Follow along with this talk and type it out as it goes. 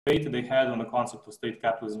debate they had on the concept of state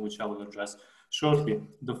capitalism, which I will address shortly.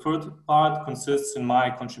 The third part consists in my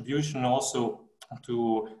contribution also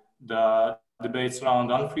to the debates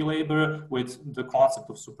around unfree labor with the concept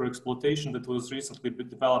of super exploitation that was recently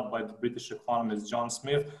developed by the British economist John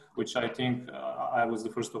Smith, which I think I was the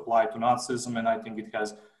first to apply to Nazism, and I think it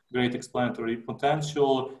has great explanatory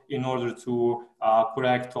potential in order to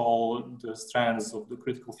correct all the strands of the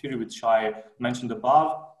critical theory which I mentioned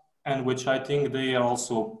above, and which I think they are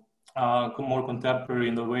also more contemporary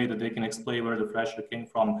in the way that they can explain where the pressure came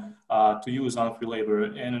from to use unfree labor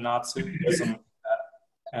in Nazism.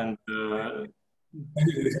 And I'm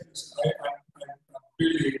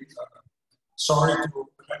really sorry to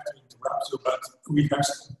have to interrupt you, but we have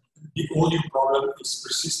the audio problem is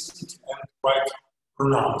persistent and quite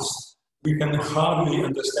pronounced. We can hardly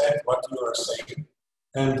understand what you are saying,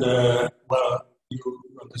 and well, you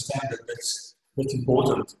understand that that's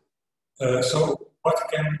important. So what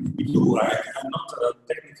can we do? I'm not a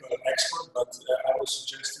technical expert, but I was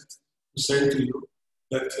suggested to say to you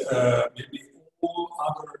that maybe all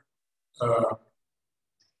other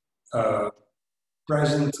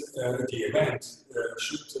present at the event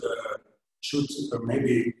should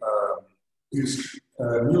maybe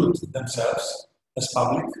mute themselves as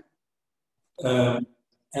public,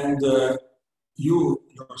 and you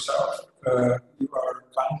yourself, you are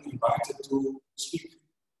kindly invited to speak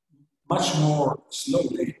much more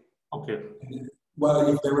slowly. Okay. Well,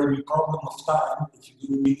 if there will be problem of time, if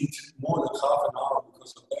you need more than half an hour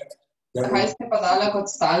because of that, Kaj ste pa dala kot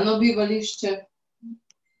stalno bivališče?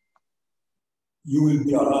 You will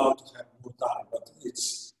be allowed to have more time, but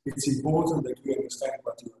it's important that you understand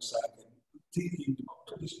what you are saying. And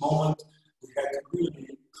to this moment, we had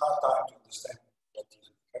really hard time to understand what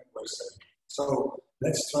you were saying. So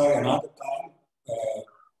let's try another time,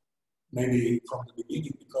 maybe from the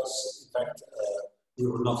beginning, because in fact we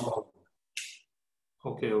were not following.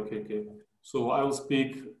 Okay. So I will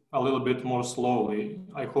speak a little bit more slowly.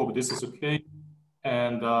 I hope this is okay.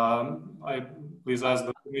 And I please ask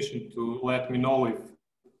the commission to let me know if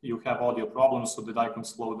you have audio problems so that I can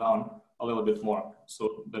slow down a little bit more.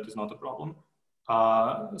 So that is not a problem.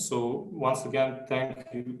 So once again, thank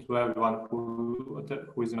you to everyone who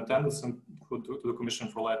is in attendance and to the commission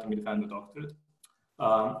for letting me defend the doctorate.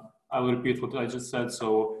 I will repeat what I just said.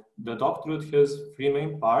 So the doctorate has three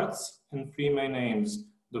main parts and three main aims.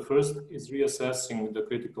 The first is reassessing the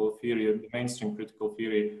critical theory, the mainstream critical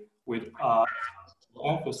theory, with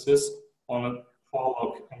emphasis on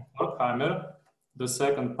Pollock and Horkheimer. The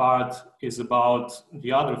second part is about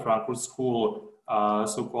the other Frankfurt School,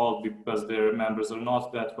 so-called because their members are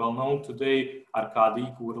not that well known today,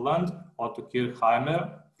 Arkady Kurland, Otto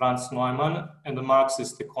Kirchheimer, Franz Neumann, and the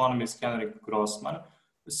Marxist economist Henrik Grossman.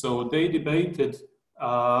 So they debated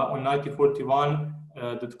in 1941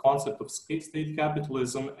 the concept of state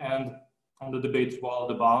capitalism, and the debate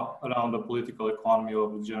revolved around the political economy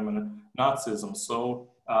of German Nazism. So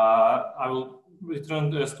I will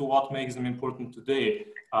return as to what makes them important today.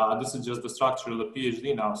 This is just the structure of the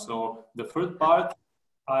PhD now. So the third part,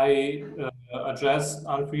 I address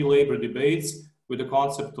unfree labor debates with the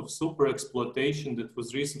concept of super exploitation that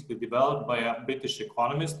was recently developed by a British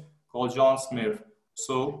economist called John Smith.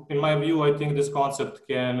 So in my view, I think this concept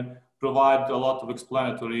can provide a lot of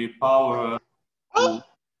explanatory power to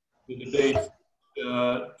the debate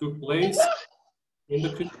took place in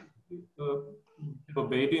the a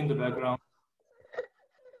baby in the background.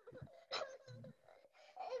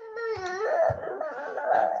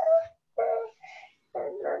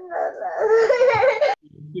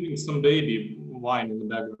 Hearing some baby whine in the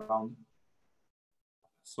background,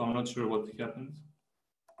 so I'm not sure what happened.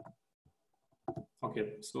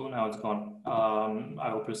 Okay, so now it's gone.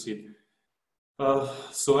 I will proceed.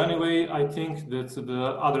 So anyway, I think that the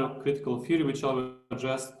other critical theory, which I will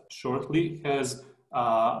address shortly, has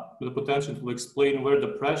the potential to explain where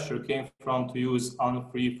the pressure came from to use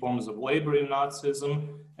unfree forms of labor in Nazism,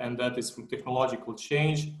 and that is from technological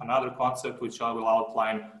change, another concept which I will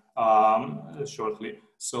outline shortly.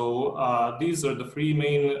 So these are the three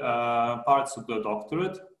main parts of the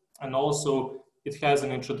doctorate, and also it has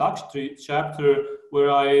an introductory chapter where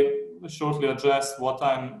I shortly address what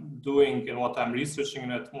I'm doing and what I'm researching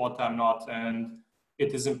and what I'm not. And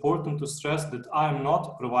it is important to stress that I'm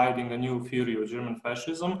not providing a new theory of German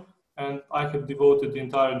fascism, and I have devoted the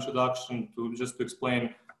entire introduction to just to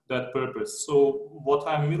explain that purpose. So what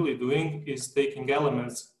I'm merely doing is taking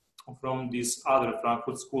elements from this other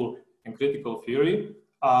Frankfurt School and critical theory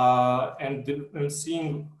and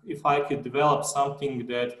seeing if I could develop something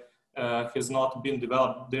that has not been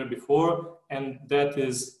developed there before, and that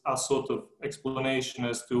is a sort of explanation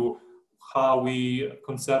as to how we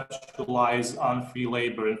conceptualize unfree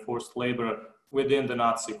labor and forced labor within the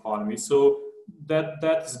Nazi economy. So that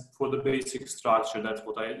is for the basic structure. That's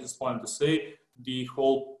what I just wanted to say. The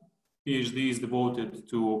whole PhD is devoted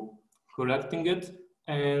to correcting it,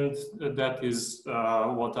 and that is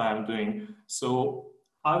what I'm doing. So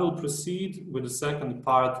I will proceed with the second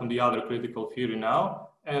part on the other critical theory now,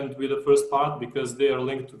 and with the first part because they are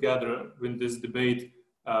linked together with this debate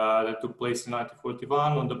that took place in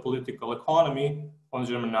 1941 on the political economy on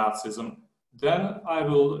German Nazism. Then I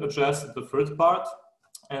will address the third part,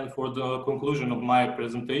 and for the conclusion of my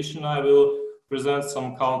presentation, I will present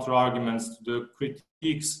some counter arguments to the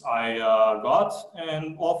critiques I got,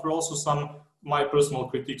 and offer also some my personal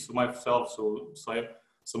critiques of myself, so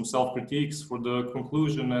some self-critiques for the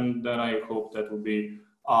conclusion, and then I hope that will be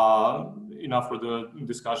enough for the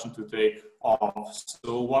discussion to take off.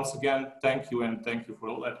 So once again, thank you, and thank you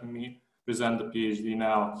for letting me present the PhD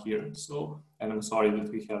now here. So, and I'm sorry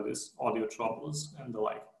that we have this audio troubles and the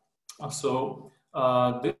like. So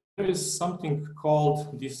there is something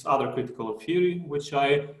called this other critical theory, which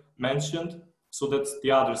I mentioned. So that's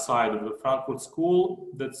the other side of the Frankfurt School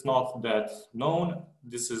that's not that known.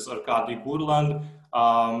 This is Arkady Gurland,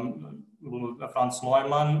 Franz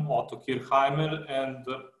Neumann, Otto Kirchheimer, and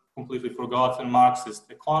the completely forgotten Marxist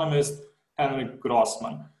economist, Henrik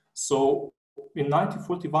Grossman. So in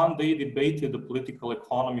 1941, they debated the political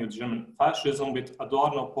economy of German fascism with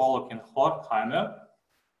Adorno, Pollock, and Horkheimer.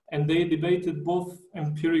 And they debated both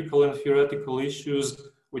empirical and theoretical issues,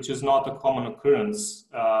 which is not a common occurrence.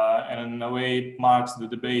 And in a way, marks the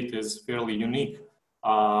debate is fairly unique.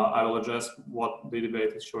 I will address what they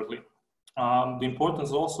debated shortly. The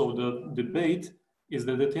importance also of the debate is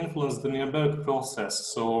that it influenced the Nuremberg process.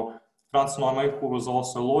 So Franz Neumann, who was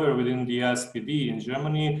also a lawyer within the SPD in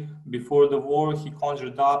Germany, before the war, he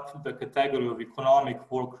conjured up the category of economic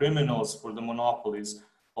war criminals for the monopolies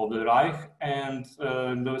of the Reich, and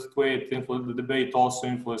in this way it influenced the debate, also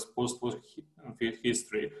influenced post-war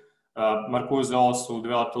history. Marcuse also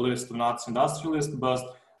developed a list of Nazi industrialists, but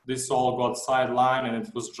this all got sidelined and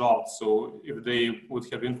it was dropped. So if they would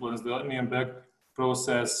have influenced the Nuremberg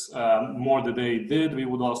process more than they did, we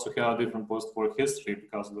would also have a different post-war history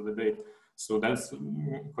because of the debate. So that's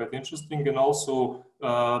quite interesting. And also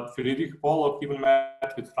Friedrich Pollock even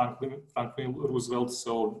met with Franklin Roosevelt.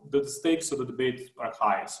 So the stakes of the debate are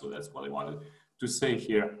high. So that's what I wanted to say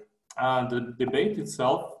here. The debate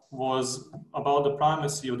itself was about the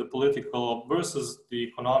primacy of the political versus the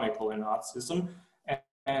economical in Nazism.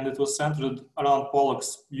 And it was centered around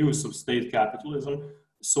Pollock's use of state capitalism.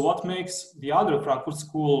 So what makes the other Frankfurt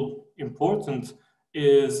School important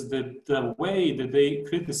is that the way that they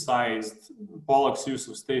criticized Pollock's use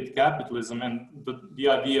of state capitalism and the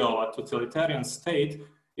idea of a totalitarian state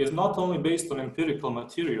is not only based on empirical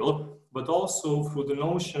material, but also through the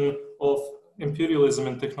notion of imperialism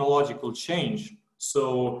and technological change.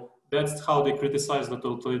 So that's how they criticized the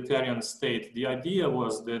totalitarian state. The idea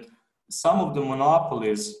was that some of the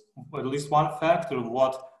monopolies, at least one factor of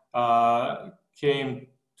what came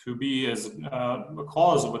to be as a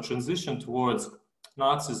cause of a transition towards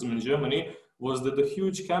Nazism in Germany, was that the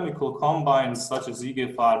huge chemical combines such as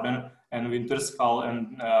IG Farben and Wintershall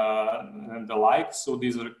and the like, so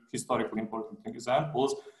these are historically important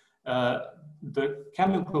examples, the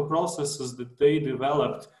chemical processes that they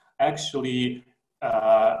developed actually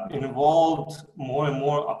involved more and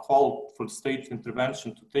more a call for state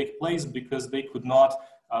intervention to take place because they could not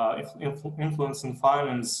influence and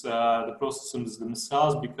finance the processes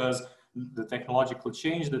themselves because the technological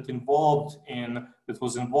change that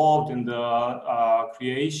was involved in the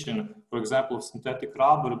creation, for example, of synthetic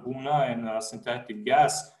rubber, buna, and synthetic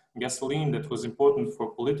gasoline that was important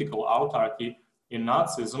for political autarky in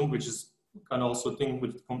Nazism, which is kind of also a thing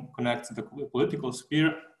which connects the political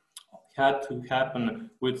sphere, had to happen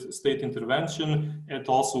with state intervention. And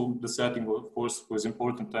also the setting, of course, was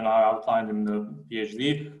important, and I outlined in the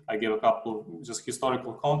PhD. I gave a couple of just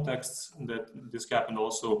historical contexts that this happened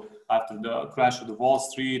also after the crash of the Wall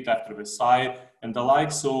Street, after Versailles, and the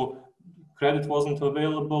like. So credit wasn't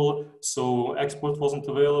available, so export wasn't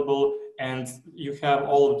available, and you have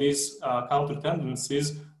all of these counter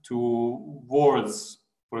tendencies towards,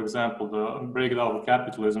 for example, the breakdown of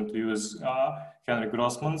capitalism, to use Henrik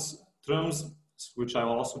Grossman's terms, which I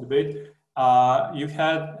will also debate. You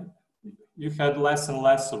had less and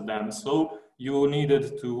less of them, so you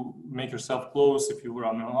needed to make yourself close, if you were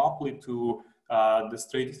a monopoly, to the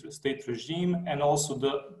state regime, and also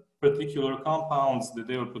the particular compounds that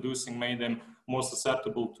they were producing made them more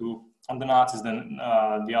susceptible to the Nazis than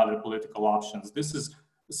the other political options. This is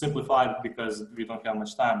simplified because we don't have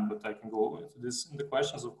much time, but I can go into this in the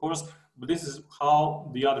questions, of course. But this is how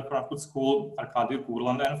the other Frankfurt School, Arkady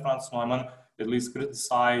Kurland and Franz Neumann, at least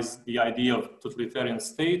criticized the idea of totalitarian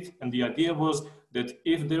state. And the idea was that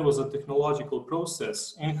if there was a technological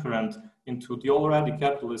process inherent into the already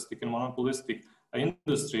capitalistic and monopolistic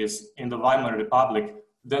industries in the Weimar Republic,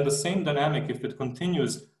 then the same dynamic, if it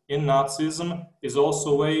continues in Nazism, is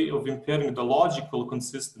also a way of impairing the logical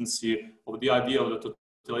consistency of the idea of the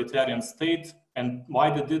totalitarian state. And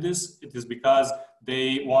why they did this? It is because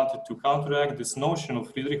they wanted to counteract this notion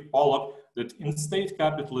of Friedrich Pollock that in state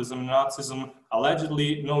capitalism and Nazism,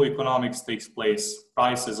 allegedly no economics takes place.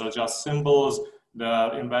 Prices are just symbols,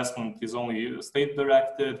 the investment is only state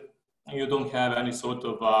directed, you don't have any sort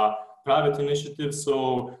of private initiative.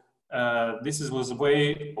 So this was a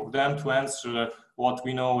way of them to answer what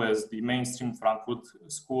we know as the mainstream Frankfurt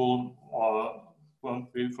School,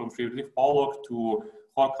 from Friedrich Pollock to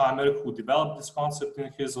Horkheimer, who developed this concept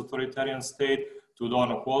in his authoritarian state, to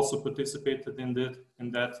Adorno, who also participated in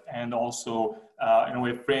that, and also in a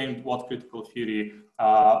way framed what critical theory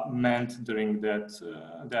meant during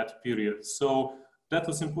that period. So that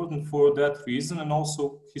was important for that reason, and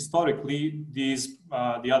also historically,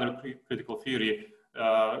 the other critical theory,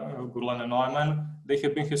 Kurland and Neumann, they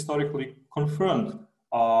have been historically confirmed.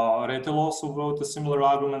 Rethel also wrote a similar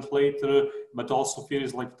argument later, but also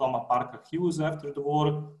theories like Thomas Parker Hughes after the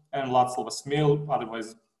war, and Václav Smil,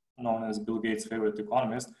 otherwise known as Bill Gates' favorite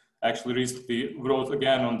economist, actually recently wrote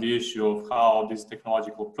again on the issue of how these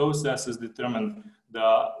technological processes determined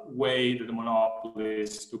the way that the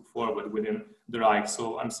monopolies took forward within the Reich.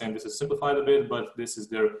 So I'm saying this is simplified a bit, but this is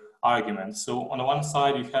their argument. So on the one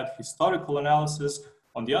side, you had historical analysis.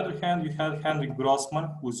 On the other hand, you had Henrik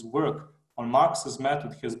Grossman, whose work on Marx's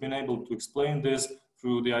method has been able to explain this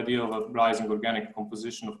through the idea of a rising organic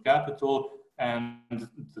composition of capital and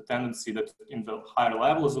the tendency that in the higher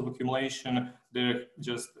levels of accumulation, there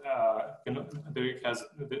just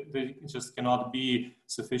cannot be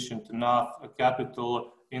sufficient enough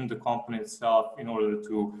capital in the company itself in order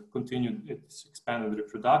to continue its expanded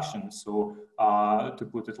reproduction. So to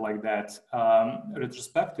put it like that,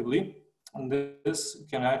 retrospectively, this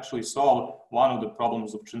can actually solve one of the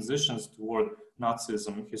problems of transitions toward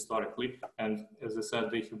Nazism historically. And as I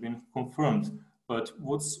said, they have been confirmed. But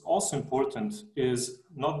what's also important is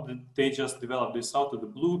not that they just developed this out of the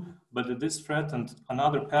blue, but that this threatened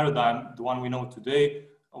another paradigm, the one we know today,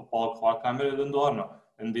 of Pollock, Horkheimer, and Adorno.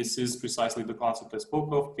 And this is precisely the concept I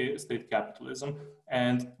spoke of, state capitalism.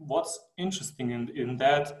 And what's interesting in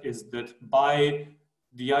that is that by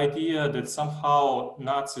the idea that somehow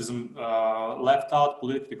Nazism left out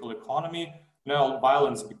political economy, now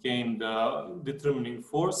violence became the determining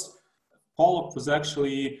force. Pollock was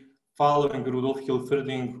actually following Rudolf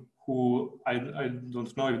Hilferding, who I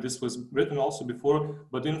don't know if this was written also before,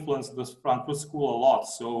 but influenced the Frankfurt School a lot.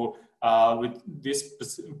 So with this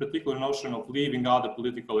particular notion of leaving out the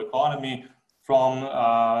political economy from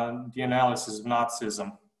the analysis of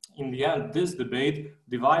Nazism. In the end, this debate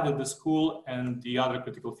divided the school and the other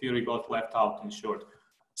critical theory got left out, in short.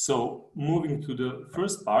 So moving to the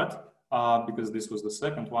first part, because this was the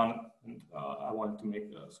second one, and I wanted to make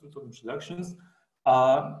sort of introductions.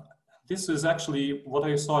 This is actually what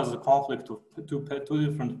I saw as a conflict of two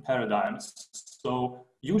different paradigms. So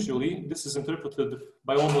usually this is interpreted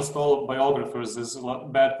by almost all biographers as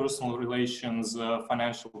bad personal relations,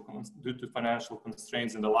 due to financial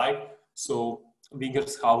constraints and the like. So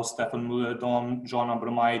Wingershaus, Stefan Müller, John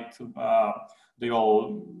Abromeit, they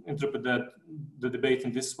all interpret the debate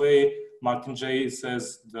in this way. Martin J.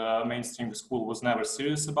 says the mainstream school was never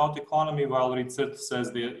serious about economy, while Ritzert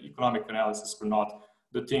says the economic analysis were not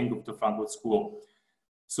the thing of the Frankfurt School.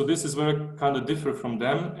 So this is where I kind of differ from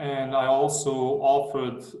them. And I also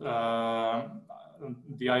offered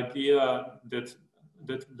the idea that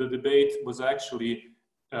the debate was actually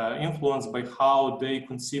influenced by how they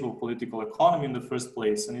conceive of political economy in the first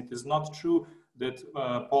place. And it is not true that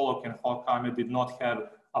Pollock and Horkheimer did not have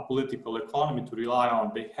a political economy to rely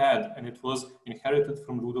on. They had, and it was inherited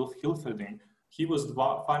from Rudolf Hilferding. He was the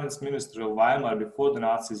finance minister of Weimar before the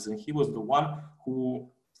Nazis, and he was the one who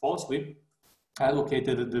falsely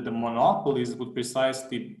advocated that the monopolies would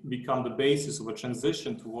precisely become the basis of a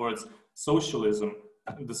transition towards socialism.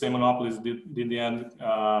 The same monopolies did in the end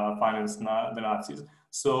finance the Nazis.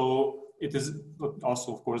 So it is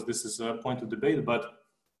also, of course, this is a point of debate, but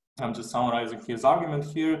I'm just summarizing his argument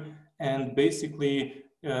here. And basically,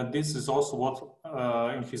 this is also what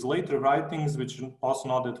in his later writings, which are also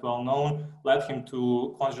not that well known, led him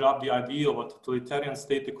to conjure up the idea of a totalitarian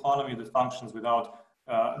state economy that functions without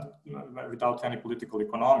any political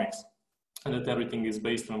economics. and that everything is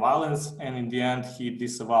based on violence. And in the end, he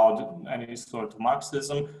disavowed any sort of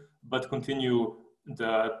Marxism, but continue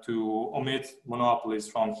to omit monopolies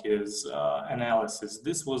from his analysis.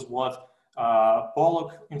 This was what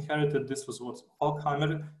Pollock inherited, this was what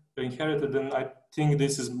Horkheimer inherited, and I think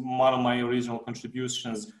this is one of my original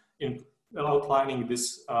contributions in outlining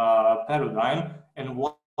this paradigm and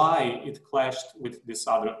why it clashed with this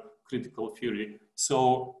other critical theory.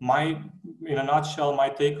 So in a nutshell, my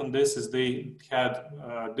take on this is they had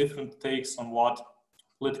different takes on what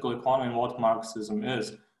political economy and what Marxism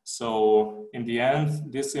is. So in the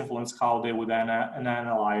end, this influenced how they would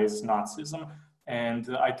analyze Nazism.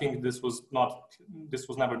 And I think this was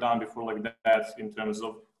never done before like that in terms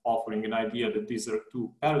of offering an idea that these are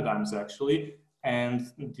two paradigms actually,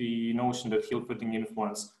 and the notion that Hilferding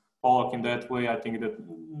influenced Pollock in that way. I think that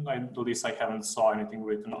at least I haven't saw anything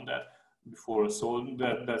written on that before. So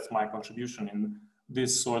that's my contribution in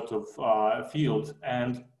this sort of field.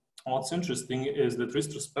 And what's interesting is that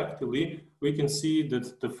retrospectively, we can see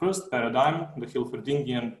that the first paradigm, the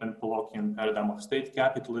Hilferdingian and Pollockian paradigm of state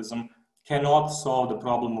capitalism, cannot solve the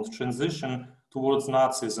problem of transition towards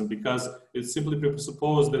Nazism, because it simply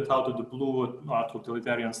presupposed that out of the blue a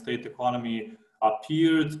totalitarian state economy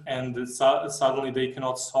appeared, and suddenly they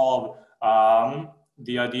cannot solve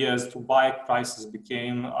the idea as to why crisis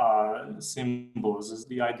became symbols, is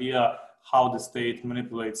the idea how the state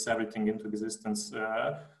manipulates everything into existence.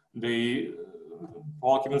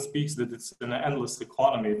 Pollock even speaks that it's an endless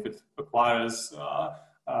economy. If it acquires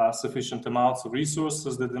sufficient amounts of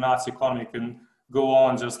resources, that the Nazi economy can go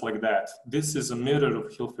on just like that. This is a mirror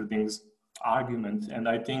of Hilferding's argument, and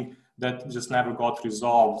I think that just never got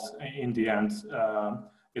resolved in the end.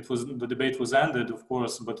 The debate was ended, of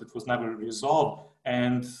course, but it was never resolved.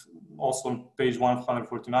 And also on page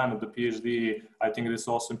 149 of the PhD, I think it is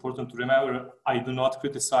also important to remember, I do not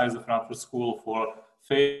criticize the Frankfurt School for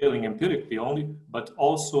failing empirically only, but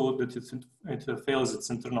also that it fails its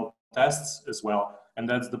internal tests as well. And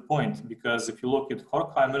that's the point, because if you look at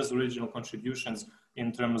Horkheimer's original contributions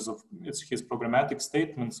in terms of his programmatic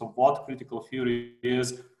statements of what critical theory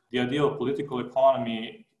is, the idea of political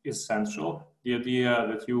economy is central. The idea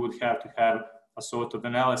that you would have to have a sort of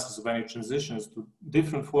analysis of any transitions to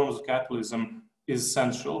different forms of capitalism is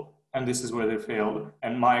central. And this is where they failed.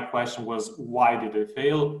 And my question was, why did they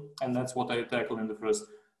fail? And that's what I tackled in the first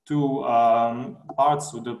two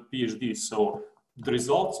parts of the PhD. So the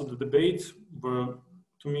results of the debate were,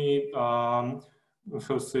 to me,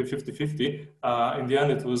 first say 50-50. In the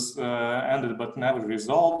end, it was ended but never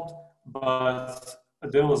resolved. But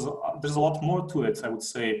there's a lot more to it, I would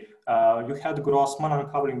say. You had Grossman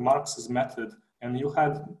uncovering Marx's method, and he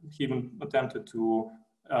even attempted to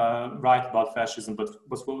write about fascism, but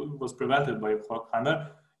was prevented by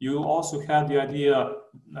Horkheimer. You also had the idea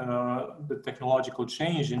that technological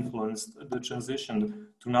change influenced the transition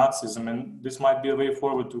to Nazism, and this might be a way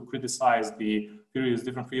forward to criticize the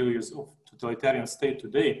different theories of totalitarian state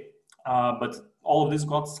today. But all of this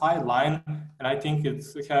got sidelined, and I think it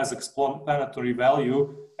has explanatory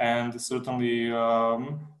value, and certainly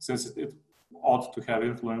since it ought to have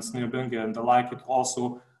influenced Nürnberg and the like, it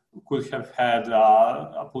also could have had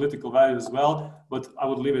a political value as well, but I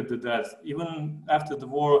would leave it at that. Even after the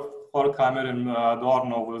war, Horkheimer and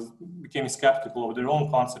Adorno became skeptical of their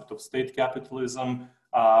own concept of state capitalism.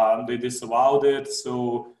 They disavowed it.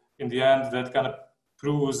 So in the end, that kind of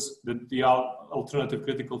proves that the alternative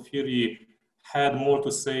critical theory had more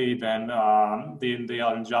to say than the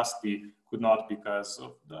unjustly could not, because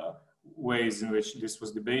of the ways in which this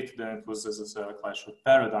was debated, and it was, as I said, a clash of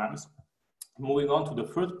paradigms. Moving on to the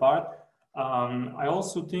third part, I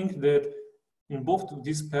also think that in both of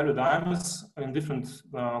these paradigms, in different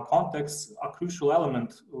contexts, a crucial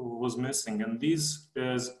element was missing, and this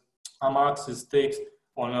is a Marxist take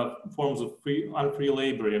on forms of unfree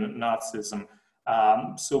labor in Nazism.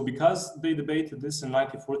 So because they debated this in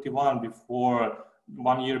 1941,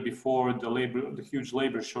 1 year before the huge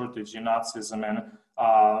labor shortage in Nazism, and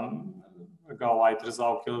Gauleiter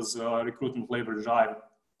Zaukel's recruitment labor drive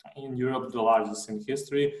in Europe, the largest in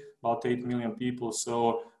history, about 8 million people.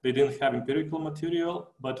 So they didn't have empirical material,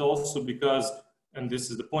 but also because, and this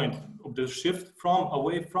is the point, of the shift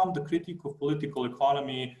away from the critique of political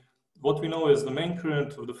economy. What we know is the main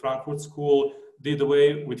current of the Frankfurt School did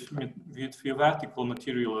away with theoretical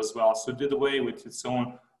material as well. So did away with its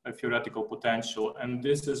own theoretical potential. And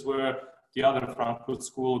this is where the other Frankfurt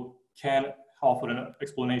School can offer an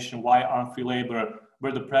explanation why unfree labor,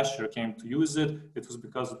 where the pressure came to use it. It was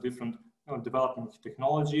because of different developing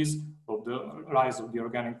technologies, of the rise of the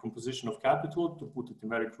organic composition of capital, to put it in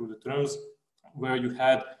very crude terms, where you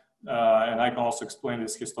had and I can also explain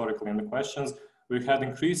this historically in the questions, we had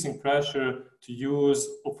increasing pressure to use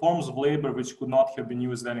forms of labor which could not have been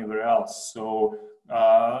used anywhere else. So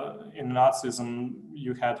in Nazism,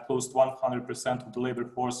 you had close to 100% of the labor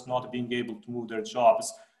force not being able to move their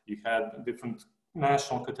jobs. You had different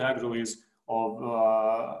national categories of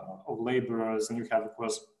laborers, and you have, of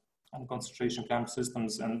course, concentration camp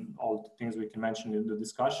systems and all the things we can mention in the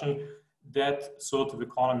discussion. That sort of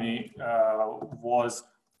economy was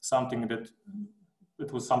something that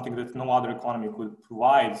no other economy could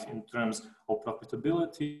provide in terms of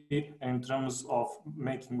profitability and in terms of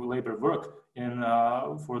making labor work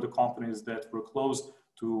for the companies that were close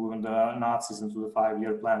to the Nazis and to the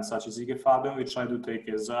 5-year plan, such as IG Farben, which I do take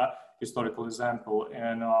as a historical example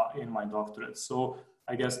in my doctorate. So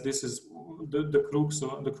I guess this is the crux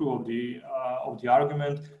of the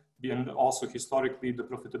argument, and also historically the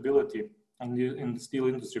profitability in the steel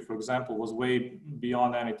industry, for example, was way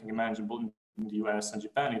beyond anything imaginable in the US and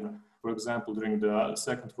Japan, even, for example, during the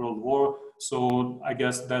Second World War. So I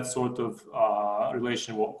guess that sort of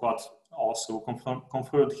relation got also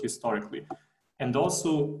confirmed historically. And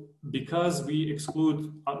also, because we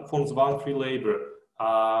exclude forms of unfree labor,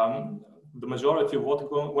 the majority of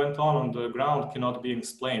what went on the ground cannot be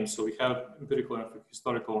explained. So we have empirical and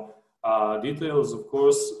historical details, of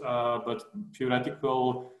course, but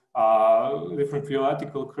theoretical, different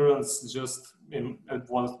theoretical currents, just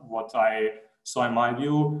what I saw in my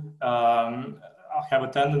view, have a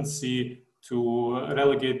tendency to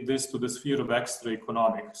relegate this to the sphere of extra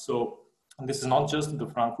economic. So this is not just the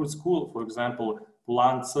Frankfurt School. For example,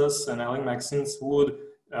 Lanzas and Ellen Maxins would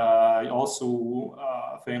also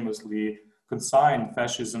famously consign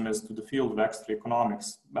fascism as to the field of extra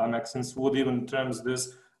economics. Maxins would even terms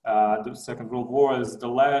this the Second World War as the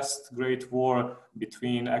last great war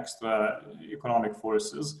between extra economic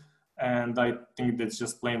forces. And I think that's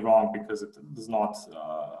just plain wrong, because it does not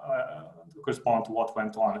correspond to what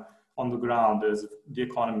went on the ground, as the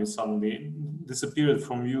economy suddenly disappeared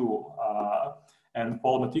from view. And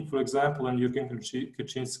Paul Matik, for example, and Jürgen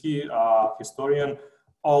Kaczynski, historian,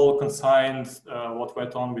 all consigned what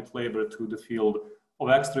went on with labor to the field of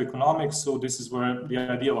extra economics. So this is where the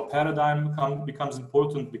idea of a paradigm becomes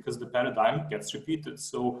important, because the paradigm gets repeated.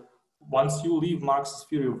 So once you leave Marx's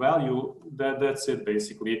theory of value, that's it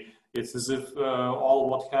basically. It's as if all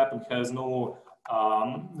what happened has no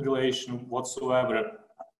relation whatsoever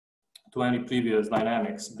to any previous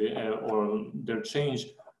dynamics or their change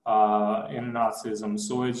in Nazism.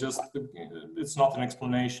 So it's not an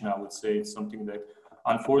explanation, I would say. It's something that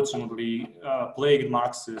unfortunately plagued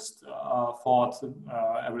Marxist thought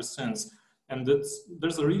ever since. And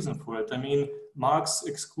there's a reason for it. I mean, Marx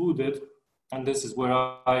excluded, and this is where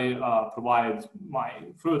I provide my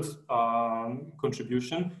third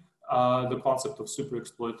contribution, the concept of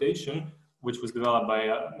superexploitation, which was developed by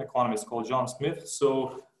an economist called John Smith.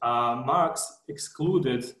 So Marx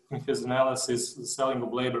excluded in his analysis the selling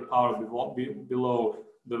of labor power below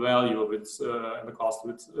the value of its and the cost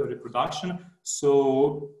of its reproduction.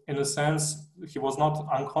 So in a sense, he was not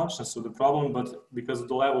unconscious of the problem, but because of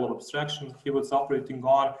the level of abstraction he was operating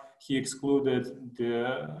on, he excluded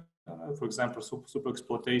the, for example,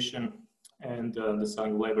 superexploitation and the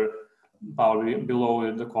selling of labor power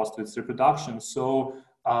below the cost of its reproduction. So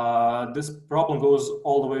this problem goes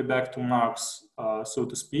all the way back to Marx, so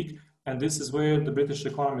to speak. And this is where the British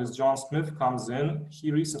economist John Smith comes in.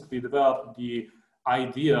 He recently developed the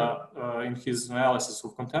idea in his analysis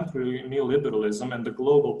of contemporary neoliberalism and the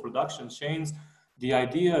global production chains, the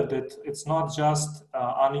idea that it's not just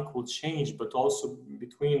unequal change, but also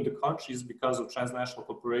between the countries because of transnational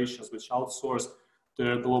corporations which outsource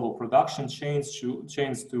their global production chains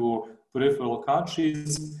to peripheral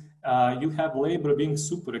countries. You have labor being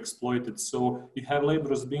super exploited. So you have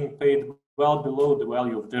laborers being paid well below the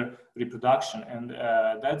value of their reproduction. And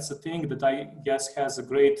that's a thing that I guess has a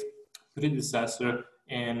great predecessor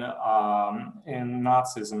in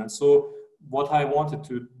Nazism. And so what I wanted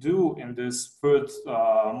to do in this third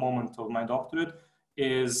moment of my doctorate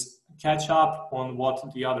is catch up on what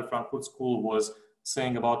the other Frankfurt School was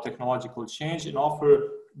saying about technological change and offer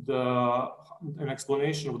an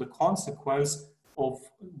explanation of the consequence of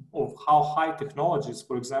how high technologies,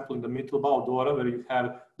 for example, in the Mittelbau Dora, where you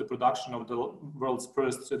have the production of the world's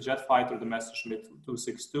first jet fighter, the Messerschmitt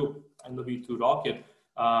 262, and the V2 rocket,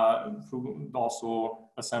 also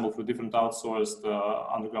assembled through different outsourced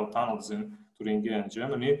underground tunnels in Thuringia and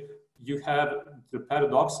Germany. You have the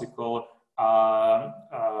paradoxical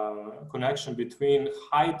connection between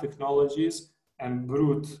high technologies and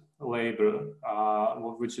brute labor,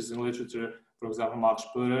 which is in literature, for example, Max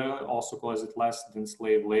Sperrer also calls it less than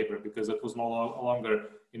slave labor, because it was no longer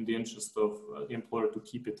in the interest of the employer to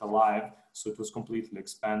keep it alive, so it was completely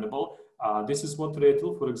expandable. This is what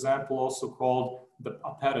Retel, for example, also called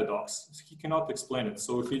a paradox. He cannot explain it,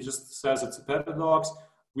 so he just says it's a paradox.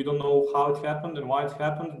 We don't know how it happened and why it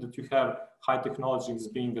happened, that you have high technologies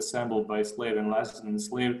being assembled by slave and less than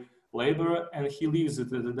slave labor, and he leaves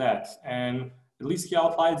it at that. And at least he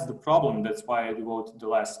outlines the problem. That's why I devoted the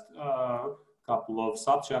last couple of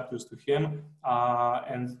subchapters to him.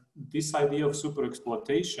 And this idea of super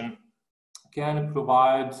exploitation can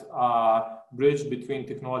provide a bridge between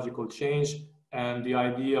technological change and the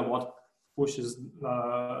idea what pushes,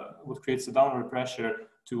 what creates a downward pressure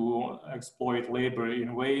to exploit labor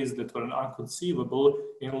in ways that were unconceivable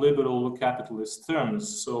in liberal capitalist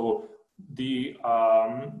terms. So the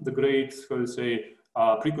great, how to say,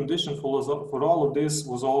 precondition for all of this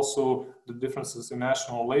was also the differences in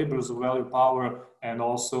national labors of value power, and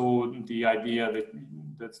also the idea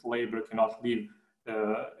that labor cannot leave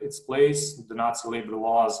its place. The Nazi labor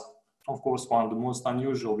laws, of course, one of the most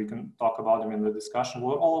unusual, we can talk about them in the discussion,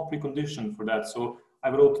 were all preconditioned for that. So I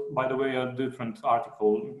wrote, by the way, a different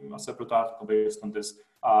article, a separate article based on this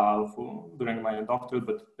during my doctorate,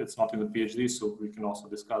 but it's not in the PhD, so we can also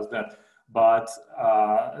discuss that. But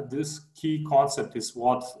this key concept is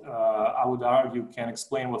what I would argue can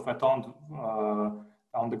explain what went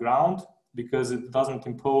on the ground, because it doesn't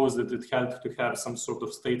impose that it had to have some sort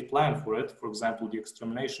of state plan for it. For example, the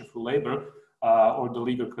extermination through labor or the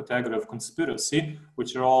legal category of conspiracy,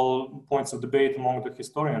 which are all points of debate among the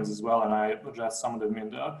historians as well. And I addressed some of them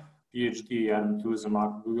in the PhD, Adam Tooze and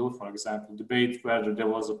Mark Buell, for example, debate whether there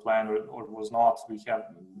was a plan or was not.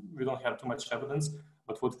 We don't have too much evidence.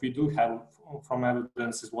 But what we do have from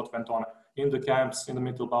evidence is what went on in the camps, in the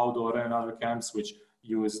Mittelbau and other camps, where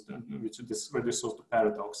this sort of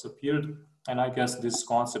paradox appeared. And I guess this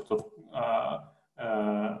concept of,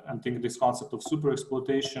 this concept of super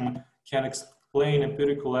exploitation can explain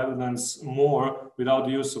empirical evidence more without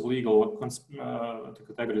the use of legal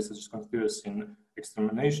categories such as conspiracy and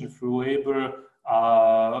extermination through labor,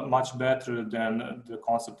 much better than the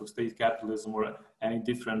concept of state capitalism or any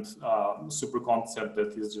different super concept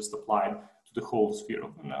that is just applied to the whole sphere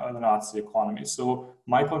of the Nazi economy. So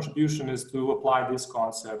my contribution is to apply this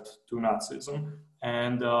concept to Nazism.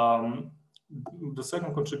 And the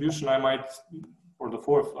second contribution I might, or the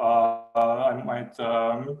fourth, I might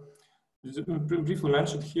briefly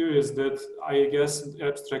mention here is that I guess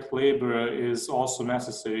abstract labor is also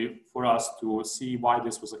necessary for us to see why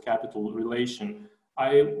this was a capital relation.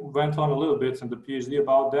 I went on a little bit in the PhD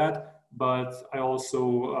about that, but I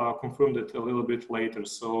also confirmed it a little bit later.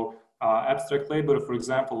 So abstract labor, for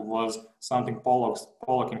example, was something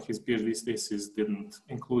Pollock in his PhD thesis didn't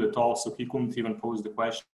include at all, so he couldn't even pose the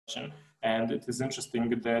question. And it is interesting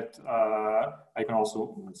that I can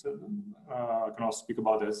also speak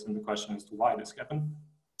about this in the question as to why this happened.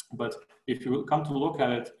 But if you come to look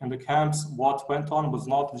at it in the camps, what went on was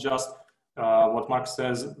not just what Marx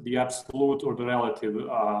says, the absolute or the relative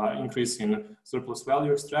increase in surplus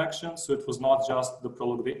value extraction. So it was not just the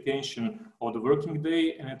prolongation of the working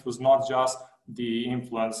day, and it was not just the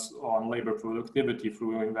influence on labor productivity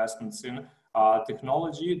through investments in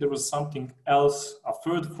technology. There was something else, a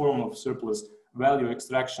third form of surplus value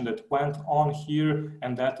extraction that went on here,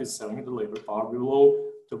 and that is selling the labor power below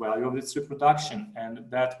the value of its reproduction. And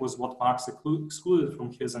that was what Marx excluded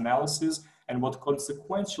from his analysis, and what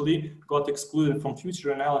consequentially got excluded from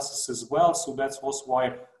future analysis as well. So that's also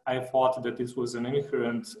why I thought that this was an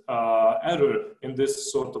inherent error in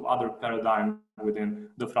this sort of other paradigm within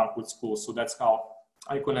the Frankfurt School. So that's how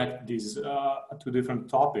I connect these two different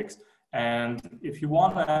topics. And if you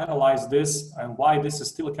want to analyze this and why this is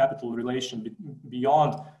still a capital relation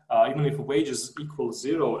beyond, even if wages equal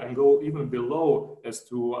zero and go even below as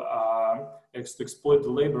to exploit the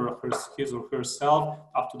labor of his or herself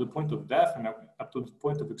up to the point of death and up to the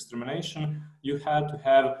point of extermination, you had to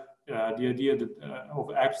have the idea that,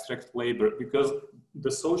 of abstract labor, because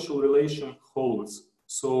the social relation holds.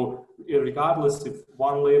 So regardless if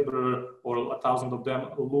one laborer or 1,000 of them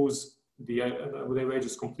lose their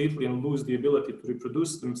wages completely and lose the ability to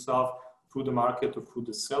reproduce themselves through the market or through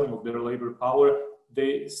the selling of their labor power,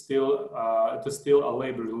 they still, it is still a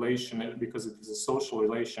labor relation, because it is a social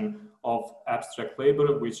relation of abstract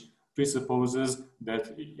labor, which presupposes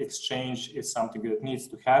that exchange is something that needs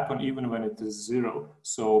to happen even when it is zero.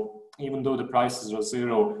 So even though the prices are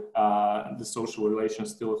zero, the social relation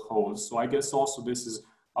still holds. So I guess also this is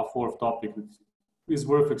a fourth topic that is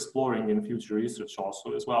worth exploring in future research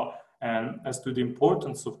also as well. And as to the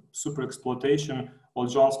importance of super exploitation, Well,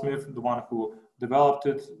 John Smith, the one who developed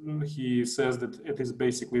it, he says that it is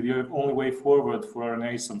basically the only way forward for a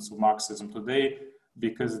renaissance of Marxism today,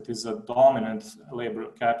 because it is a dominant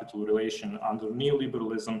labor-capital relation under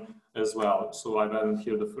neoliberalism as well. So I've added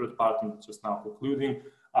here the third part and just now concluding.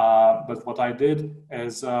 But what I did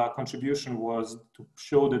as a contribution was to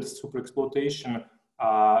show that superexploitation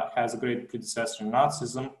has a great predecessor in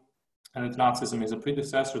Nazism, and that Nazism is a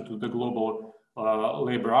predecessor to the global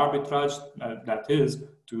labor arbitrage, that is,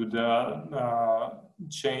 to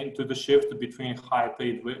the shift between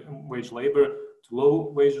high-paid wage labor to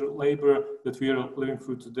low-wage labor that we are living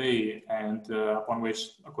through today, and upon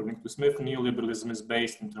which, according to Smith, neoliberalism is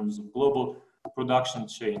based in terms of global production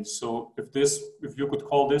change. So if you could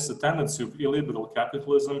call this a tendency of illiberal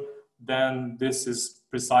capitalism, then this is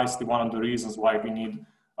precisely one of the reasons why we need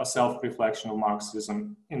a self-reflection of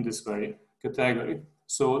Marxism in this very category.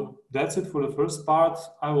 So that's it for the first part.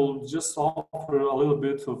 I will just offer a little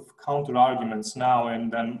bit of counter arguments now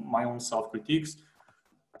and then my own self-critiques.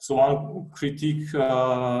 So one critique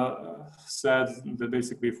said that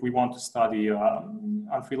basically if we want to study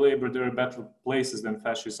unfree labor, there are better places than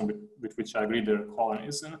fascism, with which I agree. There are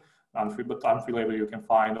colonies in but unfree labor you can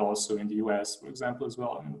find also in the US, for example, as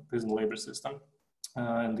well, in the prison labor system,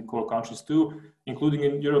 and the core countries too, including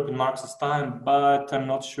in Europe in Marxist time, but I'm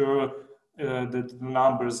not sure that the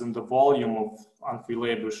numbers and the volume of unfree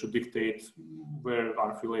labor should dictate where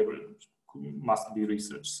unfree labor must be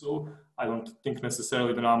researched. So I don't think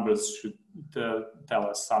necessarily the numbers should tell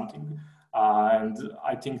us something. And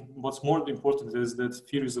I think what's more important is that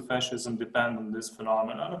theories of fascism depend on this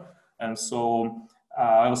phenomenon. And so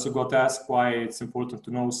I also got asked why it's important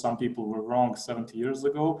to know some people were wrong 70 years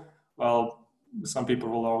ago. Well, some people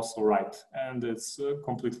were also right. And it's a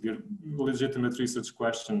completely legitimate research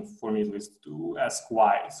question for me, at least, to ask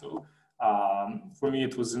why. So for me,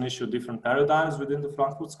 it was an issue of different paradigms within the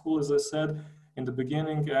Frankfurt School, as I said in the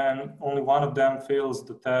beginning, and only one of them fails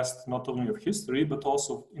the test, not only of history, but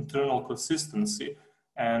also internal consistency.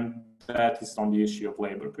 And that is on the issue of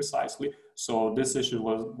labor, precisely. So this issue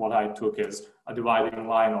was what I took as a dividing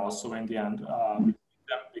line also in the end, between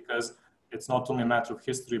them, because it's not only a matter of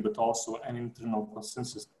history, but also an internal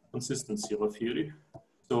consistency of a theory.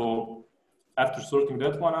 So after sorting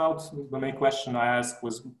that one out, the main question I asked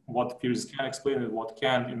was what theories can explain and what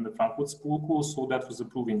can in the Frankfurt School. So that was a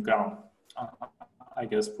proving ground, I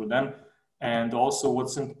guess, for them. And also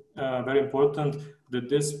what's very important, that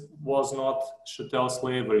this was not chattel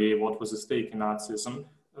slavery, what was at stake in Nazism,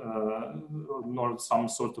 nor some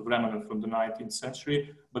sort of remnant from the 19th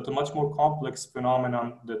century, but a much more complex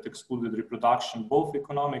phenomenon that excluded reproduction, both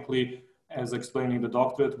economically, as explaining the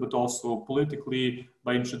doctorate, but also politically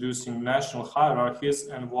by introducing national hierarchies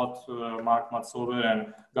and what Mark Matsover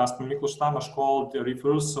and Gaspar Miklos Tamas called the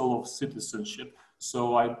reversal of citizenship.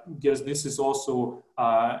 So I guess this is also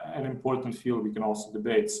an important field we can also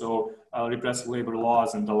debate. So repressive labor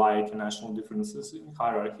laws and the like, and national differences in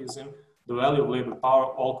hierarchies and the value of labor power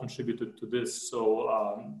all contributed to this.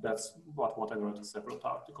 So that's what I wrote in a separate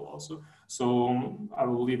article also. So I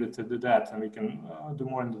will leave it at that and we can do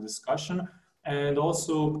more in the discussion. And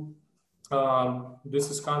also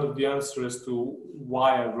this is kind of the answer as to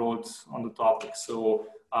why I wrote on the topic. So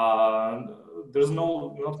there's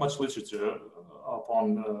not much literature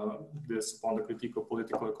upon upon the critique of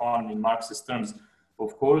political economy in Marxist terms.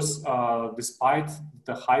 Of course, despite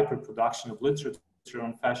the hyper-production of literature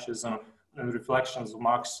on fascism, and reflections of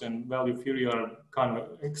Marx and value theory are kind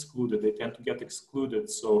of excluded. They tend to get excluded.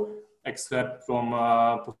 So except from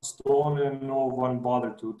Postone, no one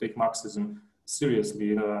bothered to take Marxism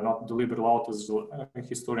seriously. Not the liberal authors,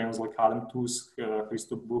 historians like Adam Tusk,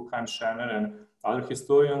 Christoph Buchheim, Schenner, and other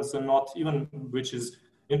historians, and not even, which is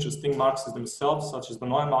interesting, Marxists themselves, such as the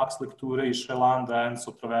Neue Marx-Lekture, Ischelanda, and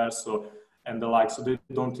Sotraverso, and the like. So they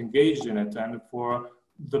don't engage in it. And for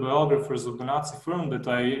the biographers of the Nazi firm that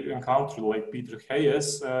I encountered, like Peter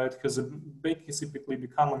Hayes, it has basically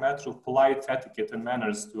become a matter of polite etiquette and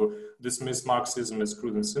manners to dismiss Marxism as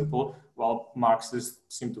crude and simple, while Marxists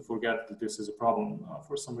seem to forget that this is a problem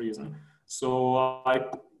for some reason. So I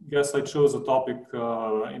guess I chose a topic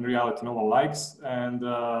in reality no one likes, and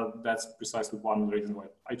that's precisely one of the reasons why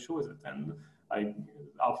I chose it. And I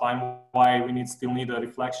outline why we still need a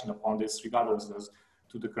reflection upon this, regardless as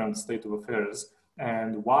to the current state of affairs.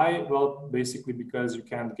 And why? Well, basically because you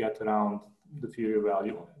can't get around the theory of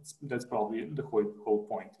value. That's probably the whole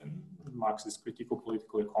point in Marxist critical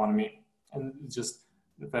political economy. And just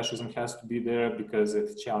the fascism has to be there because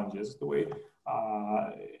it challenges the way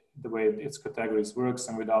its categories works,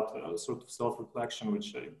 and without a sort of self-reflection,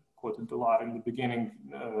 which I quoted a lot in the beginning,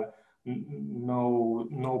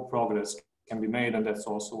 no progress can be made, and that's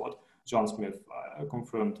also what John Smith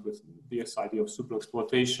confirmed with this idea of super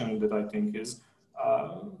exploitation, that I think is a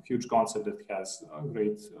huge concept that has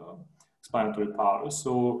great explanatory power.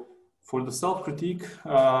 So for the self-critique,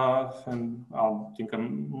 and I think I'm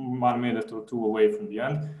 1 minute or 2 away from the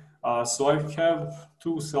end. So I have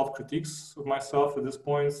 2 self-critiques of myself at this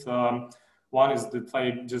point. One is that I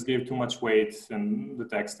just gave too much weight in the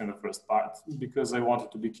text in the first part because I wanted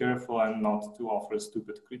to be careful and not to offer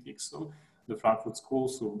stupid critiques. So the Frankfurt School,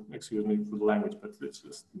 so excuse me for the language, but it's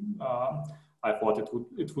just, I thought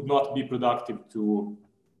it would not be productive to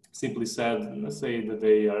simply say that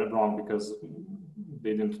they are wrong because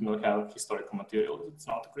they didn't have historical material. It's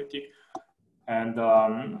not a critique. And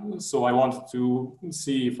so I wanted to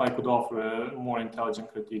see if I could offer a more intelligent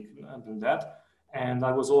critique than that. And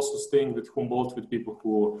I was also staying with Humboldt, with people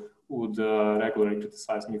who would regularly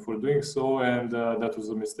criticize me for doing so, and that was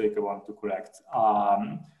a mistake I wanted to correct.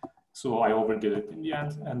 So I overdid it in the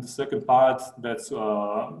end. And the second part, that's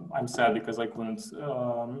I'm sad because I couldn't,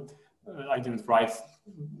 I didn't write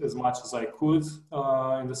as much as I could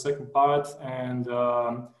in the second part, and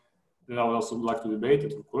then I would also like to debate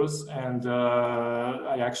it, of course. And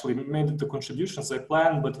I actually made the contributions I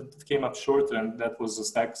planned, but it came up short, and that was a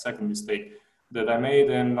second mistake that I made,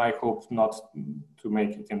 and I hope not to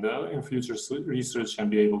make it in future research and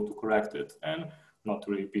be able to correct it and not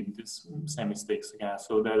to repeat these same mistakes again.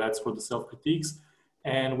 So that's for the self-critiques.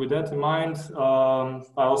 And with that in mind,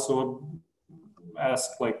 I also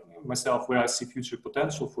asked myself where I see future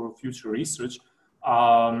potential for future research.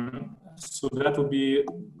 So that would be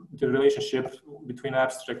the relationship between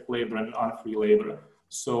abstract labor and unfree labor.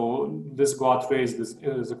 So this got raised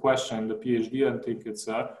as a question in the PhD. I think it's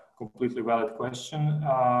a completely valid question,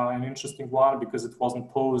 an interesting one, because it wasn't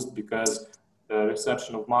posed because the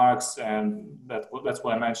reception of Marx, and that's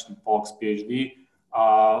what I mentioned in Paul's PhD,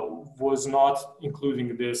 was not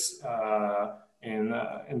including this in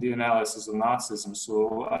the analysis of Nazism.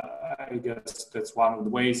 So I guess that's one of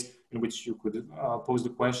the ways in which you could pose the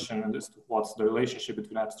question as to what's the relationship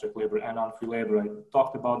between abstract labor and unfree labor. I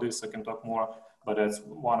talked about this, I can talk more, but that's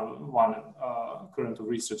one current of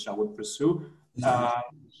research I would pursue.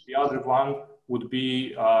 The other one would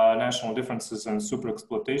be national differences and super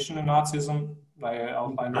exploitation in Nazism.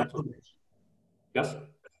 I'll find out. Yes?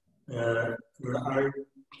 I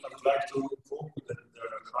would like to inform you that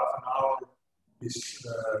half an hour is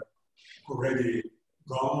already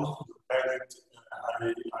gone. I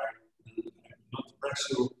will not press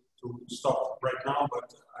you to stop right now,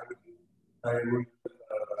 but I will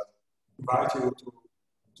invite you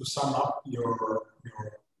to sum up your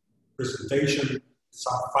presentation,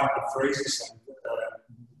 some final phrases, and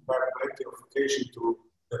have plenty of occasion to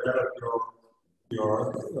develop your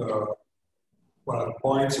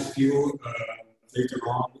points of view later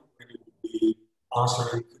on when you will be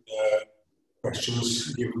answering the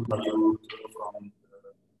questions given by you from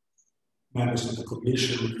members of the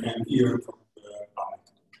Commission and even from the public.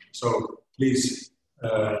 So please,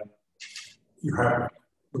 you have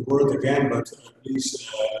the word again, but please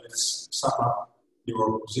let's sum up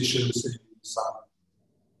your positions in some.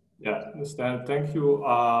 Yeah, understand. Thank you.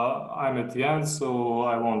 I'm at the end, so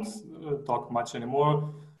I won't talk much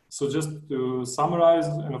anymore. So just to summarize,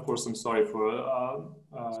 and of course I'm sorry for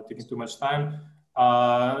taking too much time.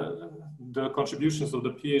 The contributions of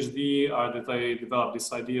the PhD are that I developed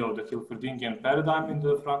this idea of the Hilferdingian paradigm in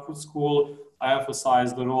the Frankfurt School. I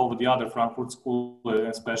emphasize the role of the other Frankfurt School,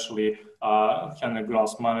 especially Henrik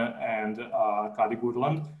Grossman and Kadi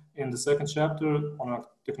Gurland. In the second chapter on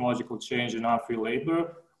technological change in unfree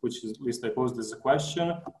labor, which is at least I posed as a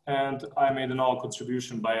question, and I made an all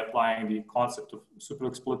contribution by applying the concept of super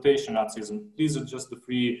exploitation Nazism. These are just the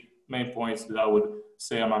 3 main points that I would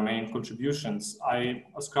say are my main contributions. I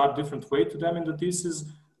ascribed different weight to them in the thesis,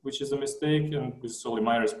 which is a mistake and is solely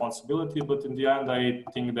my responsibility, but in the end I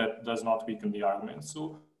think that does not weaken the argument.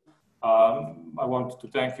 So I want to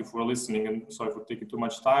thank you for listening, and sorry for taking too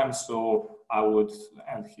much time, so I would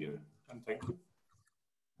end here, and thank you.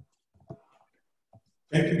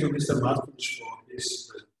 Thank you to Mr. Matković for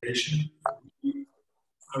this presentation.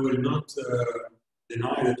 I will not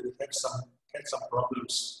deny that we had some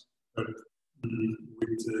problems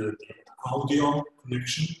with the audio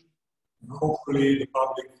connection. Hopefully the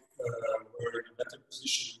public were in a better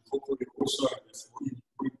position. Hopefully also, and that's very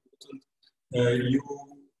important, you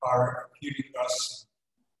are hearing us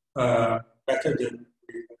better than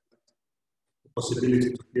we had the possibility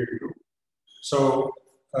to hear you. So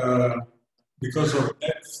because of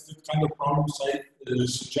that kind of problems, I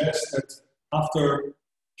suggest that after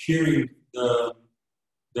hearing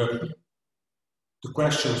the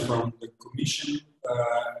questions from the Commission,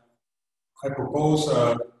 I propose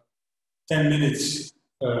 10 minutes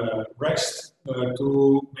rest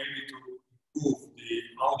to maybe to improve the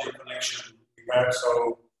audio connection we have.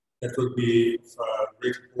 So that would be of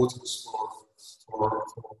great importance for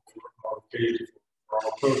our page, for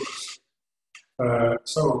our purpose.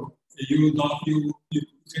 So you can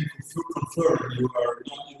confirm you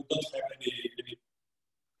don't have any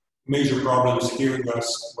major problems hearing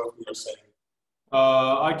us what we are saying.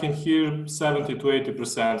 I can hear 70 to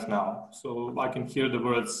 80% now. So I can hear the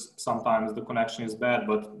words. Sometimes the connection is bad,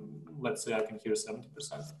 but let's say I can hear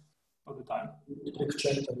 70% of the time.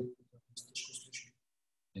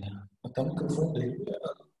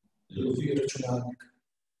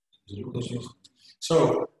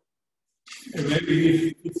 So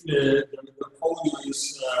maybe if the audio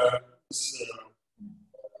is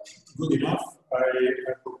good enough, I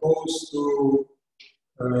propose to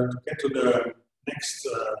get to the next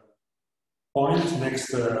point,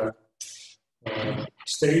 next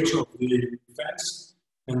stage of the events,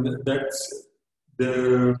 and that's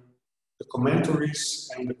the commentaries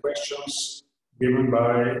and the questions given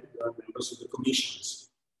by the members of the commissions.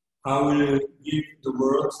 I will give the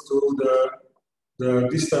word to the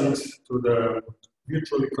distant, to the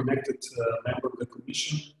virtually connected member of the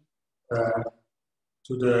commission,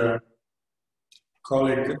 to the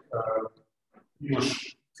colleague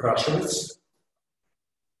Miloš Kraševec.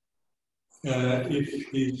 If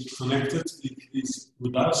he's connected, if he's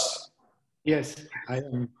with us. Yes, I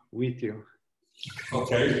am with you.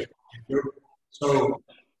 Okay, thank you. So,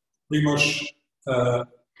 Miloš, the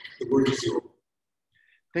word is yours.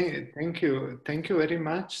 Thank you very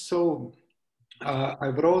much. So, I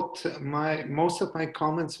wrote most of my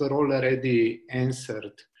comments were already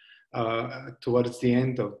answered towards the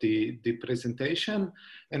end of the presentation,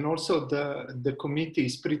 and also the committee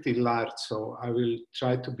is pretty large, so I will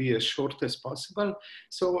try to be as short as possible.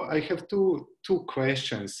 So I have two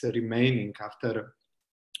questions remaining after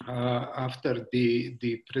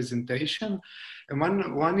the presentation,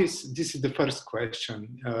 and one is, this is the first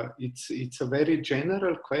question. It's a very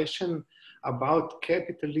general question about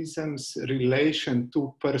capitalism's relation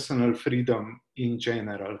to personal freedom in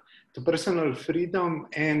general, to personal freedom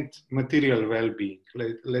and material well-being.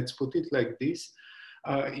 Let's put it like this.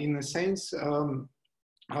 In a sense,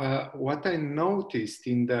 what I noticed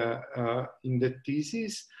in the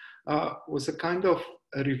thesis was a kind of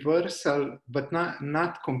a reversal, but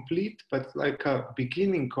not complete, but like a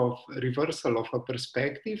beginning of reversal of a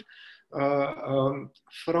perspective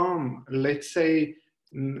from, let's say,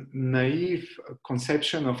 naive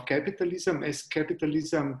conception of capitalism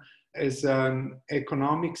as an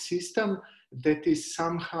economic system that is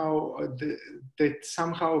somehow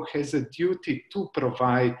has a duty to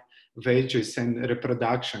provide wages and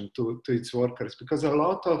reproduction to its workers, because a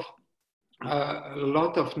lot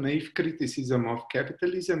of naive criticism of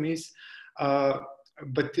capitalism is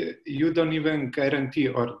but you don't even guarantee,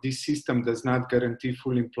 or this system does not guarantee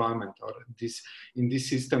full employment, or in this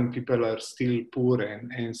system people are still poor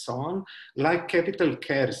and so on, like capital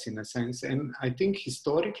cares in a sense. And I think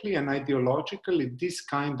historically and ideologically this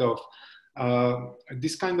kind of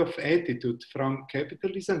attitude from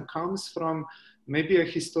capitalism comes from maybe a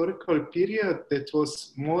historical period that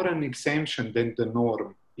was more an exemption than the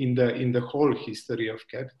norm in the whole history of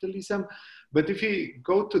capitalism. But if we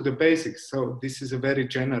go to the basics, so this is a very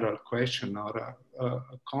general question or a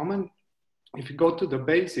comment. If you go to the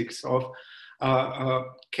basics of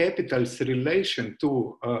capital's relation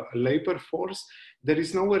to labor force, there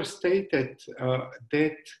is nowhere stated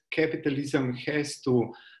that capitalism has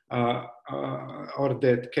to or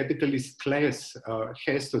that capitalist class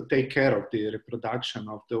has to take care of the reproduction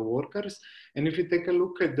of the workers. And if you take a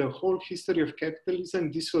look at the whole history of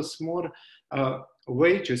capitalism, this was more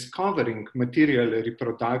wages covering material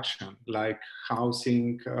reproduction, like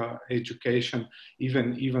housing, education,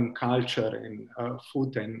 even culture and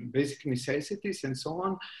food and basic necessities and so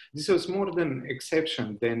on. This was more than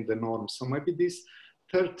exception than the norm. So maybe this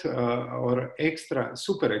third or extra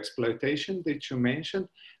super exploitation that you mentioned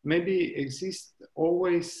maybe exists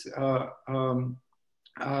always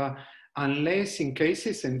unless in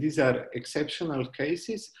cases, and these are exceptional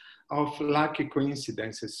cases, of lucky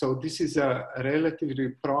coincidences. So this is a relatively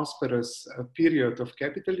prosperous period of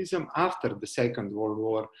capitalism after the Second World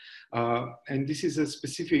War. And this is a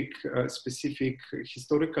specific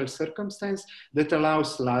historical circumstance that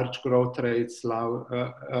allows large growth rates,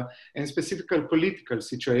 and specific political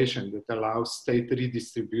situation that allows state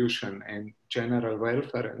redistribution and general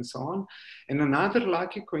welfare and so on. And another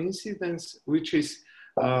lucky coincidence, which is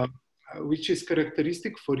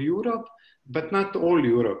characteristic for Europe, but not all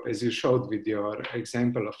Europe, as you showed with your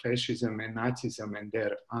example of fascism and Nazism and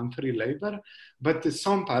their unfree labor, but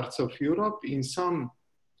some parts of Europe in some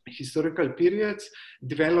historical periods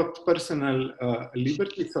developed personal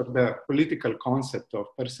liberties, or the political concept of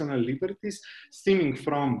personal liberties stemming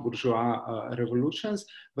from bourgeois revolutions,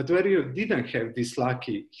 but where you didn't have this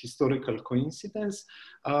lucky historical coincidence,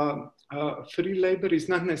 free labor is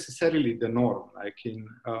not necessarily the norm, like in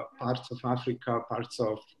parts of Africa, parts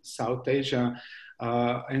of South Asia,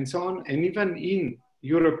 and so on, and even in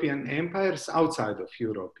European empires outside of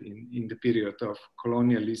Europe in the period of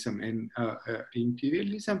colonialism and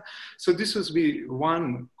imperialism. So this was be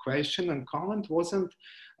one question and comment. Wasn't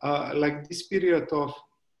like this period of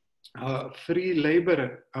free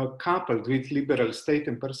labor coupled with liberal state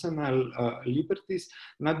and personal liberties,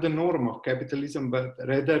 not the norm of capitalism, but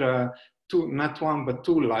rather not one but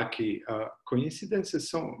two lucky coincidences.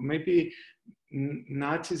 So maybe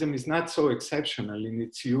Nazism is not so exceptional in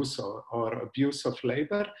its use or abuse of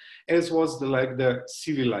labor, as was the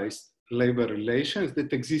civilized labor relations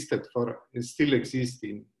that existed and still exist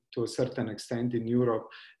to a certain extent in Europe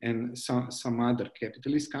and some other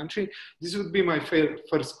capitalist country. This would be my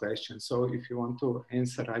first question. So if you want to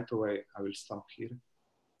answer right away, I will stop here.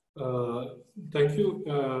 Thank you.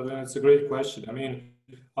 That's a great question. I mean,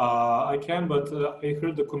 I can, but I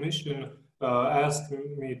heard the Commission asked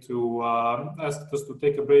us to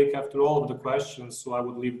take a break after all of the questions, so I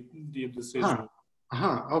would leave the decision.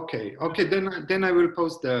 Okay. Then I will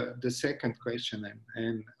pose the second question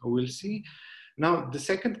and we'll see. Now, the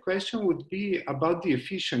second question would be about the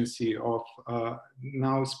efficiency of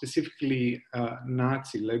now specifically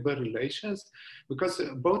Nazi labor relations, because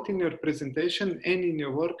both in your presentation and in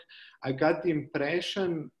your work, I got the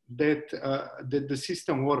impression that the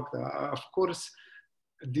system worked. Of course,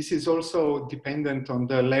 this is also dependent on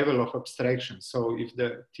the level of abstraction. So if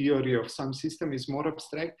the theory of some system is more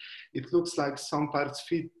abstract, it looks like some parts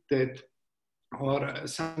fit that, or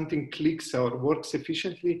something clicks or works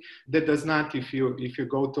efficiently. That does not if you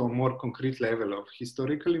go to a more concrete level of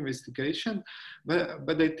historical investigation.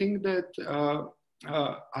 But I think that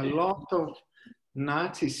a lot of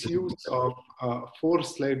Nazis' use of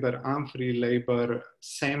forced labor, unfree labor,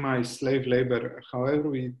 semi-slave labor, however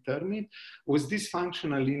we term it, was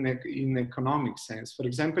dysfunctional in economic sense. For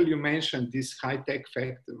example, you mentioned these high-tech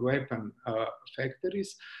weapon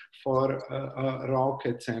factories for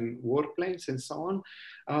rockets and warplanes and so on.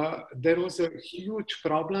 There was a huge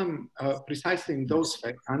problem precisely in those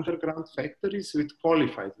underground factories with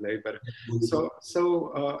qualified labor.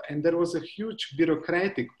 And there was a huge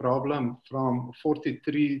bureaucratic problem from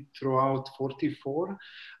 43 throughout 44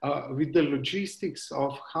 with the logistics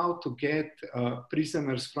of how to get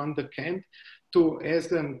prisoners from the camp to ask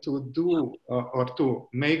them to do or to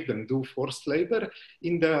make them do forced labor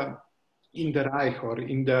in the Reich or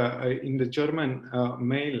in the German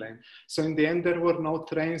mainland. So in the end, there were no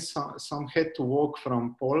trains. Some had to walk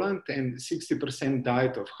from Poland, and 60%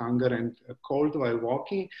 died of hunger and cold while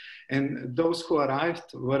walking. And those who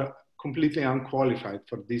arrived were completely unqualified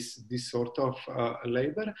for this sort of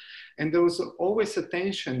labor. And there was always a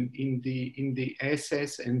tension in the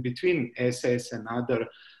SS and between SS and other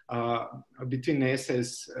between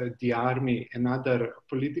SS, the army, and other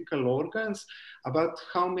political organs about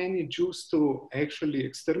how many Jews to actually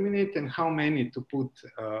exterminate and how many to put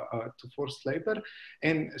to forced labor.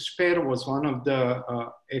 And Speer was one of the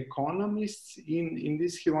economists in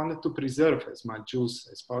this. He wanted to preserve as much Jews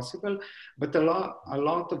as possible, but a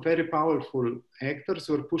lot of very powerful actors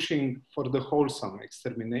were pushing for the wholesome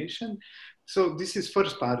extermination. So this is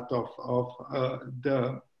first part of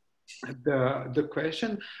the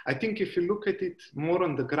question. I think if you look at it more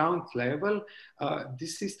on the ground level,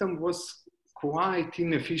 this system was quite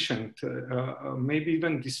inefficient, maybe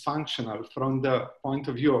even dysfunctional from the point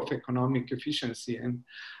of view of economic efficiency and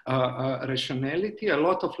rationality. A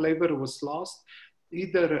lot of labor was lost,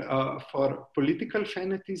 either for political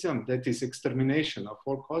fanatism, that is extermination of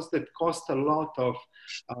all costs, that cost a lot of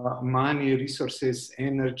money, resources,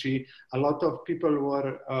 energy. A lot of people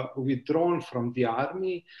were withdrawn from the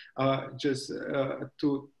army just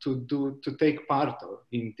to take part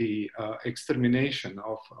in the extermination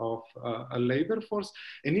of a labor force.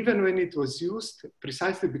 And even when it was used,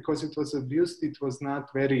 precisely because it was abused, it was not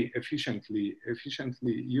very efficiently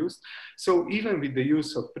used. So even with the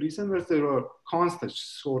use of prisoners, there were constant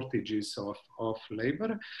shortages of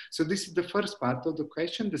labor. So this is the first part of the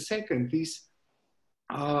question. The second is,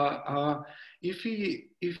 if we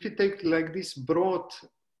take like this broad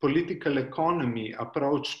political economy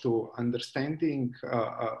approach to understanding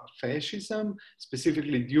fascism,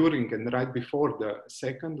 specifically during and right before the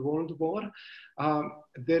Second World War,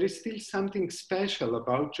 there is still something special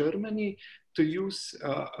about Germany to use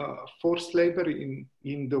forced labor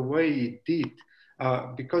in the way it did.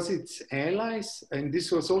 Because its allies, and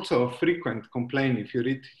this was also a frequent complaint if you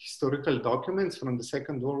read historical documents from the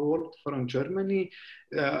Second World War from Germany,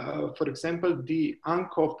 for example, the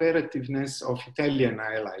uncooperativeness of Italian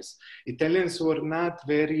allies. Italians were not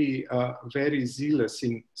very zealous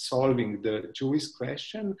in solving the Jewish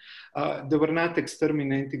question. They were not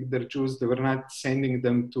exterminating the Jews. They were not sending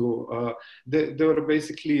them to, they were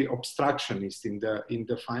basically obstructionists in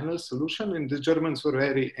the final solution, and the Germans were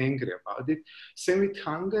very angry about it. Same with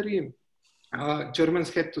Hungary. Germans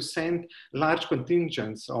had to send large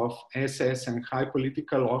contingents of SS and high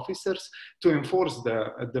political officers to enforce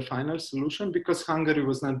the final solution because Hungary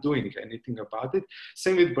was not doing anything about it.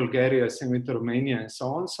 Same with Bulgaria, same with Romania, and so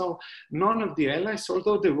on. So none of the allies,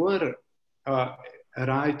 although they were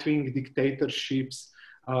right-wing dictatorships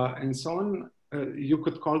and so on, you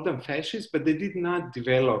could call them fascists, but they did not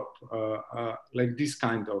develop like this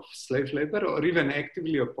kind of slave labor or even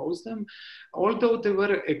actively oppose them, although they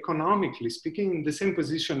were economically speaking in the same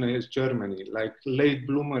position as Germany, like late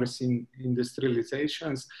bloomers in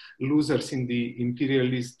industrializations, losers in the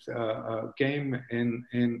imperialist game,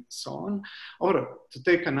 and so on. Or to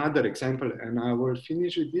take another example, and I will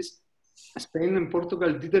finish with this, Spain and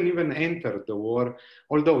Portugal didn't even enter the war,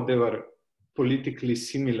 although they were politically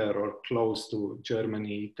similar or close to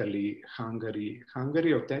Germany, Italy,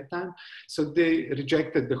 Hungary of that time. So they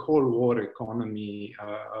rejected the whole war economy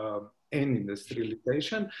and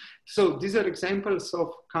industrialization. So these are examples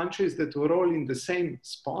of countries that were all in the same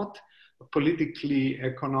spot, politically,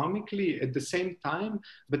 economically, at the same time,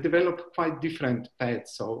 but developed quite different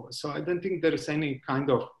paths. So I don't think there's any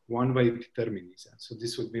kind of one-way determinism. So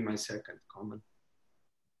this would be my second comment.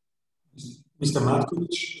 Mr.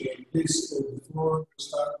 Matković, please, before you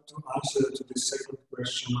start to answer to the second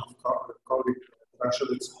question of colleague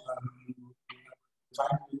Rashid,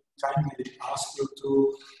 kindly ask you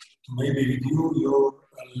to maybe review your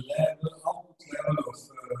output level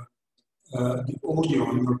of the audio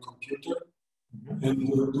on your computer, and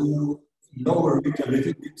do lower it a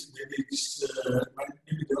little bit.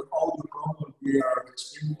 Maybe the audio problem we are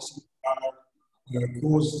experiencing are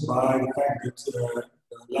caused by the fact that the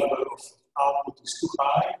level of output is too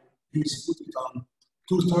high. Please put it on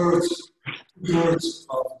two-thirds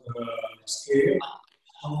of the scale.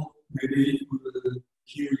 So maybe we will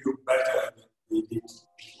hear you better than we did.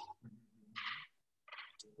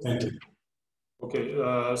 Thank you.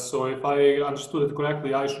 Okay, so if I understood it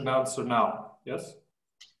correctly, I should answer now, yes?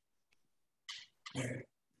 Yeah.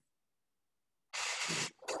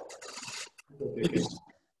 Okay.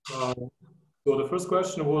 So the first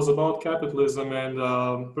question was about capitalism and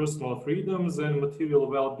personal freedoms and material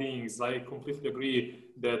well-beings. I completely agree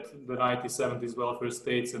that the 1970s welfare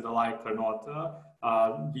states and the like are not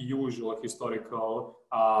the usual historical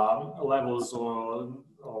levels of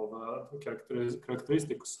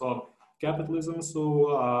characteristics of capitalism.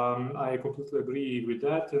 So I completely agree with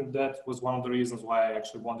that, and that was one of the reasons why I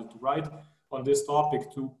actually wanted to write on this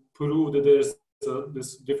topic, to prove that there's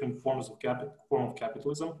this different form of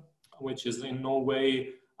capitalism, which is in no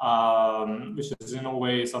way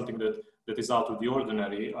something that is out of the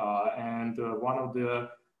ordinary. And one of the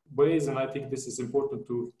ways, and I think this is important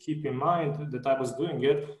to keep in mind, that I was doing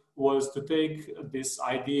it was to take this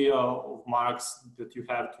idea of Marx that you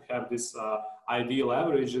have to have this ideal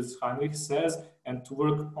average, as Heinrich says, and to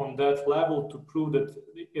work on that level to prove that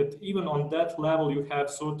even on that level you have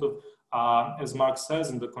sort of, as Marx says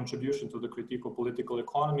in the contribution to the critique of political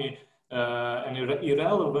economy, an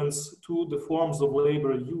irrelevance to the forms of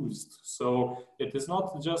labor used. So it is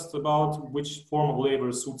not just about which form of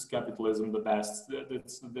labor suits capitalism the best.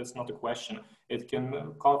 That's not a question. It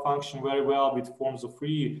can function very well with forms of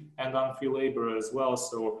free and unfree labor as well.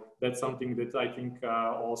 So that's something that I think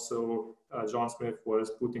also John Smith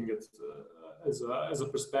was putting it as a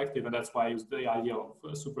perspective, and that's why I used the idea of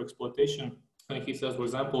super exploitation. And he says, for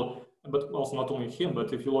example, but also not only him,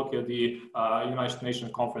 but if you look at the United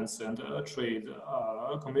Nations Conference and Trade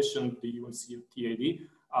Commission, the UNCTAD,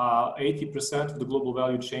 80% of the global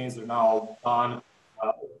value chains are now done,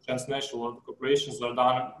 transnational corporations are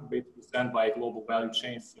done 80% by global value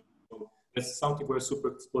chains. So that's something where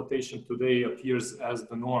super exploitation today appears as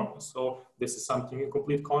the norm. So this is something in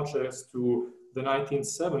complete contrast to the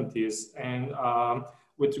 1970s. And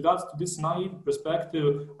with regards to this naive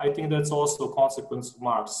perspective, I think that's also a consequence of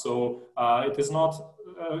Marx. So it is not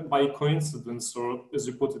by coincidence, or as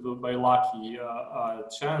you put it, by lucky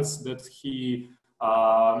chance, that he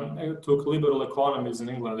took liberal economies in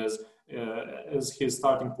England as his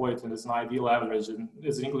starting point and as an ideal average, and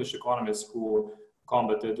as an English economist who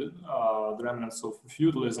combated the remnants of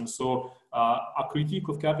feudalism. So a critique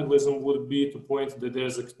of capitalism would be to point that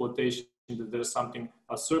there's exploitation, that there's something,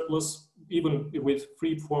 a surplus, even with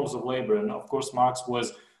free forms of labor. And of course, Marx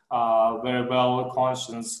was very well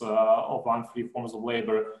conscious of unfree forms of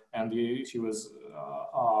labor, and he was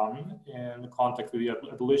in contact with the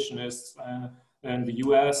abolitionists and the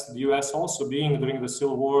US also being, during the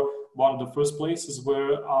Civil War, one of the first places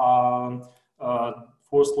where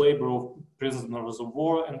forced labor of prisoners of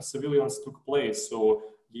war and civilians took place. So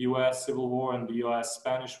the US Civil War and the US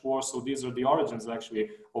Spanish War. So these are the origins actually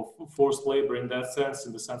of forced labor in that sense,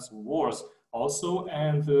 in the sense of wars also.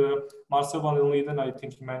 And Marcel van den Linden, I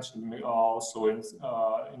think he mentioned also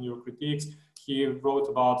in your critiques, he wrote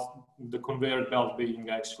about the conveyor belt being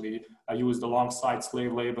actually used alongside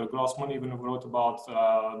slave labor. Grossman even wrote about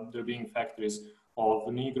there being factories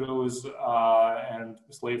of Negroes and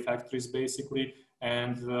slave factories basically.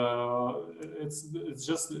 And it's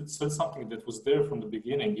something that was there from the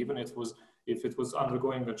beginning, even if it was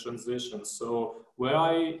undergoing a transition. So where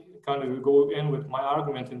I kind of go in with my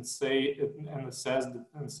argument and say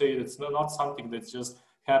it's not something that's just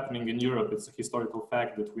happening in Europe. It's a historical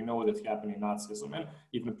fact that we know that happened in Nazism, and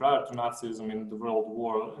even prior to Nazism in the World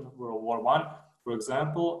War I, for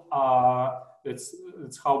example.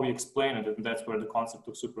 It's how we explain it, and that's where the concept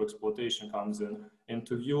of super exploitation comes in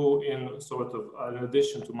to view in sort of in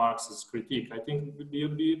addition to Marx's critique. I think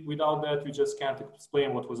without that you just can't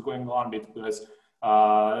explain what was going on, because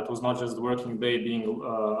it was not just the working day being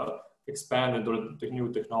expanded or the new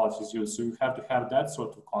technologies used. So you have to have that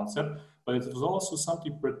sort of concept, but it was also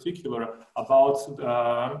something particular about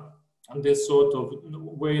this sort of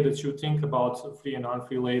way that you think about free and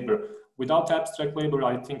unfree labor. Without abstract labor,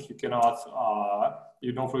 I think you cannot,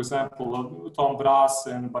 for example, Tom Brass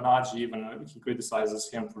and Banaji, even he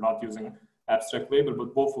criticizes him for not using abstract labor,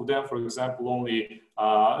 but both of them, for example, only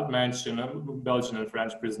mention Belgian and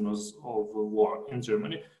French prisoners of war in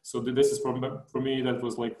Germany. So this is for me, that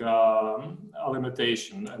was like a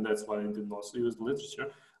limitation, and that's why I didn't also use the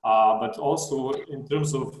literature. But also in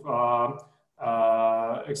terms of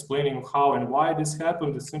explaining how and why this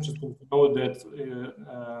happened, it's interesting to know that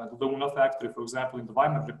the Luna factory, for example, in the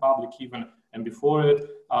Weimar Republic even, and before it,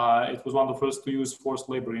 it was one of the first to use forced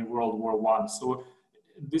labor in World War I. So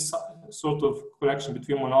this sort of connection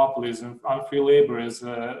between monopolies and unfree labor is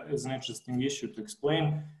an interesting issue to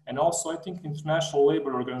explain. And also, I think International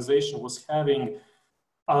Labor Organization was having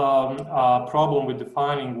a problem with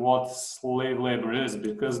defining what slave labor is,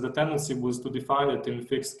 because the tendency was to define it in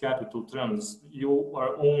fixed capital terms. You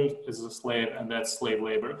are owned as a slave, and that's slave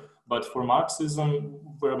labor. But for Marxism,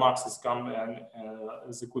 where Marxists come and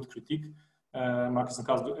as a good critique, Marxism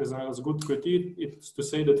comes as a good critique, it's to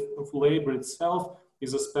say that labor itself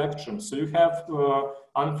is a spectrum. So you have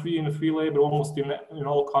unfree and free labor almost in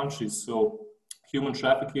all countries. So human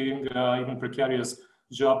trafficking, even precarious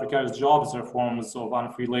jobs are forms of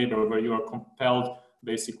unfree labor, where you are compelled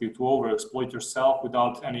basically to overexploit yourself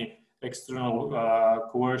without any external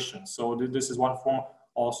coercion. So this is one form.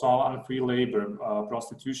 Also unfree labor,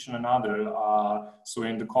 prostitution another. So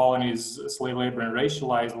in the colonies, slave labor and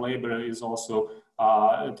racialized labor is also,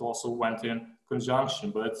 it also went in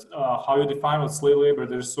conjunction. But how you define what slave labor,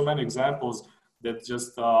 there's so many examples that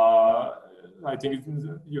just, I think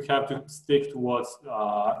you have to stick to what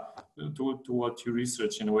you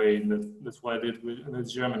research in a way. And that's what I did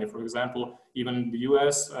with Germany. For example, even in the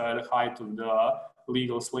US, at the height of the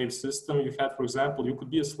legal slave system, you had, for example, you could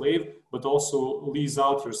be a slave, but also lease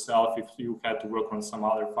out yourself if you had to work on some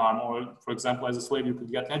other farm. Or, for example, as a slave, you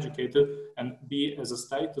could get educated and be as a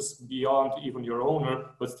status beyond even your owner,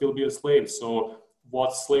 but still be a slave. So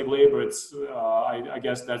what slave labor, it's, I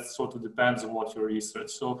guess that sort of depends on what you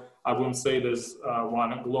research. So I wouldn't say there's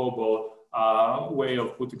one global way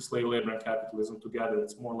of putting slave labor and capitalism together.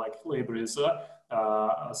 It's more like labor is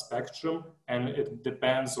a spectrum, and it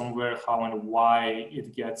depends on where, how, and why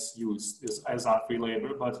it gets used as unfree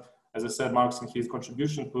labor. But as I said, Marx in his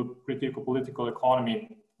contribution to critical political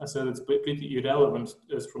economy, I said it's pretty irrelevant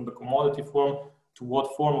as from the commodity form to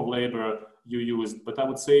what form of labor you used. But I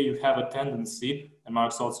would say you have a tendency, and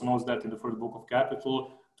Marx also knows that in the first book of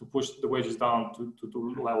Capital, to push the wages down to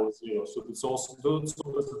level zero. So it's also there's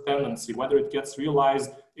a tendency. Whether it gets realized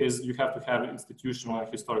is you have to have institutional and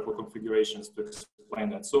historical configurations to explain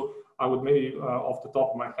that. So I would maybe off the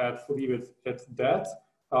top of my head leave it at that.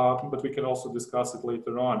 but we can also discuss it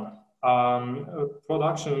later on.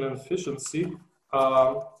 Production and efficiency.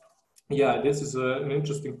 Yeah, this is an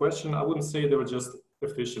interesting question. I wouldn't say they were just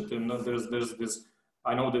efficient. And there's this,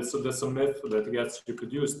 I know there's a myth that gets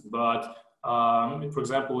reproduced, but for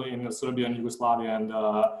example, in Serbia and Yugoslavia,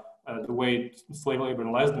 and the way slave labor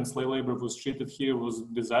and lesbian slave labor was treated here was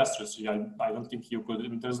disastrous. I don't think you could,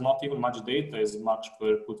 and there's not even much data as much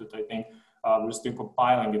put it, I think. We're still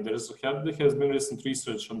compiling it. There has been recent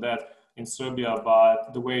research on that in Serbia,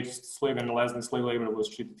 but the way slave and lesbian slave labor was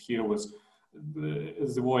treated here is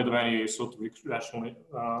devoid of any sort of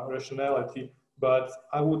rationality. But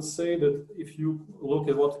I would say that if you look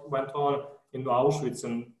at what went on in Auschwitz,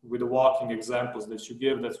 and with the walking examples that you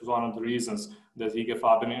give, that was one of the reasons that IG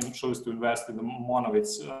Farben chose to invest in the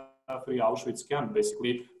Monowitz free Auschwitz camp,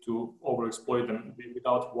 basically to overexploit them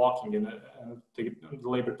without walking and take the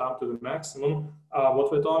labor time to the maximum.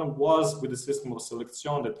 What went on was with the system of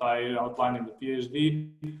selection that I outlined in the PhD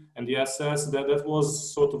and the SS, that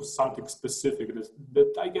was sort of something specific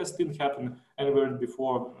that I guess didn't happen anywhere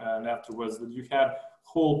before and afterwards, that you had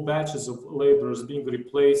whole batches of laborers being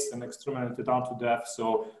replaced and exterminated unto death.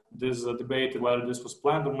 So there's a debate whether this was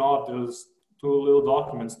planned or not. There's too little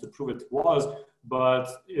documents to prove it was, but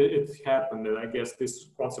it happened. And I guess this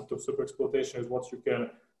concept of superexploitation is what you can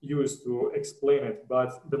use to explain it.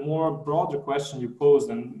 But the more broader question you posed,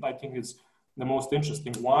 and I think it's the most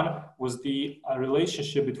interesting one, was the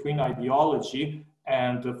relationship between ideology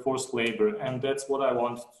and forced labor. And that's what I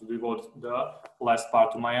want to devote the last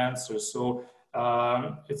part of my answer. So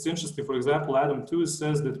it's interesting, for example, Adam too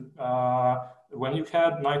says that when you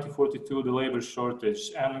had 1942, the labor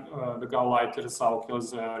shortage and the Gauleiter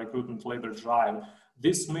Saukels recruitment labor drive,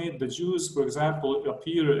 this made the Jews, for example,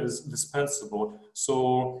 appear as dispensable.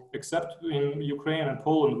 So except in Ukraine and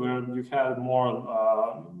Poland, where you had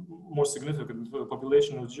more significant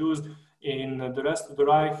population of Jews, in the rest of the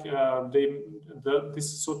Reich,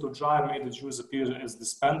 this sort of drive made the Jews appear as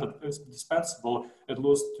dispensable, at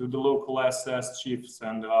least to the local SS chiefs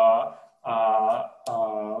and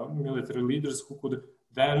military leaders, who could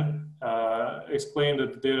then explain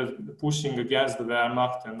that they're pushing against the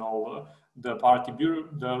Wehrmacht and all the party,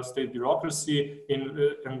 the state bureaucracy,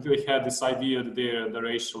 and they had this idea that they're the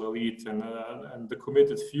racial elite and the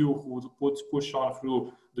committed few who would push on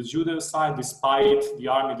through the Judeo-side, despite the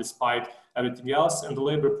army, despite everything else, and the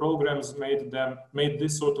labor programs made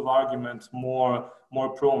this sort of argument more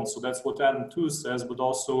prone. So that's what Adam too says, but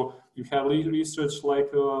also you have research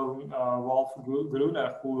like Wolf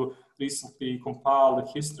Gruner, who recently compiled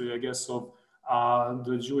the history, I guess, of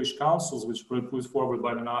the Jewish councils, which were put forward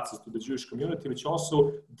by the Nazis to the Jewish community, which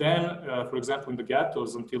also then, for example, in the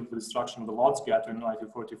ghettos until the destruction of the Lodz ghetto in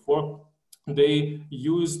 1944, they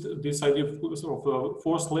used this idea of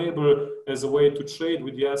forced labor as a way to trade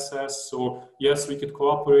with the SS. So yes, we could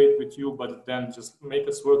cooperate with you, but then just make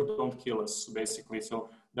us work, don't kill us, basically. So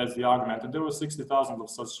that's the argument. And there were 60,000 of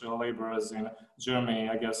such laborers in Germany,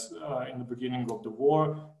 I guess, in the beginning of the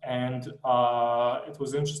war. And it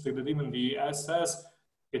was interesting that even the SS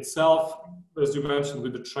itself, as you mentioned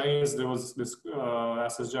with the trains, there was this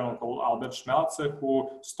SS general called Albert Schmelzer who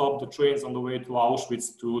stopped the trains on the way to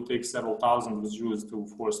Auschwitz to take several thousand of Jews to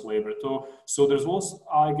forced labor. So there was,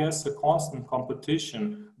 I guess, a constant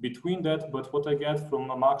competition between that. But what I get from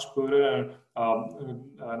Max Purer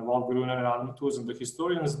and Wolf Gruner and Adam Tooze and the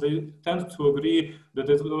historians, they tend to agree that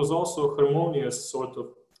there was also a harmonious sort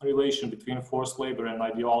of relation between forced labor and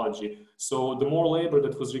ideology. So the more labor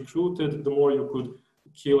that was recruited, the more you could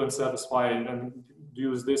kill and satisfy and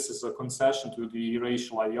use this as a concession to the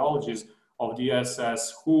racial ideologies of the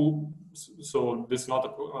SS, so this is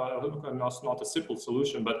not a simple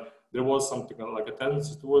solution, but there was something like a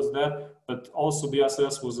tendency towards that. But also the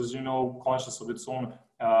SS was, as you know, conscious of its own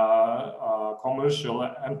commercial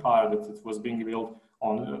empire that it was being built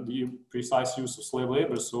on the precise use of slave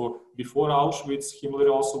labor. So before Auschwitz, Himmler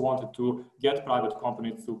also wanted to get private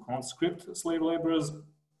companies to conscript slave laborers,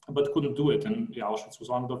 but couldn't do it. And Auschwitz was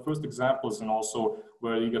one of the first examples, and also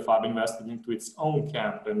where IG Farben invested into its own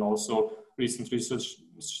camp. And also recent research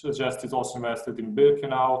suggests it also invested in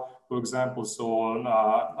Birkenau, for example. So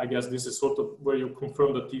I guess this is sort of where you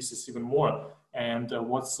confirm the thesis even more. And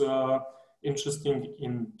what's interesting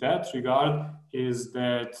in that regard is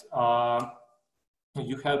that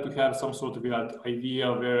you had to have some sort of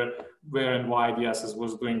idea where and why the SS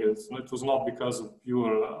was doing it. It was not because of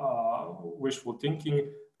pure wishful thinking,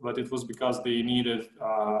 but it was because they needed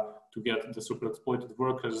to get the super exploited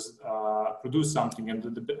workers produce something.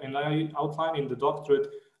 And I outline in the doctorate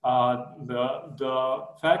the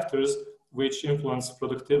factors which influence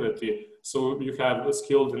productivity. So you have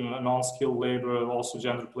skilled and non-skilled labor, also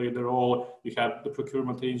gender played a role. You have the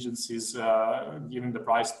procurement agencies giving the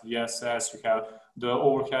price to the SS. You have the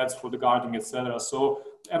overheads for the guarding, etc. So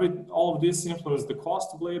all of this influence the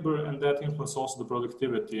cost of labor, and that influence also the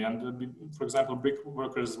productivity. And for example, brick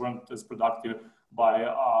workers weren't as productive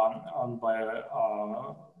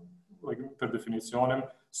like per definitionem.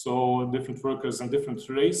 So different workers and different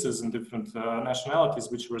races and different nationalities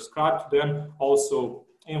which were ascribed to them also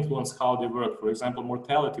influence how they work. For example,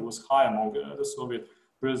 mortality was high among the Soviet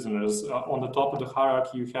prisoners. On the top of the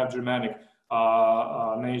hierarchy, you have Germanic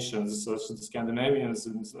nations, such as the Scandinavians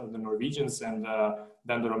and the Norwegians, and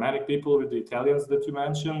then the Romanic people with the Italians that you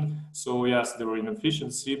mentioned. So yes, there were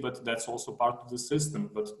inefficiency, but that's also part of the system,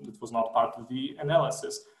 but it was not part of the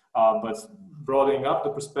analysis. But broadening up the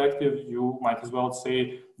perspective, you might as well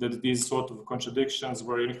say that these sort of contradictions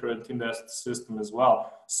were inherent in that system as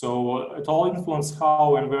well. So it all influenced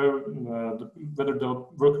how and where, whether the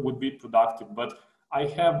work would be productive. But I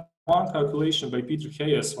have one calculation by Peter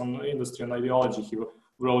Hayes on industry and ideology he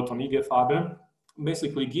wrote on IG Farben.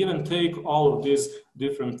 Basically, give and take all of these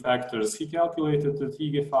different factors, he calculated that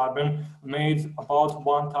IG Farben made about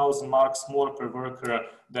 1,000 marks more per worker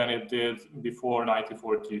than it did before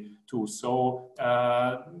 1942. So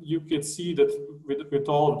you could see that with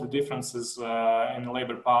all of the differences in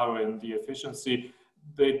labor power and the efficiency,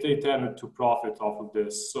 they tended to profit off of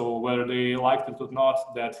this. So whether they liked it or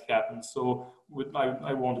not, that happened. So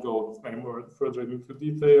I won't go any more further into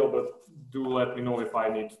detail, but do let me know if I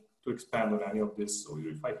need to expand on any of this, so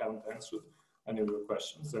if I haven't answered any of your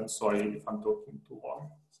questions. And sorry if I'm talking too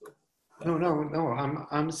long. So, yeah. No.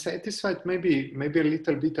 I'm satisfied. Maybe a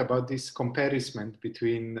little bit about this comparison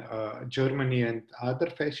between Germany and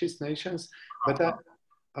other fascist nations,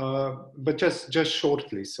 but just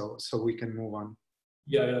shortly, so we can move on.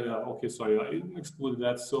 Yeah. Okay, sorry, I excluded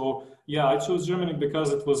that. So yeah, I chose Germany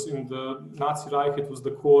because it was in the Nazi Reich, it was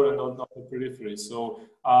the core and not the periphery. So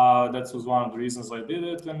that was one of the reasons I did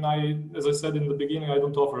it. And as I said in the beginning, I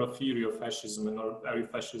don't offer a theory of fascism and every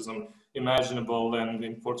fascism imaginable, and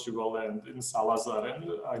in Portugal and in Salazar and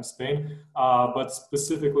in Spain. But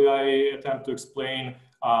specifically, I attempt to explain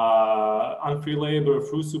unfree labor,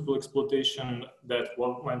 fruitful exploitation that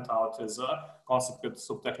went out as a consequence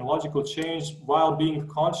of technological change, while being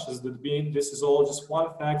conscious that this is all just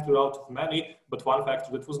one factor out of many, but one factor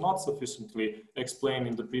that was not sufficiently explained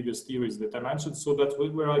in the previous theories that I mentioned. So that's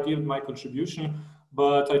where I give my contribution.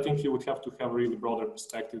 But I think you would have to have a really broader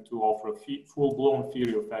perspective to offer a full-blown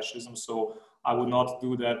theory of fascism. So I would not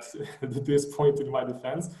do that at this point in my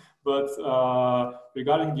defense. But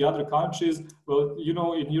regarding the other countries, well, you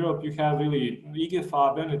know, in Europe you have really IG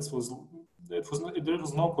Farben. There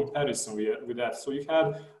was no comparison with that. So you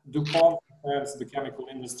had DuPont, the chemical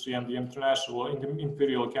industry, and the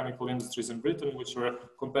imperial chemical industries in Britain, which were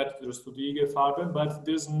competitors to the IG Farben, but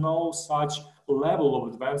there's no such level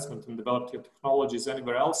of advancement in developed technologies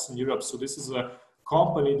anywhere else in Europe. So this is a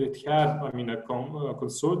company that had, a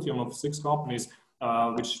consortium of 6 companies,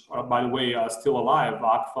 which are, by the way, are still alive,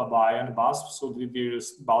 ACFA, Bayer, and BASF. So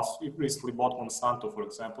BASF recently bought Monsanto, for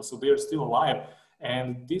example. So they're still alive.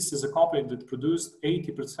 And this is a company that produced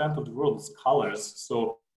 80% of the world's colors.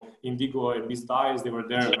 So indigo and these dyes, they were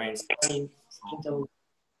their main. Sorry?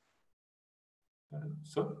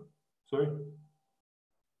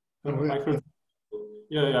 I heard.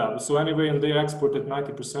 Yeah. So anyway, and they exported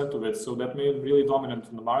 90% of it. So that made it really dominant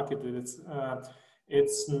in the market.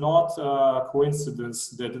 It's not a coincidence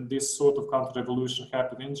that this sort of counter-revolution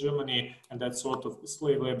happened in Germany, and that sort of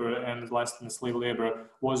slave labor and licensed slave labor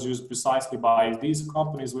was used precisely by these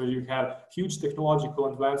companies, where you have huge technological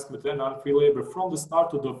advancement and unfree labor from the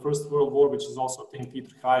start of the First World War, which is also, I think,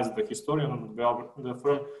 Peter Hayes, the historian of the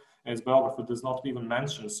firm, as biographer does not even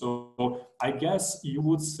mention. So I guess you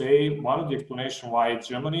would say one of the explanations why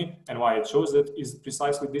Germany and why I chose it is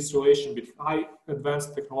precisely this relation between high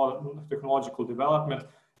advanced technological development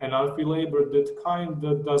and unfree labor that kind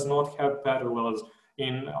of does not have parallels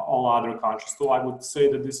in all other countries. So I would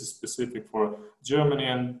say that this is specific for Germany,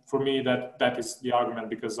 and for me that is the argument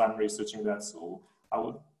because I'm researching that. So I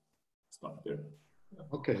would stop there. Yeah.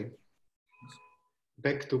 Okay.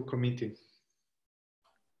 Back to committee.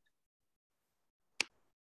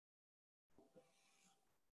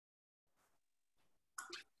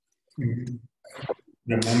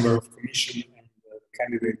 The member of commission and the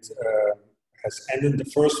candidate has ended the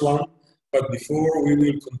first one, but before we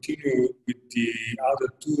will continue with the other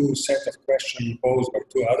 2 set of questions posed by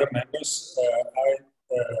 2 other members,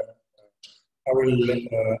 I will,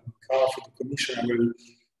 for the commission, I will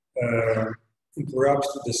interrupt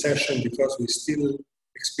the session because we still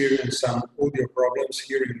experience some audio problems,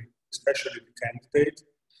 hearing especially the candidate.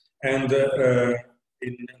 And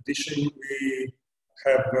in addition, we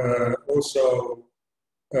have also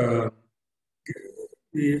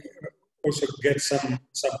get some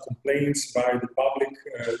complaints by the public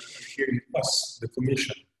hearing us, the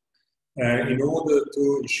Commission. In order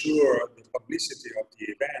to ensure the publicity of the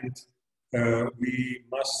event, we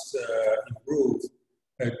must improve,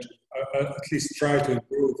 at least try to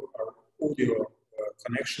improve our audio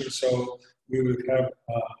connection. So we will have,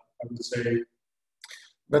 I would say.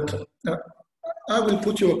 But I will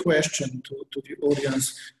put you a question to the audience.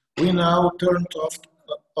 We now turned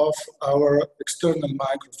off our external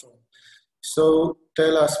microphone. So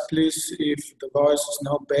tell us, please, if the voice is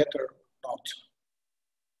now better or not.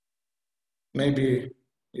 Maybe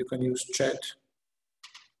you can use chat.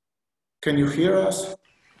 Can you hear us?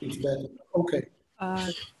 It's better. Okay.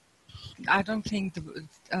 I don't think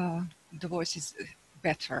the voice is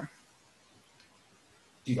better.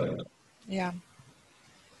 Yeah.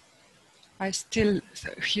 I still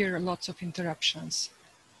hear lots of interruptions.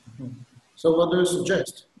 Mm-hmm. So what do you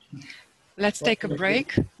suggest? Let's take a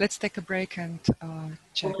break. Let's take a break and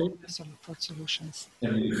check for solutions.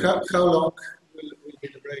 How long will be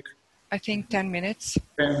the break? I think 10 minutes.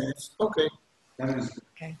 10 minutes. Okay.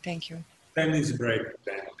 Okay, thank you. 10 minutes break.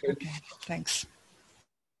 Okay, thanks.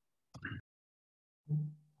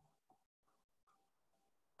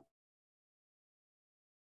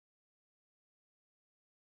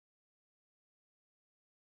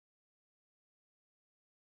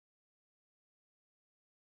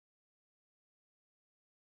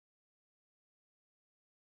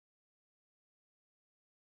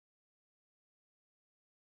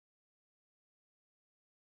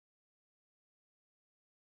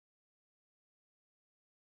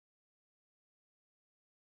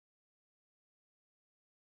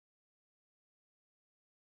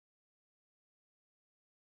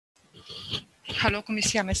 Halo,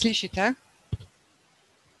 komisija, me slišite?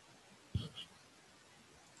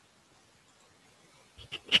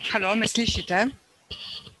 Halo, me slišite?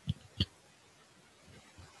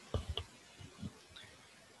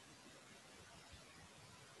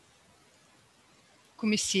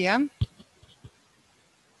 Komisija.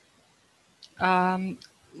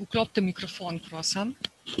 Vklopite mikrofon, prosim.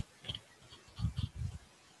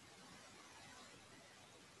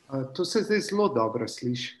 To se zdaj zelo dobro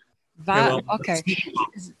sliši. Okay.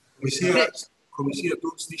 Komisija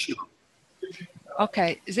tu slišila. Ok,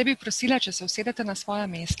 zdaj bi prosila, če se usedete na svoja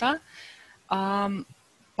mesta, a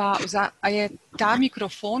je ta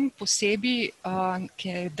mikrofon posebej, ki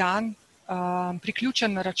je dan,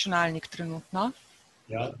 priključen na računalnik trenutno?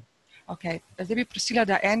 Ja. Ok, zdaj bi prosila,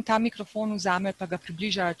 da en ta mikrofon vzame, pa ga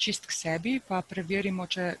približa čist k sebi, pa preverimo,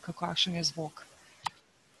 kakšen je zvok.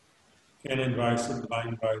 21, 22,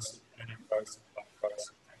 21, 22.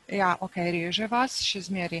 Ja, ok, reže vas, še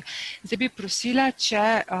zmeri. Zdaj bi prosila,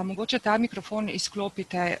 če mogoče ta mikrofon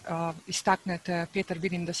izklopite, iztaknete. Peter,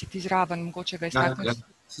 vidim, da si ti zraven, mogoče ga iztaknete.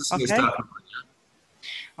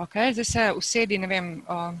 Ok, zdaj se usedi, ne vem,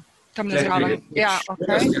 tamle zraven. Ja, ok.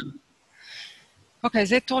 Ok,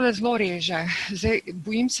 zdaj tole zelo reže. Zdaj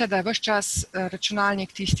bojim se, da je ves čas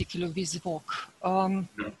računalnik tisti, ki lovi zvok.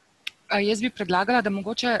 Jaz bi predlagala, da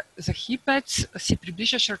mogoče za hipec si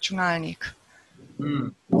približaš računalnik.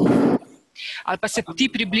 Ali pa se ti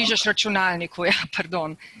približaš računalniku, ja,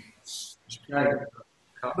 pardon.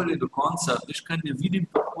 Kabel je do konca, veš kaj, ne vidim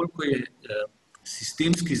pa, koliko je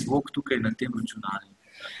sistemski zvok tukaj na tem računalniku.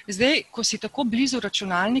 Zdaj, ko si tako blizu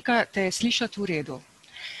računalnika, te je slišati v redu.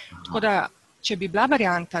 Tako da, če bi bila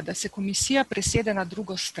varianta, da se komisija presede na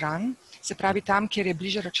drugo stran, se pravi tam, kjer je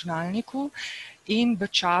bliže računalniku, in v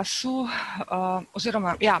času,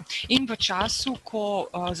 ko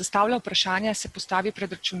zastavlja vprašanja, se postavi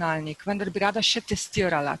pred računalnik. Vendar bi rada še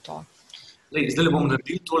testirala to. Zdaj bom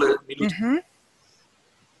naredil tole minuto.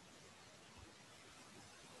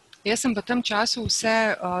 Jaz sem v tem času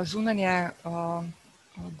vse zunanje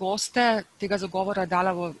goste tega zagovora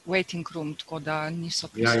dala v waiting room, tako da niso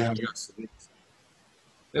prisotni. Ja, seveda.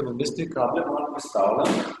 Bom jaz te kable malo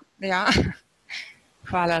postavljam. Ja.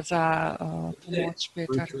 Hvala za pomoč,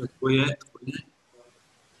 Peter. Tako je.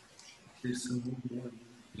 Zdaj sem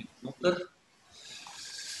noter.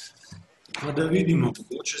 Pa da vidimo,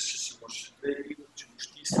 če se boš še videl, če boš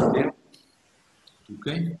tisnil.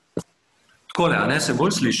 Tukaj. Takole, a ne, se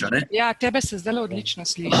bolj sliša, ne? Ja, tebe se zdaj odlično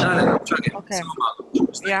sliša. Čakaj, samo malo.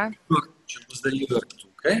 Če bo zdaj Igor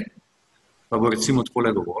tukaj, pa bo recimo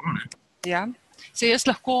takole govoril, ne? Ja. Se jaz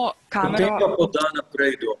lahko kamero... Potem pa poda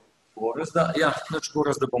naprej do Gorazda. Ja, nič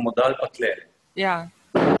Gorazda bomo dali pa tle. Ja.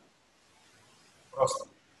 Prosto.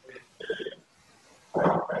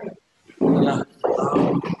 Ja.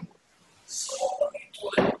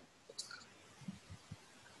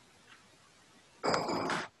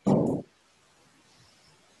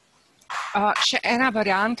 Še ena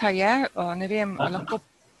varianta je, ne vem, lahko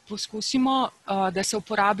poskusimo, da se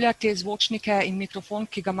uporablja te zvočnike in mikrofon,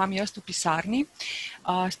 ki ga imam jaz v pisarni,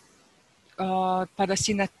 pa da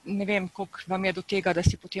si, ne vem, koliko vam je do tega, da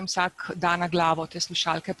si potem vsak da na glavo te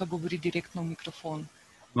slušalke, pa govori direktno v mikrofon.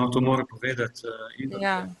 No, to mora povedati Igor.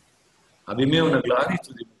 Ja. A bi imel na glavi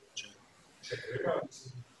tudi mogoče?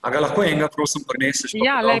 A ga lahko enega, prosim, prineseš?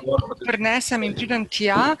 Ja, prinesem in pridem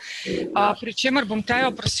tja, pri čemer bom Tejo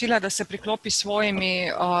prosila, da se priklopi svojimi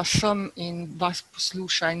sem in vas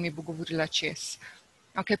posluša in mi bo govorila čez.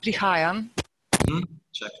 Ok, prihajam.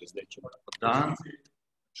 Čakaj, zdaj, če bodo podan,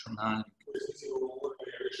 računalnik.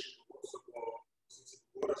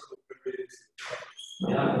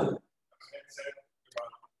 Ja.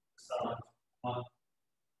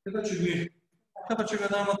 Kaj pa, če ga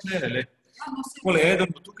damo tlele, le? Kole, eden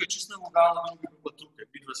bo tukaj čisto na vogalno, drugi bo tukaj.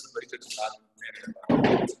 Vidva se pa itak zadnji.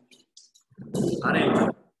 A ne,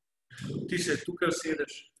 ti se tukaj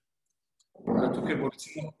usedeš. Tukaj bo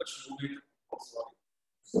recimo pač drugi.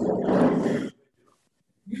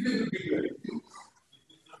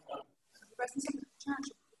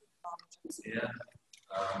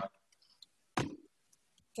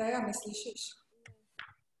 Teja, me slišiš?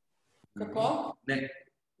 Kako? Ne.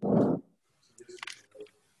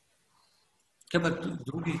 Kaj pa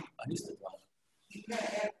drugi, a niste dva? Ne.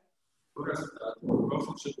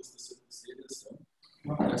 Prosim, če boste se posedili sem,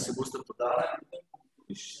 da se boste podali in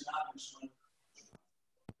viš se nabiš.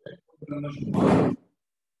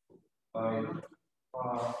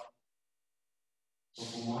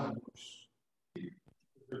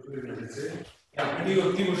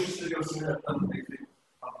 Ti boš se ga vsega tam nekaj.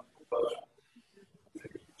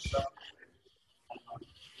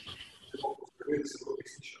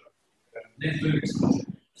 Ne, to je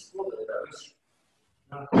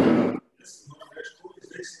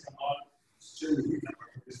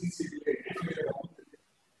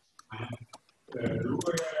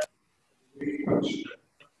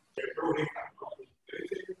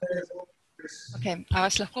Okay. A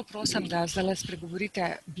vas lahko prosim, da zdaj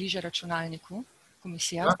spregovorite bliže računalniku,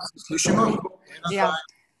 komisija? Ja, slišimo? Ja.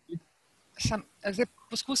 Zdaj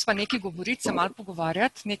poskusva nekaj govoriti, se malo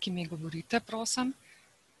pogovarjati, nekaj mi govorite, prosim.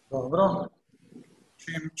 Dobro.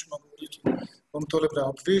 Čim ćemo govoriti? Bom tole bral.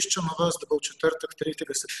 Obveščamo vas, da bo v četrtek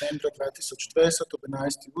 3. septembra 2020 ob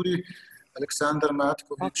 11. uri Aleksandar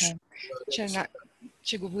Matković. Okay.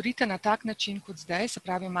 Če govorite na tak način kot zdaj, se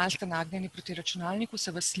pravi, malo ste nagnjeni proti računalniku,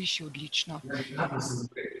 se vas sliši odlično.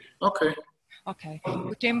 Okay.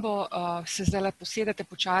 Potem se zdaj posedete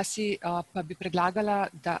počasi, pa bi predlagala,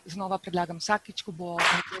 da znova predlagam vsakič, ko bo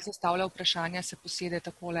nekdo zastavljal vprašanja, se posede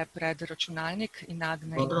takole pred računalnik in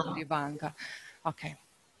nagne in govori vanga. Okay.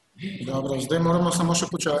 Dobro, zdaj moramo samo še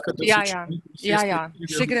počakati, da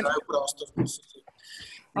se gre v prostor,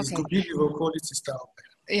 da se izgubili v okolici stavbe.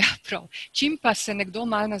 Ja, prav. Čim pa se nekdo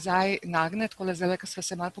malo nazaj nagne, takole zdaj, ko sva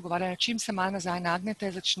se malo pogovarjali, čim se malo nazaj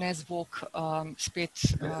nagnete, začne zvok spet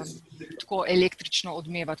tako električno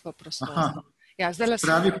odmevati v prostoru. Ja,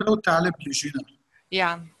 pravi prav tale bližina.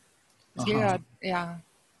 Ja, zgleda, ja.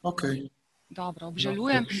 Ok. Dobro,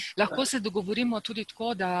 obžalujem. Lahko se dogovorimo tudi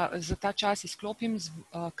tako, da za ta čas izklopim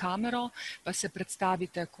kamero, pa se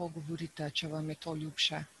predstavite, ko govorite, če vam je to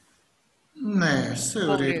ljubše. Ne, vse je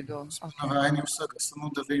v redu. Smo navajeni vsega, samo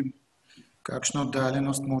da vem, kakšna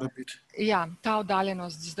oddaljenost mora biti. Ja, ta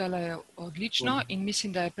oddaljenost zdaj je odlično in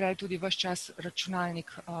mislim, da je prej tudi ves čas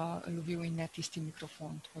računalnik lovil in ne tisti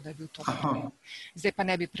mikrofon, tako da je bil to problem. Zdaj pa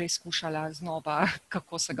ne bi preizkušala znova,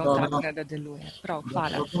 kako se ga vtakne, da deluje. Prav,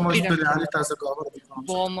 hvala. Bomo izpeljali ta zagovor.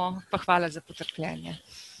 Bomo, pa hvala za potrpljenje.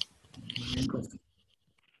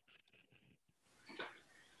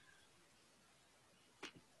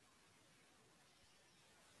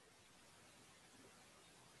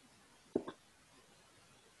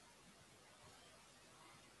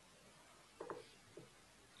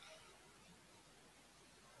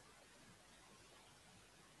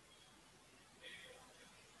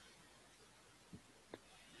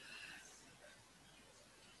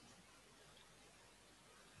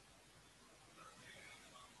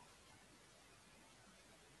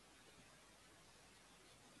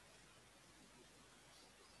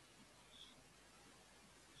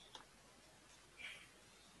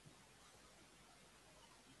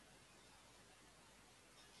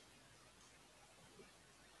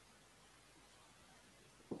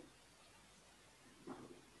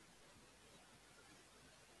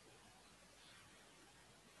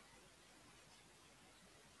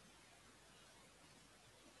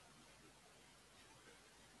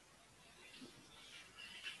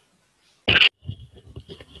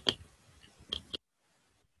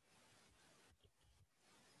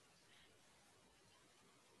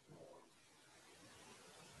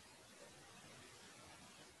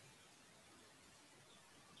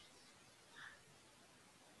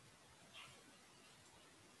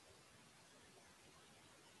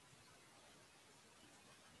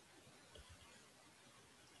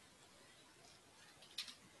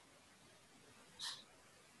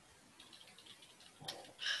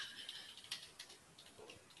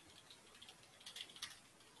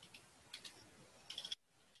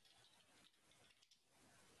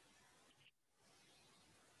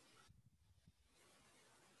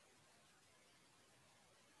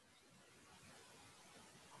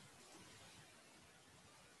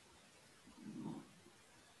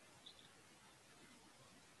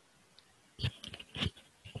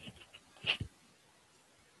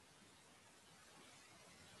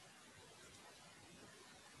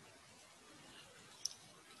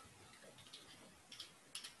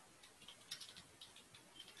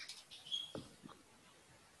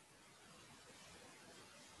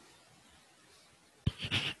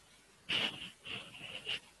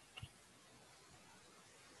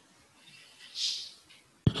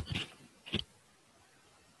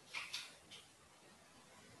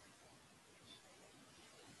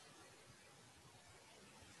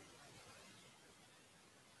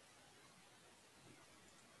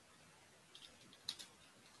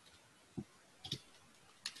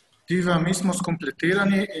 Diva, mi smo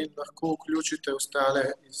skompletirani in lahko vključite ostale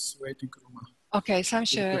iz waiting rooma. Ok, sam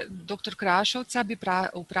še dr. Krašovca bi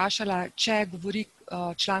vprašala, če govori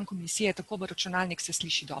član komisije, tako v računalnik se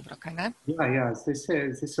sliši dobro, kaj ne? Ja, zdaj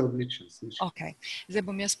se odlično sliši. Ok, zdaj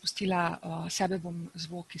bom jaz spustila, sebe bom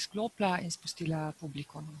zvok izklopila in spustila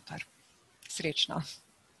publiko noter. Srečno.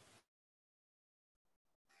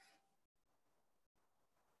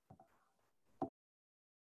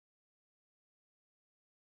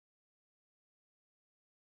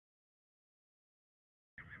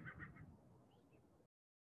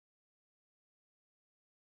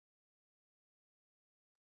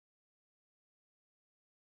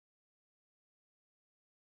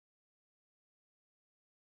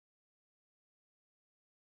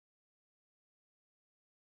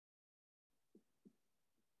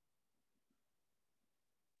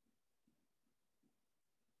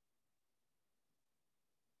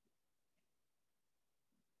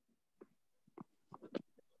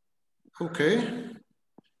 Okay.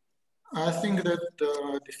 I think that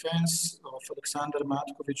the defense of Aleksandar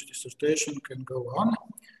Matković dissertation can go on.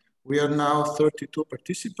 We are now 32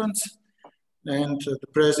 participants, and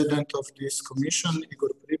the president of this commission,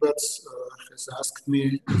 Igor Pribac, has asked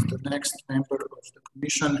me as the next member of the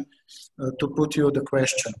commission to put you the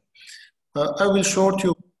question. I will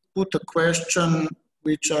shortly put a question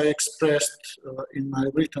which I expressed in my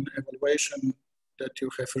written evaluation that you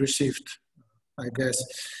have received, I guess.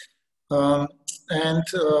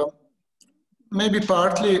 Maybe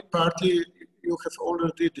partly you have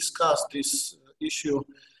already discussed this issue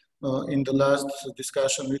in the last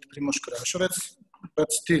discussion with Primož Krašovec,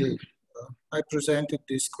 but still I presented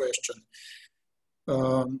this question.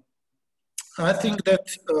 I think that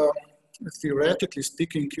theoretically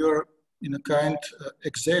speaking, you're in a kind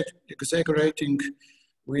exaggerating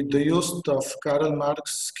with the use of Karl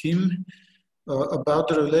Marx's scheme about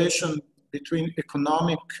the relation between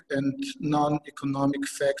economic and non-economic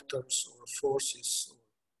factors or forces or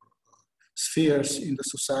spheres in the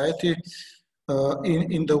society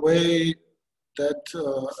in the way that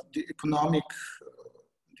the economic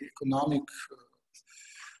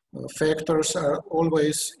factors are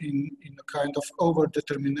always in a kind of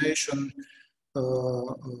over-determination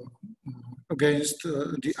against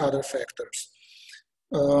the other factors.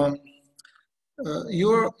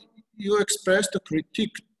 You expressed a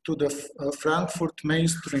critique to the Frankfurt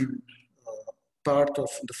mainstream part of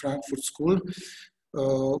the Frankfurt School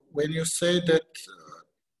when you say that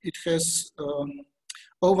it has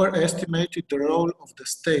overestimated the role of the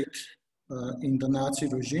state in the Nazi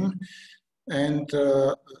regime, and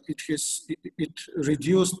it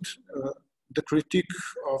reduced the critique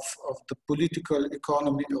of the political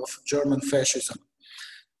economy of German fascism.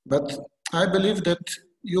 But I believe that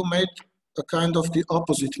you made a kind of the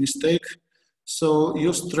opposite mistake. So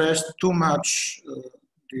you stressed too much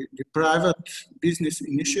the private business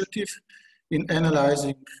initiative in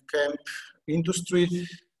analyzing camp industry,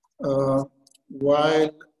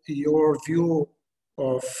 while your view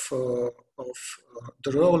of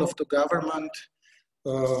the role of the government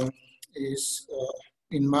is,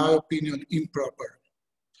 in my opinion, improper.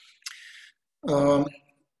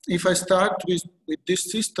 If I start with this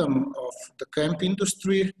system of the camp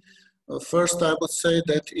industry, first I would say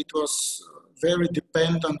that it was very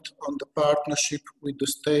dependent on the partnership with the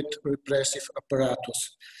state repressive apparatus.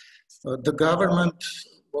 The government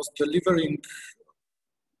was delivering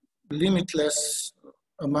limitless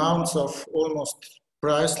amounts of almost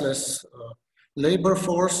priceless labor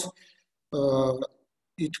force.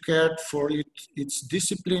 It cared for its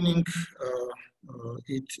disciplining,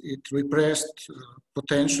 it repressed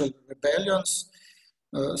potential rebellions.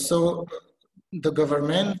 So the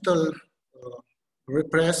governmental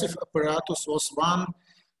repressive apparatus was one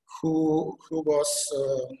who was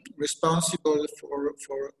responsible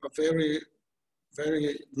for a very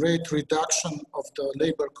great reduction of the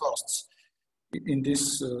labor costs in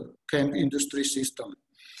this camp industry system.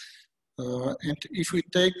 And if we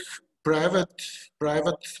take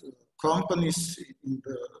private companies in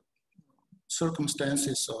the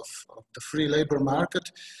circumstances of the free labor market,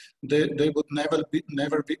 they would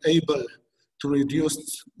never be able to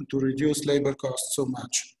reduce labor costs so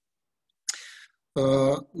much.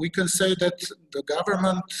 We can say that the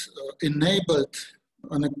government enabled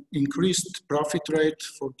an increased profit rate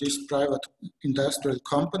for these private industrial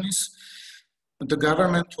companies. The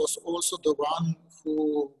government was also the one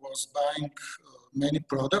who was buying many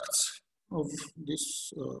products of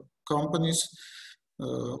these companies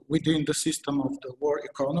within the system of the war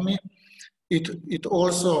economy. It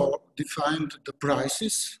also defined the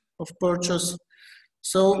prices of purchase.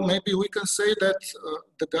 So maybe we can say that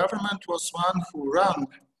the government was one who ran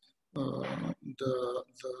the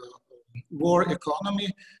war economy,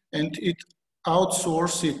 and it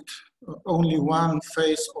outsourced only one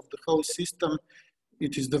phase of the whole system.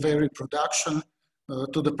 It is the very production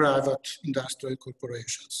to the private industrial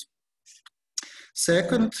corporations.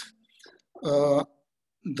 Second,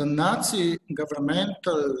 the Nazi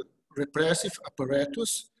governmental repressive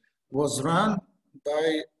apparatus was run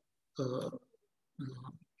by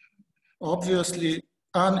obviously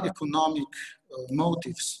uneconomic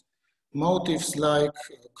motives. Motives like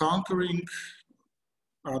conquering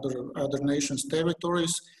other nations'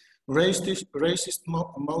 territories, racist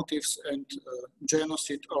motives, and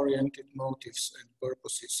genocide-oriented motives and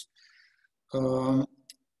purposes.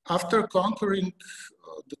 After conquering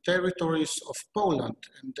the territories of Poland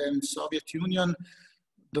and then Soviet Union,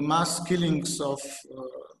 the mass killings of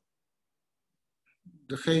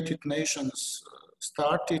the hated nations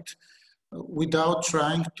started without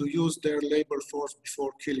trying to use their labor force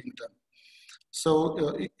before killing them. So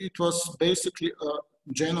it was basically a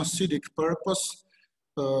genocidal purpose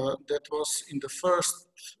that was in the first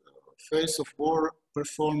phase of war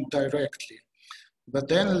performed directly. But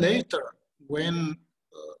then later, when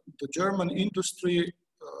the German industry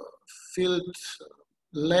felt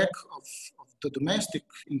lack of the domestic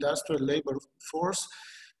industrial labor force,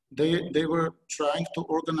 they were trying to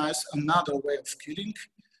organize another way of killing,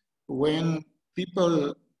 when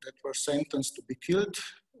people that were sentenced to be killed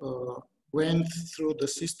went through the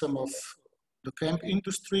system of the camp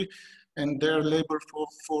industry, and their labor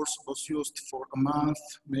force was used for a month,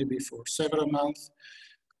 maybe for several months,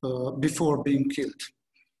 before being killed.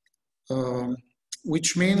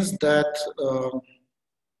 Which means that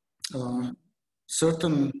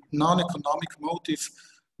certain non-economic motive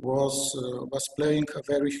was playing a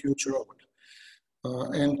very huge role.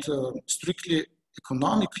 And strictly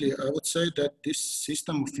economically, I would say that this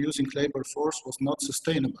system of using labor force was not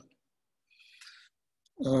sustainable.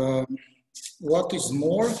 What is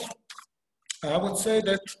more, I would say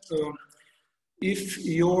that if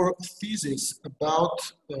your thesis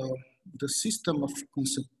about the system of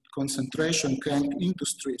concentration camp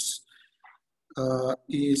industries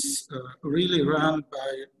is really run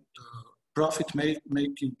by the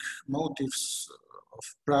profit-making motives of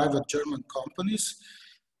private German companies,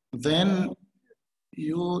 then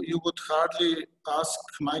you would hardly ask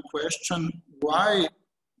my question, why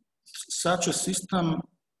such a system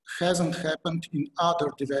hasn't happened in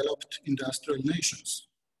other developed industrial nations.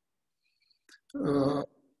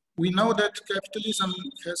 We know that capitalism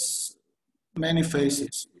has many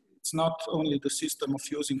phases. It's not only the system of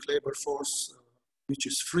using labor force, which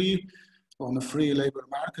is free, on a free labor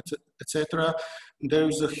market, etc. There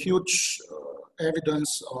is a huge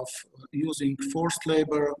evidence of using forced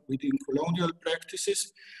labor within colonial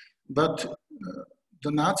practices, but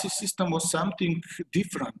the Nazi system was something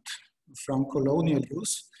different from colonial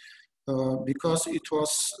use because it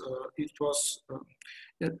was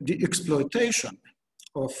the exploitation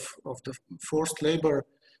of the forced labor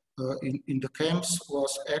in the camps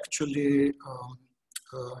was actually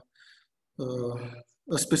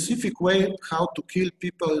a specific way how to kill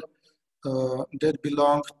people that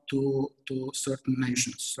belong to certain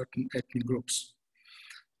nations, certain ethnic groups.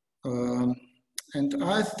 And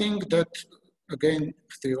I think that, again,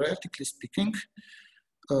 theoretically speaking,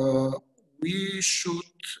 we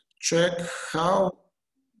should check how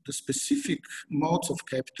the specific modes of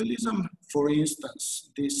capitalism, for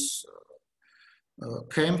instance, this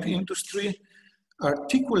camp industry,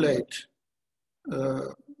 articulate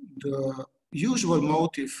the usual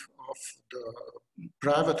motive of the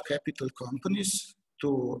private capital companies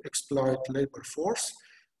to exploit labor force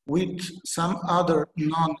with some other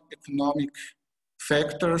non-economic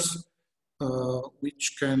factors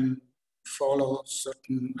which can follow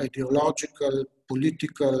certain ideological,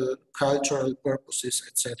 political, cultural purposes,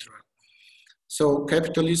 etc. So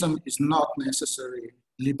capitalism is not necessarily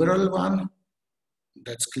liberal one,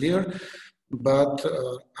 that's clear, but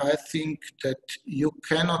I think that you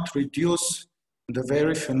cannot reduce the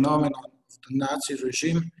very phenomenon of the Nazi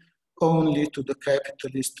regime only to the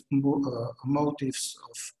capitalist motives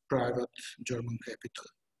of private German capital.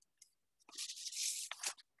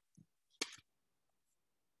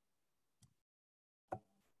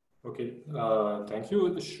 Okay, thank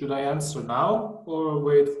you. Should I answer now or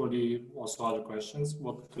wait for the also other questions?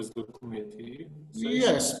 What does the committee say?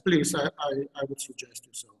 Yes, please, I would suggest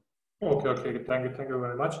you so. Okay, thank you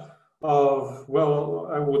very much.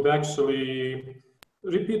 Well, I would actually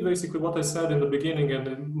repeat basically what I said in the beginning and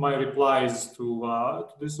in my replies to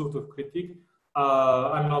this sort of critique.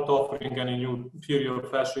 I'm not offering any new theory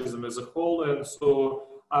of fascism as a whole, and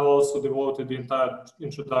so I also devoted the entire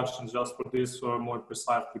introduction just for this, or more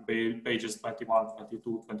precisely pages 21,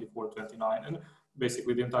 22, 24, 29, and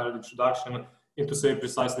basically the entire introduction into say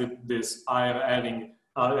precisely this. I am adding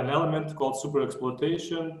an element called super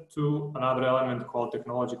exploitation to another element called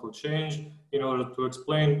technological change in order to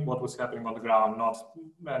explain what was happening on the ground, not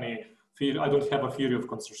any I don't have a theory of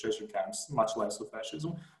concentration camps, much less of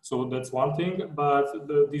fascism. So that's one thing, but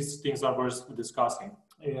these things are worth discussing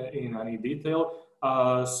in any detail.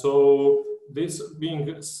 So this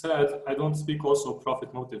being said, I don't speak also of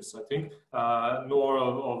profit motives, I think, nor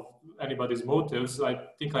of anybody's motives. I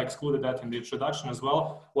think I excluded that in the introduction as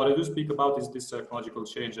well. What I do speak about is this technological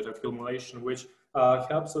change and accumulation, which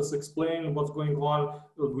helps us explain what's going on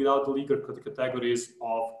without the legal categories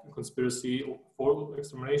of conspiracy for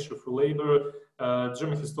extermination for labor.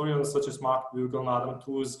 German historians such as Mark Bugel and Adam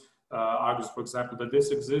Tooze argues, for example, that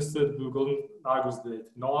this existed. Bugel argues that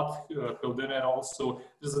it not. Hildiner also.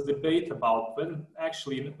 There's a debate about when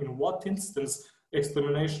actually, in what instance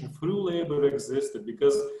extermination through labor existed,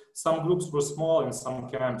 because some groups were small in some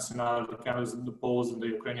camps, in other camps the Poles and the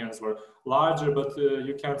Ukrainians were larger, but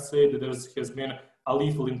you can't say that there has been a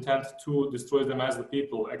lethal intent to destroy them as the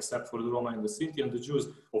people, except for the Roma and the Sinti and the Jews,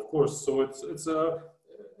 of course. So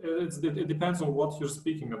it depends on what you're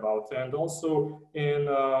speaking about, and also in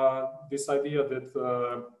this idea that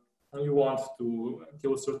you want to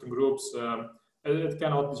kill certain groups, it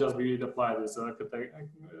cannot just be applied as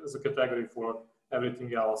a category for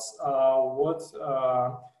everything else. What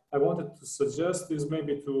I wanted to suggest is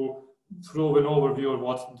maybe to throw an overview of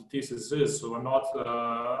what the thesis is. So I'm not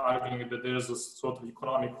arguing that there's a sort of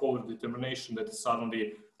economic overdetermination that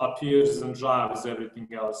suddenly appears and drives everything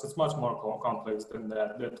else. It's much more complex than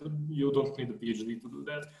that. That you don't need a PhD to do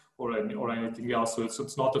that, or anything else. So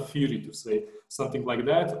it's not a theory to say something like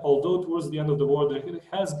that. Although towards the end of the war, there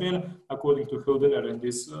has been, according to Hildiner and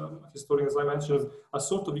these historians I mentioned, a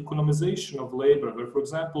sort of economization of labor, where, for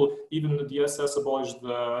example, even the SS abolished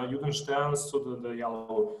the Judenstern, so the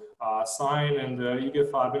yellow sign, and the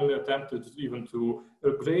IG Farben attempted even to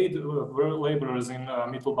grade laborers in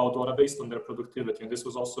Mittelbau-Dora based on their productivity. And this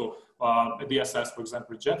was also, the SS, for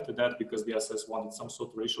example, rejected that because the SS wanted some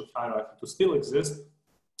sort of racial hierarchy to still exist,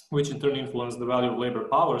 which in turn influenced the value of labor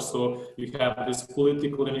power. So you have this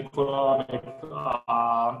political and economic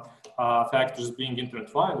factors being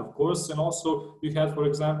intertwined, of course. And also you had, for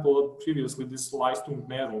example, previously this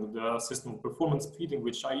Leistungsmehrung, the system of performance feeding,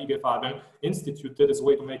 which IG Farben instituted as a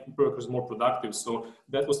way to make workers more productive. So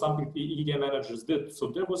that was something the IG managers did. So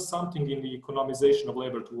there was something in the economization of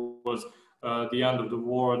labor towards the end of the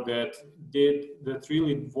war that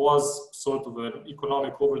really was sort of an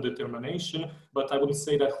economic overdetermination, but I wouldn't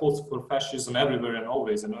say that holds for fascism everywhere and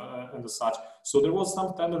always and such. So there was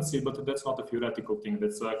some tendency, but that's not a theoretical thing.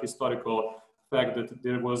 That's a historical fact that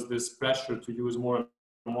there was this pressure to use more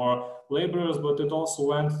laborers, but it also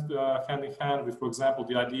went hand in hand with, for example,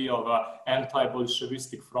 the idea of an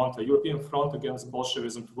anti-Bolshevistic front, a European front against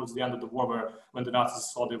Bolshevism towards the end of the war, when the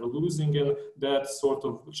Nazis saw they were losing, and that sort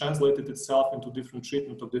of translated itself into different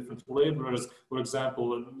treatment of different laborers. For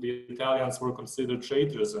example, the Italians were considered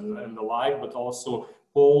traitors and the like, but also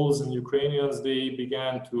Poles and Ukrainians, they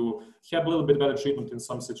began to have a little bit better treatment in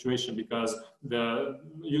some situation because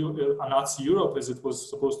a Nazi Europe, as it was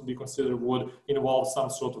supposed to be considered, would involve some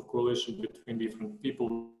sort of coalition between different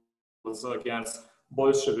people against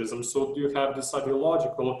Bolshevism. So you have this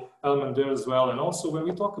ideological element there as well. And also when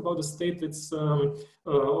we talk about the state, it's,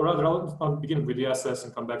 or rather I'll begin with the SS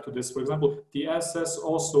and come back to this. For example, the SS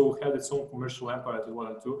also had its own commercial empire that it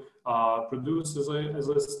wanted to produce, as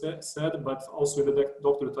I said, but also in the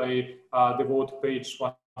doctorate I devote page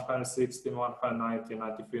 116, 190, and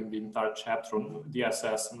 93 in the entire chapter on the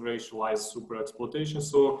SS and racialized super exploitation.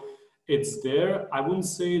 So it's there. I wouldn't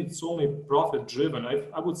say it's only profit driven.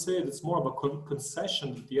 I would say it's more of a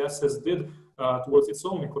concession that the SS did towards its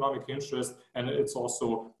own economic interest, and it's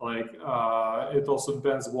also like it also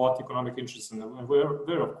depends what economic interest and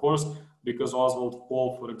where, of course, because Oswald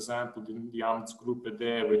Paul, for example, the Amtsgruppe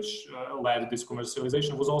D, which led this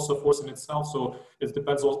commercialization, was also a force in itself. So it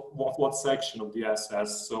depends on what section of the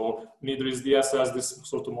SS. So neither is the SS this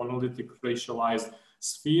sort of monolithic racialized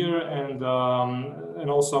sphere, and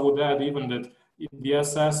also I would add even that the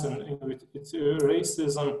SS and its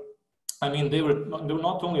racism, I mean, they were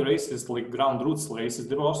not only racist, like ground roots racists,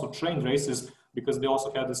 they were also trained racists, because they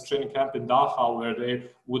also had this training camp in Dachau where they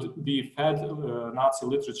would be fed Nazi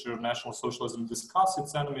literature, National Socialism, discuss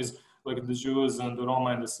its enemies like the Jews and the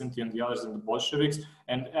Roma and the Sinti and the others and the Bolsheviks.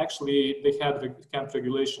 And actually they had camp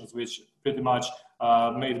regulations which pretty much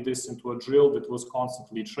made this into a drill that was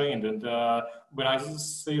constantly trained. And when I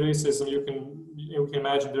say racism, you can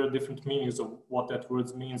imagine there are different meanings of what that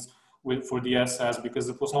word means for the SS, because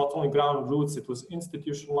it was not only ground roots, it was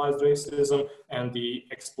institutionalized racism, and the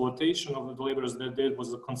exploitation of the laborers that did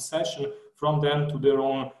was a concession from them to their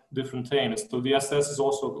own different aims. So the SS is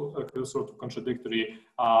also a sort of contradictory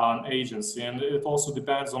agency, and it also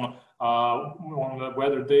depends on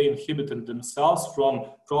whether they inhibited themselves from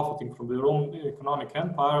profiting from their own economic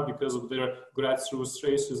empire because of their grassroots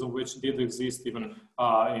racism, which did exist even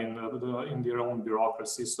in their own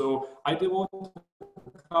bureaucracy. So I devote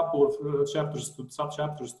a couple of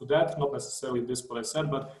sub-chapters to that, not necessarily this what I said,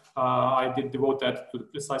 but I did devote that to the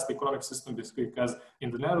precise economic system because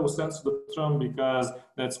in the narrow sense of the term, because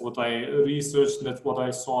that's what I researched, that's what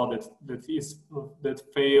I saw that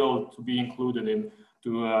failed to be included into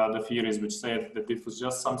the theories which said that it was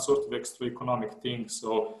just some sort of extra economic thing.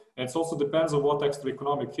 So it also depends on what extra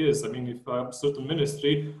economic is. I mean, if a certain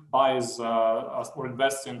ministry buys or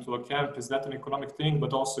invests into a camp, is that an economic thing?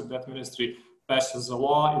 But also if that ministry passes a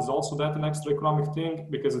law, is also that an extra economic thing?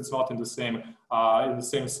 Because it's not in the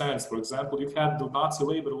same sense. For example, you had the Nazi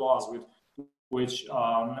labor laws which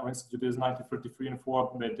were instituted in 1933 and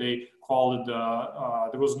 4, that they called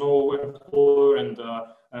there was no employer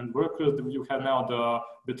and workers. You have now the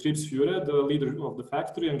Betriebsführer, the leader of the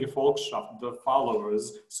factory, and Gefolgschaft, the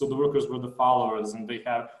followers. So the workers were the followers, and they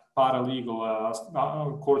have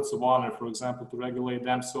paralegal courts of honor, for example, to regulate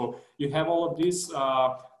them. So you have all of this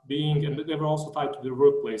being, and they were also tied to the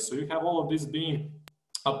workplace. So you have all of this being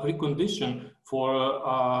a precondition for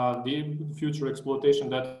the future exploitation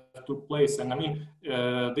that took place. And I mean,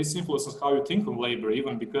 this influences how you think of labor,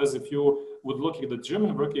 even because if you would look at the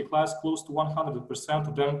German working class, close to 100%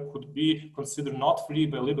 of them could be considered not free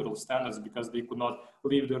by liberal standards because they could not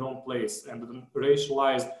leave their own place. And the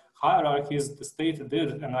racialized hierarchies the state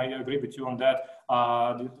did, and I agree with you on that,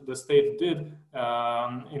 the state did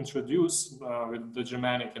introduce with the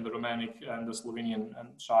Germanic and the Romanic and the Slovenian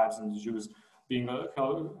and tribes and the Jews being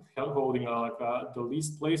holding the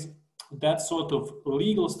least place. That sort of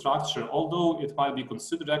legal structure, although it might be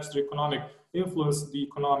considered extra economic, influenced the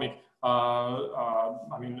economic,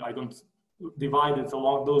 I mean, I don't divide it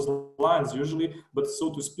along those lines usually, but so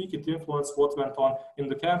to speak, it influenced what went on in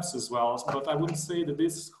the camps as well. But I wouldn't say that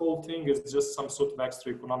this whole thing is just some sort of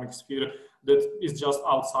extra economic sphere that is just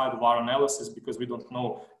outside of our analysis because we don't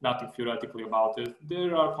know nothing theoretically about it.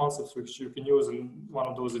 There are concepts which you can use, and one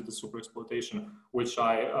of those is the super exploitation, which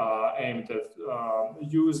I aimed at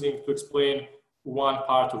using to explain one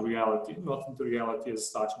part of reality, not the reality as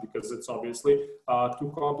such, because it's obviously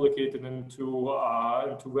too complicated and too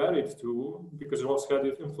varied, because you also have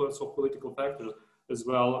the influence of political factors as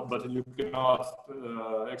well, but you cannot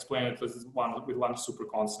explain it as with one super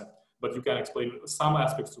concept. But you can explain some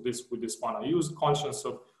aspects to this with this one. I use conscience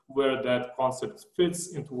of where that concept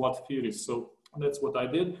fits into what theories. So that's what I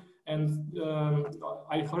did. And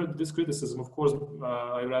I heard this criticism, of course,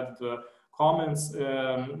 I read the comments.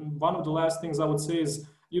 One of the last things I would say is,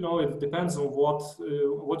 you know, it depends on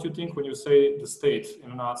what you think when you say the state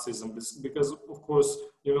in Nazism, because of course,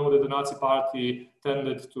 you know that the Nazi party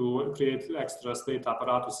tended to create extra state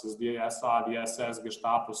apparatuses, the SA, the SS,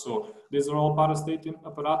 Gestapo. So these are all para-state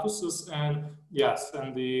apparatuses, and yes,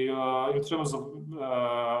 and the in terms of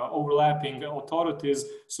overlapping authorities,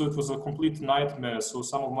 so it was a complete nightmare. So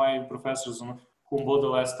some of my professors on Humboldt, the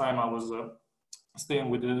last time I was staying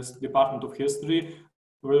with the Department of History,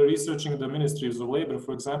 we're researching the ministries of labor,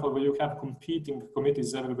 for example, where you have competing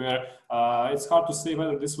committees everywhere. It's hard to say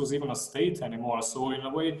whether this was even a state anymore. So in a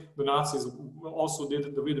way, the Nazis also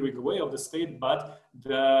did the withering away of the state, but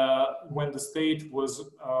when the state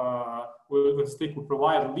was, when the state would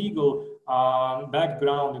provide legal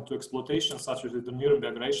background into exploitation, such as the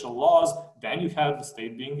Nuremberg racial laws, then you have the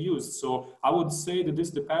state being used. So I would say that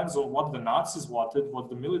this depends on what the Nazis wanted, what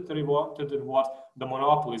the military wanted, and what the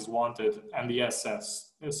monopolies wanted, and the SS.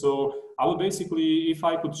 So I would basically, if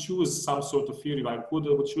I could choose some sort of theory, I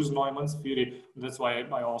would choose Neumann's theory. That's why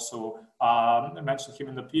I also mentioned him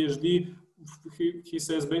in the PhD. He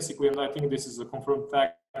says basically, and I think this is a confirmed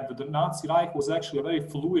fact, that the Nazi Reich was actually a very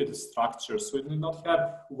fluid structure. So it did not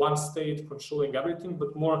have one state controlling everything,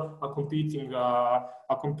 but more a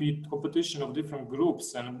competition of different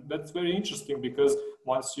groups. And that's very interesting because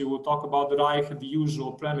once you talk about the Reich, the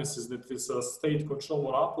usual premise is that it's a state control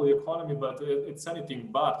monopoly economy, but it's anything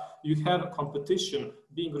but. You have a competition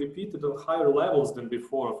being repeated on higher levels than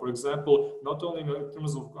before. For example, not only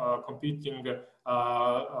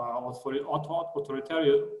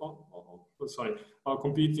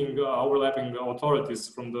competing, overlapping authorities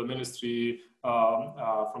from the ministry,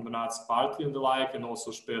 from the Nazi party and the like, and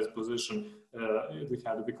also Speer's position. We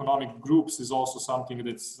had economic groups is also something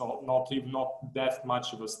that's not that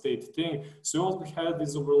much of a state thing. So you also had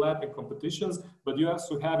these overlapping competitions, but you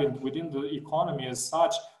also have it within the economy as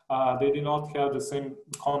such. They did not have the same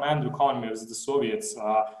command economy as the Soviets,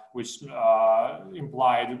 which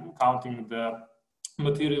implied counting the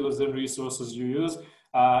materials and resources you use.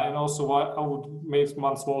 And also, I would make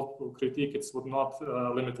one small critique. It's not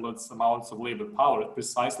limitless amounts of labor power.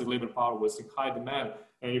 Precisely, labor power was in high demand,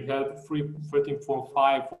 and you had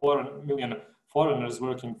 13.5 million foreigners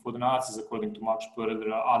working for the Nazis, according to Max Sperr.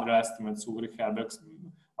 There are other estimates. Ulrich Herbeck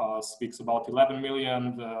speaks about 11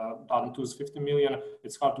 million, Adam Tooze 50 million.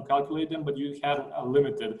 It's hard to calculate them, but you had a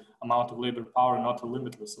limited amount of labor power, not a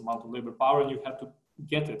limitless amount of labor power, and you had to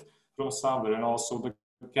get it from somewhere. And also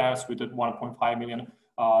the camps with 1.5 million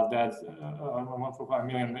dead, 1.5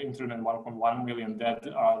 million interned and 1.1 million dead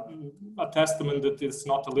are a testament that it's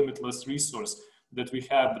not a limitless resource that we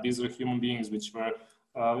have. But these are human beings which were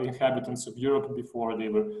inhabitants of Europe before they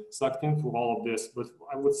were sucked into all of this. But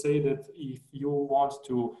I would say that if you want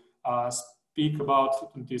to speak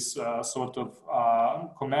about this sort of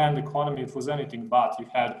command economy, it was anything but. You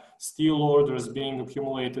had steel orders being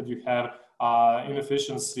accumulated, you had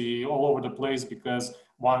inefficiency all over the place, because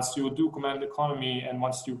once you do command economy and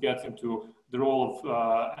once you get into the role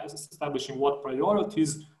of establishing what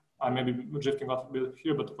priorities, I may be drifting out a bit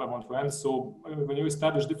here, but I want to end. So when you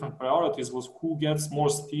establish different priorities, was who gets more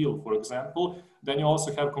steel, for example, then you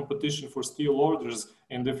also have competition for steel orders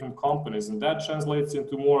in different companies. And that translates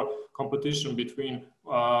into more competition between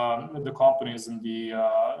the companies and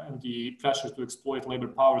the pressure to exploit labor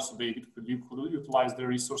power so they could utilize their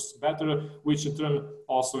resources better, which in turn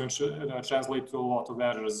also translates to a lot of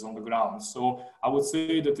errors on the ground. So I would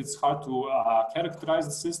say that it's hard to characterize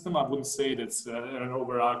the system. I wouldn't say that's an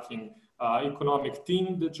overarching economic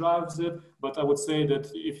theme that drives it, but I would say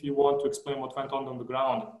that if you want to explain what went on the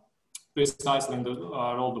ground, precisely in the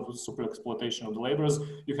role of super exploitation of the laborers,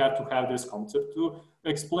 you have to have this concept to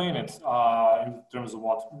explain it in terms of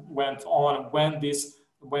what went on when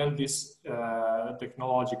this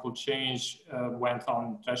technological change went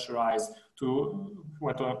on pressurized to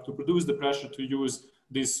produce the pressure to use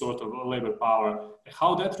this sort of labor power.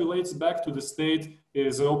 How that relates back to the state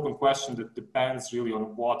is an open question that depends really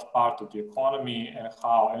on what part of the economy and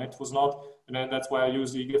how. And it was not, and that's why I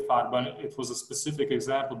use IGFAR, but it was a specific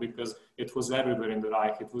example because it was everywhere in the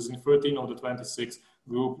Reich. It was in 13 of the 26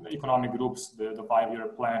 economic groups the 5-year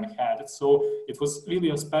plan had. So it was really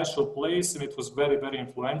a special place, and it was very, very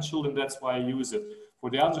influential, and that's why I use it. For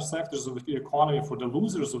the other sectors of the economy, for the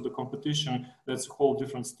losers of the competition, that's a whole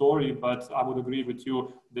different story. But I would agree with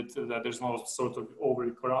you that there's no sort of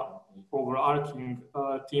overarching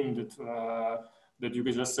theme that you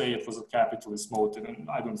could just say it was a capitalist motive, and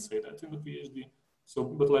I don't say that in the PhD. So,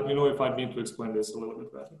 but let me know if I need to explain this a little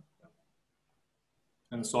bit better.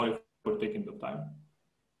 And sorry for taking the time.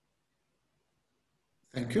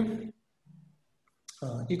 Thank you.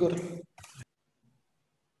 Igor.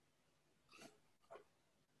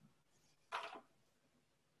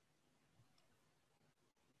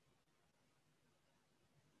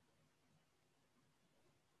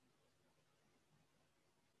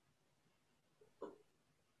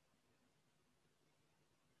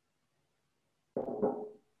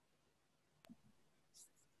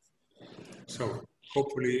 So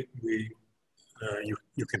hopefully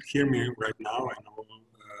you can hear me right now, and all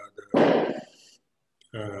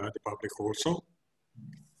the public also.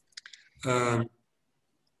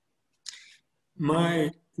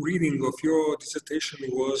 My reading of your dissertation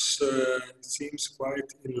was seems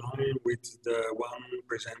quite in line with the one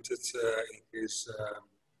presented in his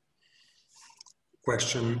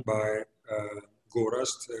question by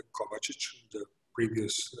Gorazd Kovačić, the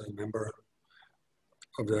previous member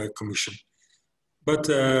of the commission. But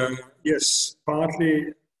yes,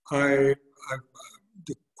 partly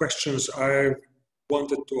the questions I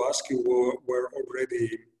wanted to ask you were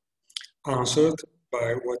already answered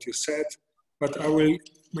by what you said, but I will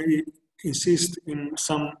maybe insist in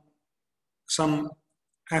some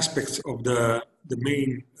aspects of the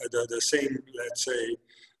main, the same, let's say,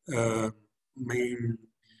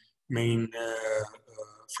 main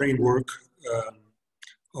framework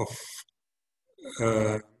of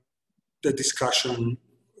the discussion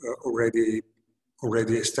already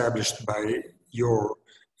established by your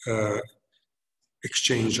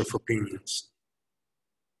exchange of opinions.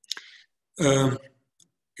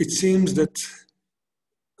 It seems that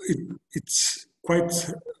it's quite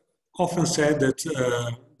often said that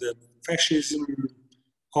the fascism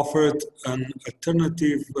offered an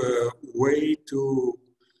alternative way to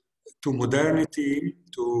modernity,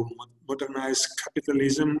 to modernize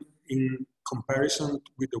capitalism in comparison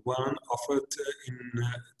with the one offered in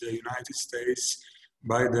the United States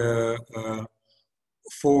by the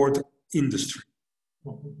Ford industry.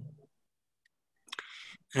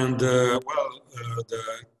 And the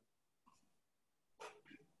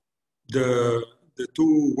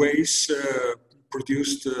two ways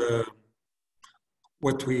produced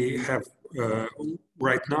what we have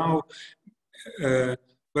right now,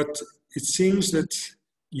 but it seems that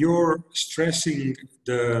you're stressing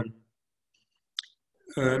the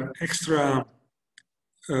extra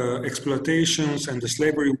exploitations and the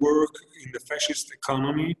slavery work in the fascist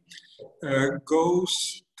economy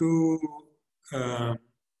goes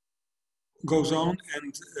on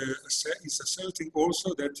and is asserting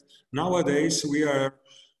also that nowadays we are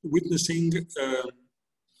witnessing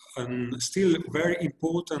a still very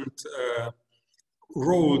important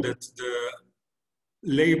role that the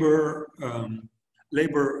labor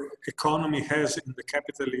economy has in the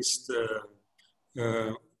capitalist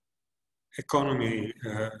economy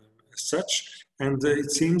as such, and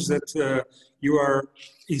it seems that you are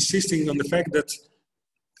insisting on the fact that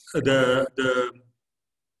the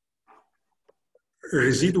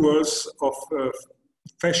residuals of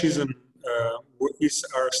fascism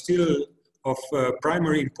are still of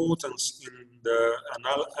primary importance in the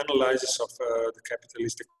analysis of the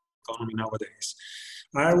capitalist economy nowadays.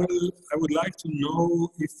 I would like to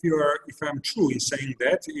know if I'm true in saying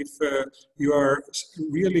that, if you are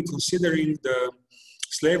really considering the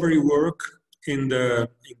slavery work in the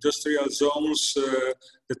industrial zones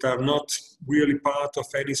that are not really part of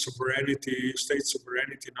any sovereignty, state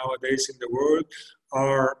sovereignty nowadays in the world,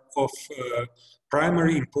 are of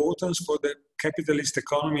primary importance for the capitalist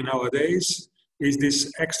economy nowadays. Is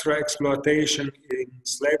this extra exploitation in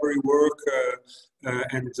slavery work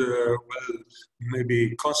and well,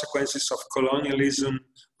 maybe consequences of colonialism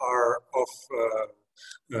are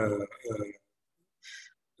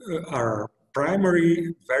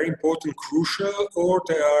primary, very important, crucial, or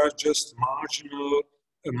they are just a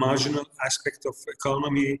marginal aspect of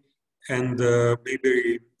economy and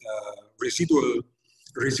maybe residual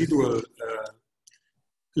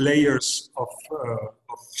layers of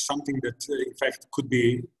something that in fact could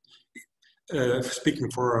be,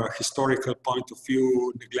 speaking for a historical point of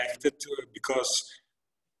view, neglected because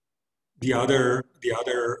the other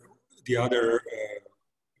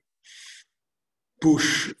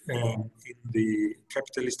push in the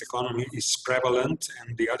capitalist economy is prevalent,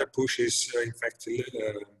 and the other push is in fact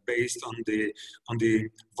based on the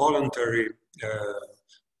voluntary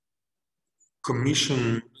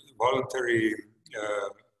commission, voluntary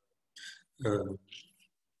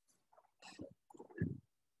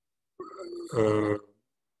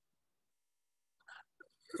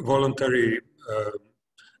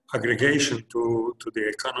aggregation to the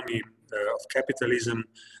economy of capitalism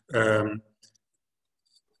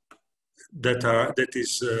that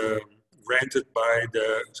is granted by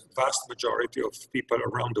the vast majority of people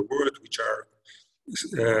around the world, which are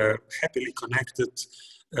happily connected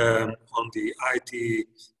on the IT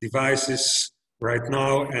devices right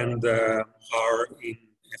now and are in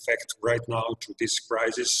effect right now to this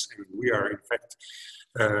crisis, and we are in fact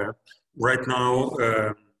right now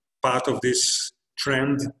part of this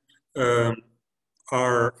trend,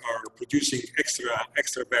 are producing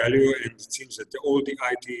extra value, and it seems that all the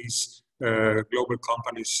ITs global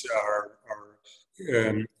companies are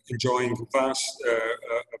enjoying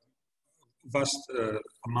vast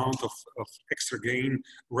amount of extra gain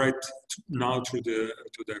right now to the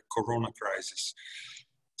Corona crisis.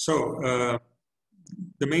 So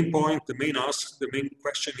the main point, the main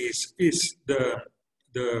question is the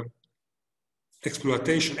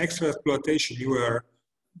exploitation, extra exploitation you are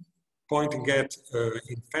pointing at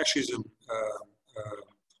in fascism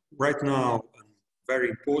right now, a very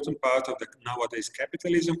important part of the nowadays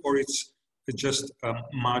capitalism, or it's just a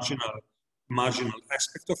marginal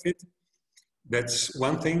aspect of it? That's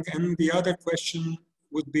one thing. And the other question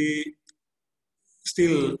would be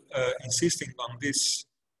still insisting on this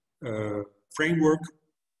framework,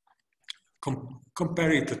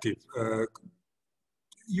 comparative.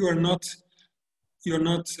 You're not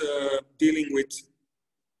dealing with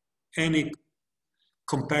any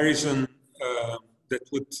comparison that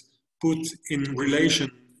would put in relation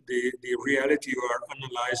the reality you are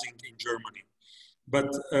analyzing in Germany. But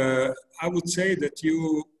I would say that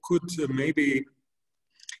you could maybe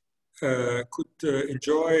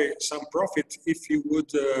enjoy some profit if you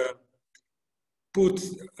would put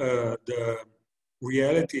the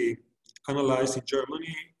reality analyzed in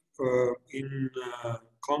Germany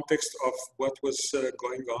context of what was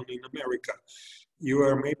going on in America. You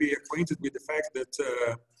are maybe acquainted with the fact that,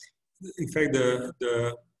 in fact,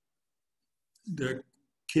 the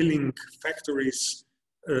killing factories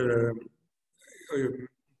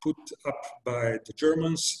put up by the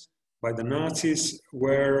Germans, by the Nazis,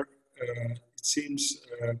 were, it seems,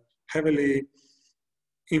 heavily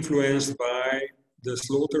influenced by the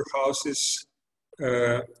slaughterhouses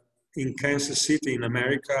in Kansas City in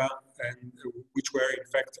America, and which were in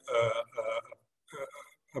fact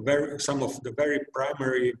some of the very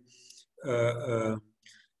primary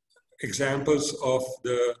examples of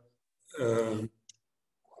the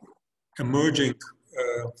emerging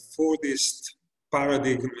Fordist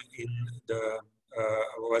paradigm in the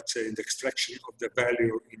let's say the extraction of the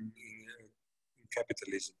value in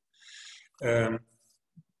capitalism.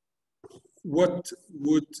 What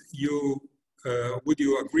would you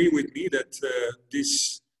agree with me that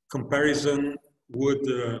this comparison would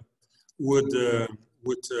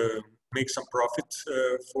make some profit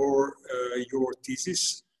for your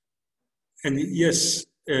thesis? And yes,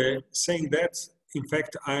 saying that, in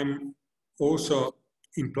fact, I'm also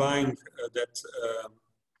implying that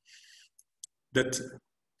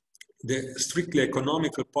the strictly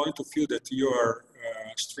economical point of view that you are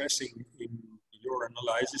stressing in your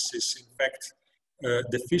analysis is in fact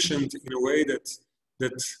deficient in a way that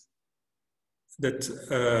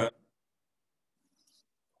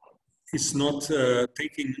is not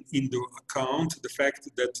taking into account the fact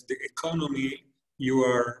that the economy you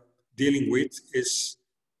are dealing with is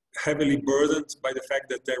heavily burdened by the fact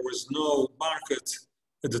that there was no market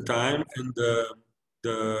at the time, and the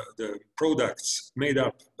products made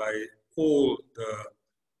up by all the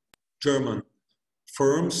German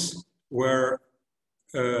firms were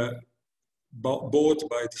bought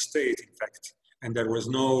by the state, in fact, and there was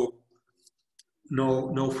no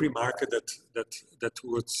free market that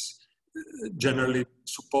was generally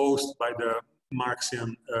supposed by the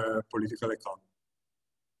Marxian political economy.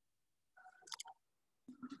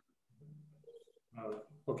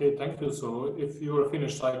 Okay, thank you. So if you are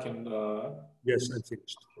finished, I can... Yes, I'm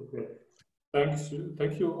finished. Okay,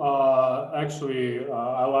 thank you. Actually,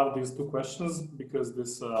 I love these two questions because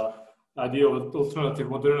this idea of alternative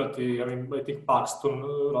modernity, I mean, I think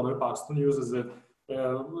Robert Paxton uses it.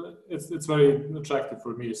 It's very attractive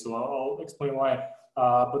for me, so I'll explain why.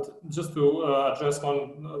 But just to address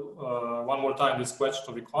one more time this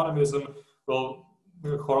question of economism, well,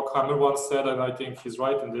 Horkheimer once said, and I think he's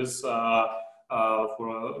right in this,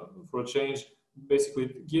 for a change,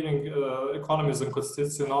 basically giving economism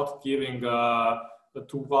consists in not giving a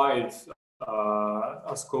too wide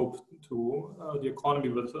a scope to the economy,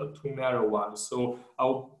 but a too narrow one. So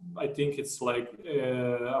I think it's like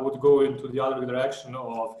I would go into the other direction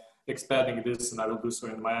of expanding this, and I will do so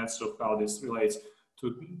in my answer of how this relates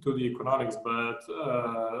to the economics. But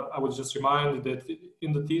I would just remind that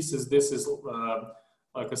in the thesis, this is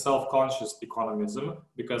like a self-conscious economism,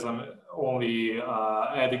 because I'm only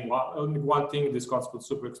adding one thing, this concept of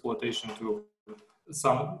super exploitation, to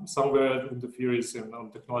somewhere in the theories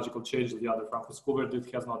and technological change, the other Frankfurt School, where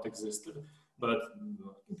it has not existed. But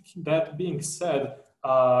that being said,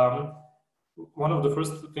 one of the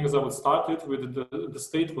first things I would start with, the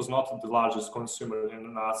state was not the largest consumer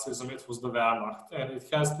in Nazism, it was the Wehrmacht. And it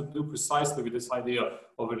has to do precisely with this idea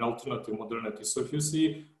of an alternative modernity. So if you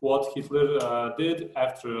see what Hitler did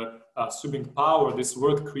after assuming power, these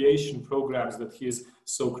work creation programs that he's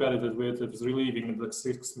so credited with, it was relieving the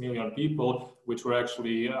 6 million people, which were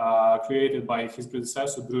actually created by his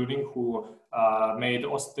predecessor, Brüning, who made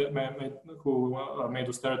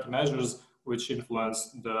austerity measures which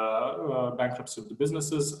influenced the bankruptcy of the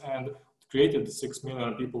businesses and created the 6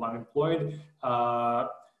 million people unemployed.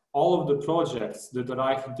 All of the projects that the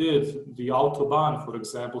Reich did, the Autobahn, for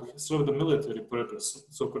example, served a military purpose,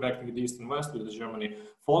 so connecting the East and West with Germany.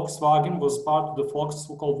 Volkswagen was part of the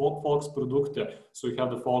so-called Volksprodukte. So you have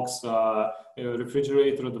the Volks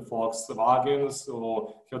refrigerator, the Volkswagens,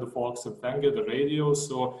 or you have the Volksempfänger, the radio.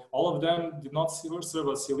 So all of them did not serve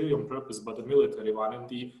a civilian purpose, but a military one. And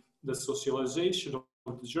the socialization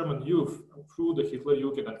of the German youth through the Hitler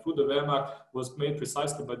Jugend and through the Wehrmacht was made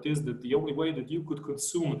precisely by this, that the only way that you could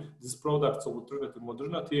consume these products of alternative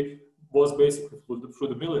modernity was basically through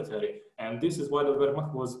the military. And this is why the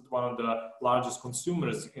Wehrmacht was one of the largest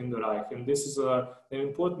consumers in the Reich. And this is an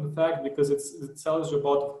important fact because it tells you a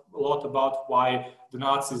lot about why the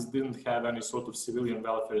Nazis didn't have any sort of civilian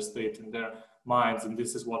welfare state in their minds. And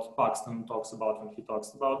this is what Paxton talks about when he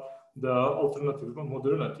talks about the alternative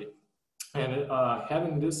modernity. And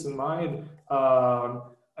having this in mind,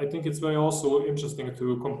 I I think it's very also interesting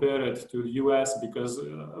to compare it to the US, because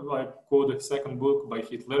I quote the second book by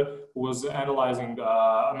Hitler, who was analyzing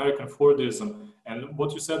American Fordism. And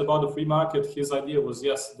what you said about the free market, his idea was,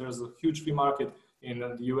 yes, there's a huge free market in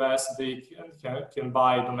the US. They can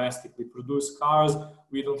buy domestically produced cars.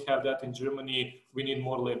 We don't have that in Germany. We need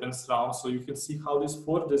more Lebensraum. So you can see how this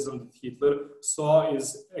Fordism that Hitler saw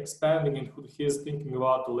is expanding into his thinking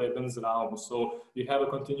about the Lebensraum. So you have a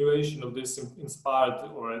continuation of this inspired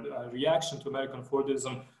or a reaction to American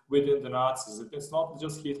Fordism within the Nazis. It's not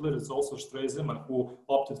just Hitler, it's also Stresemann, who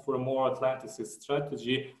opted for a more Atlanticist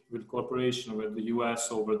strategy with cooperation with the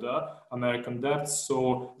US over the American debts.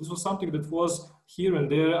 So this was something that was here and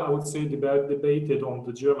there, I would say, debated on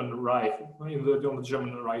the German right, on the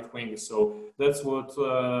German right wing. So that's what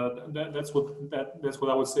that's what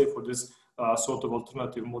I would say for this sort of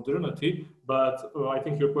alternative modernity. But I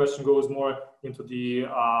think your question goes more into the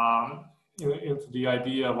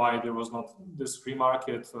idea why there was not this free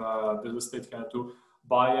market, that the state had to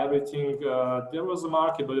buy everything. There was a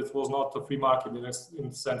market, but it was not a free market in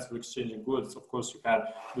the sense of exchanging goods. Of course, you had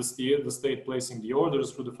the state placing the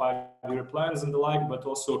orders through the 5-year plans and the like, but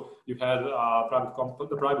also you had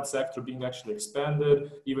the private sector being actually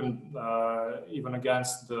expanded, even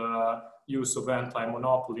against the use of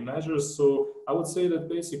anti-monopoly measures. So I would say that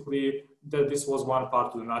basically that this was one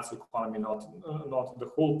part of the Nazi economy, not the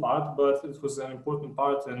whole part, but it was an important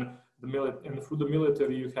part. And through the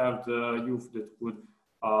military, you have the youth that would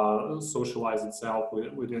socialize itself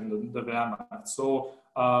within the Wehrmacht. So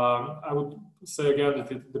I would say again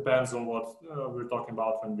that it depends on what we're talking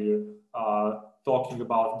about when we're talking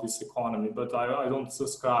about this economy. But I don't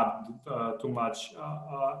subscribe too much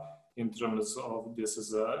in terms of this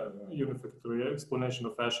as a unificatory explanation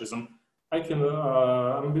of fascism. I'm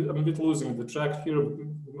a bit losing the track here,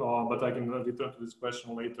 but I can return to this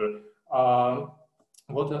question later.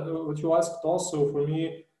 What you asked also for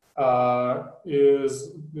me is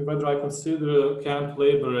whether I consider camp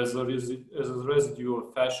labor as a residue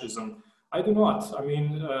of fascism. I do not. I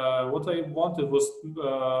mean, what I wanted was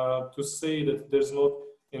to say that there's not,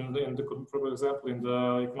 for example, in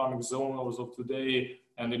the economic zones of today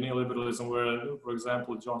and the neoliberalism, where, for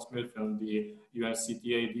example, John Smith and the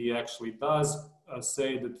UNCTAD actually does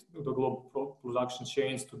say that the global production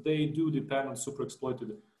chains today do depend on super exploited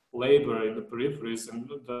labor in the peripheries, and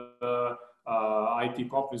the IT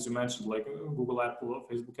companies you mentioned, like Google, Apple,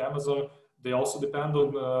 Facebook, Amazon, they also depend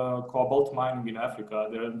on cobalt mining in Africa.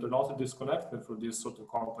 They're not disconnected for these sort of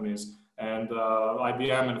companies. And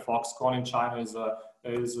IBM and Foxconn in China is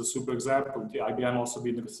a super example. The IBM also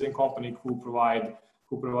being the same company which provided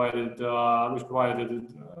the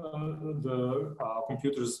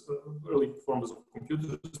computers, early forms of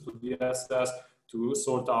computers to the SS to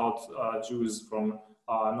sort out Jews from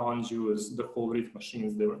non-Jews, the whole reef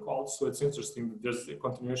machines they were called. So it's interesting that there's a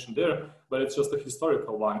continuation there, but it's just a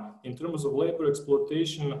historical one. In terms of labor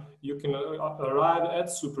exploitation, you can arrive at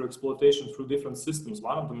super exploitation through different systems.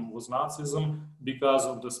 One of them was Nazism, because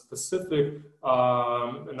of the specific,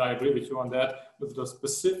 and I agree with you on that, with the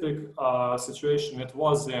specific situation it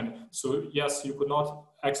was in. So yes, you could not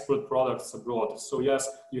export products abroad. So yes,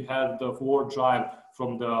 you had the war drive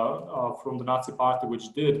from the Nazi Party,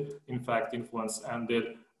 which did in fact influence and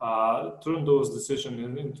did turn those decisions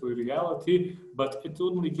into a reality, but it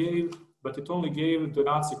only gave the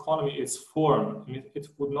Nazi economy its form. It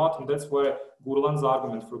would not, and that's where Gurlan's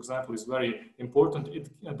argument, for example, is very important.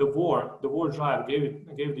 The war drive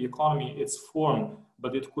gave the economy its form,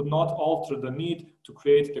 but it could not alter the need to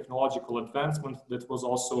create technological advancement that was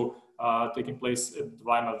also taking place at the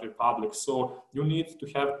Weimar Republic. So you need to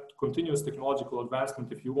have continuous technological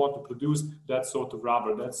advancement if you want to produce that sort of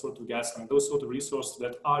rubber, that sort of gas, and those sort of resources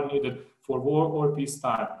that are needed for war or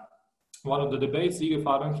peacetime. One of the debates Ige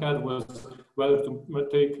Fabian had was whether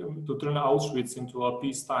to turn Auschwitz into a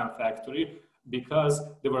peacetime factory, because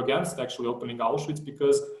they were against actually opening Auschwitz,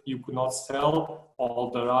 because you could not sell all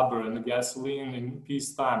the rubber and the gasoline in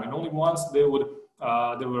peacetime. And only once they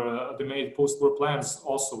made post-war plans,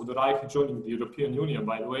 also with the Reich joining the European Union,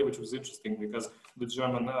 by the way, which was interesting because the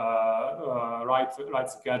German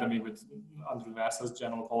Rights Academy under an SS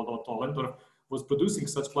general called Otto Lendorf was producing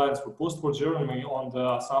such plans for post-war Germany on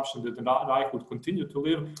the assumption that the Reich would continue to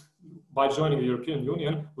live by joining the European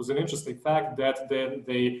Union. Was an interesting fact that then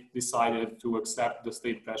they decided to accept the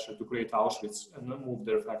state pressure to create Auschwitz and move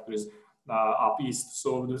their factories up east.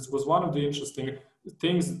 So this was one of the interesting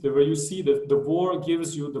things where you see that the war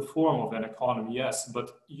gives you the form of an economy, yes,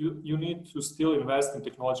 but you need to still invest in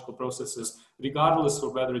technological processes, regardless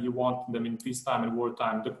of whether you want them in peacetime and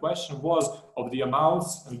wartime. The question was of the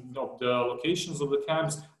amounts and of the locations of the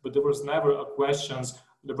camps, but there was never a question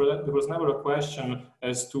there was never a question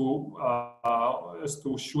as to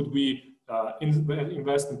should we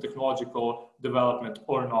invest in technological development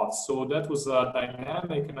or not. So that was a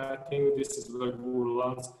dynamic, and I think this is where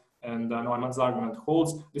Gurland's and Neumann's argument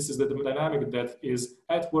holds. This is the dynamic that is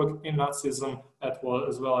at work in Nazism as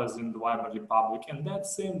well as in the Weimar Republic. And that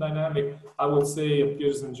same dynamic, I would say,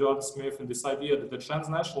 appears in John Smith and this idea that the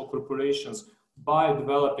transnational corporations, by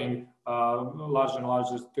developing larger and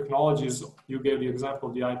larger technologies, you gave the example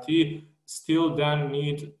of the IT, still then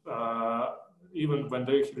need, even when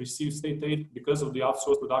they receive state aid, because of the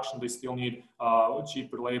outsourced production, they still need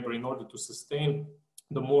cheaper labor in order to sustain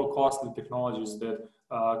the more costly technologies that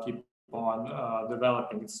keep on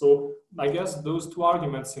developing. So I guess those two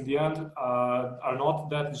arguments in the end are not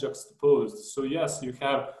that juxtaposed. So yes, you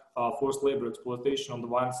have forced labor exploitation on the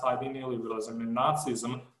one side in neoliberalism and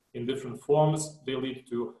Nazism in different forms. They lead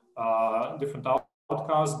to different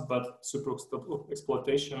outcomes, but super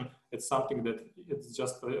exploitation, it's something that it's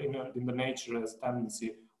just in the nature as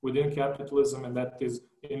tendency within capitalism, and that is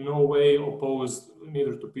in no way opposed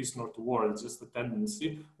neither to peace nor to war. It's just a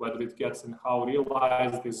tendency. Whether it gets and how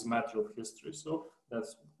realized is a matter of history. So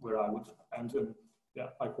that's where I would end. And yeah,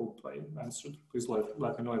 I hope I answered. Please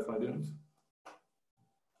let me know if I didn't.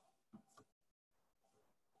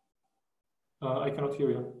 I cannot hear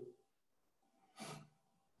you.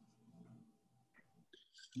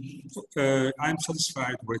 I'm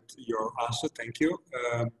satisfied with your answer. Thank you.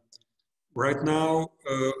 Right now,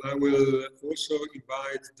 I will also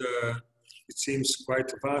invite the, it seems, quite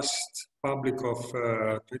vast public of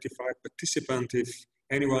 25 participants. If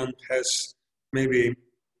anyone has maybe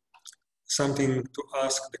something to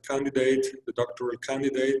ask the candidate, the doctoral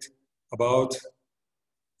candidate, about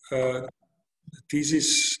the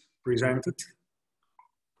thesis presented.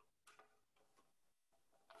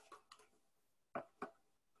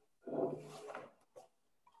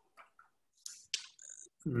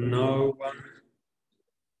 No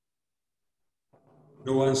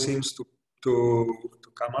one seems to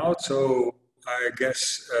come out, so I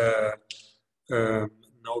guess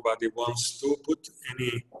nobody wants to put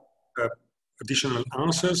any additional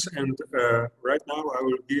answers. And right now I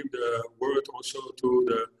will give the word also to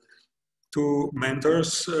the two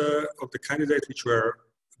mentors of the candidate, which were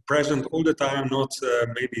present all the time, not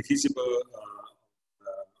maybe visible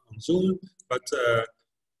on Zoom, but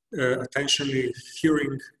attentionally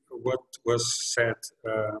hearing what was said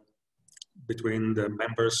between the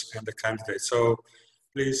members and the candidate. So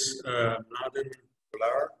please, Mladen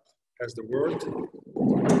Kolar has the word.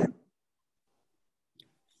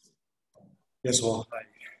 Yes, well, hi.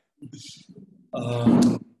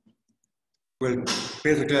 Well,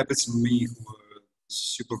 Peter Klepitz and me, who are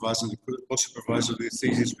supervising the co-supervisor of the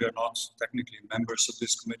thesis, we are not technically members of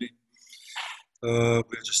this committee. We're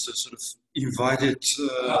just a sort of invited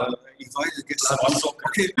guests.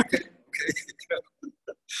 Okay.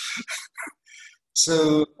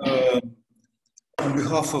 So, on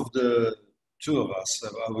behalf of the two of us,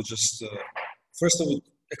 I would just, first I would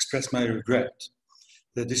express my regret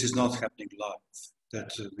that this is not happening live,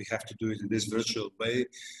 that we have to do it in this virtual way.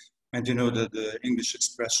 And you know that the English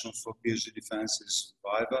expression for PhD defense is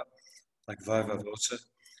viva, like viva voce.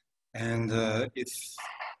 And if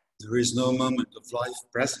there is no moment of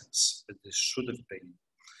live presence that there should have been,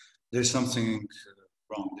 there's something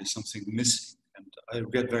wrong, there's something missing. And I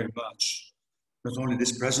regret very much, not only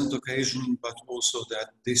this present occasion, but also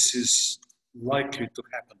that this is likely to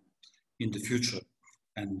happen in the future.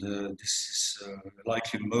 And this is a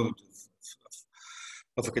likely mode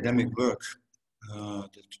of academic work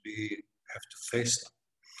that we have to face now.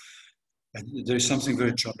 And there is something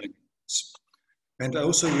very troubling in this. And I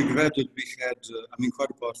also regret that we had, I mean, quite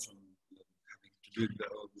apart from having to do it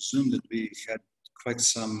over Zoom, that we had quite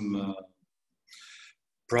some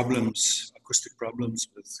problems, acoustic problems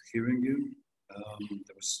with hearing you.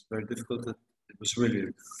 That was very difficult. It was really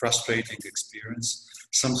a frustrating experience.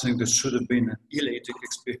 Something that should have been an elating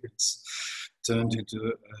experience turned into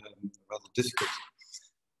a rather difficult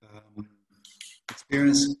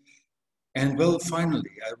experience. And well,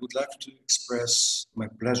 finally, I would like to express my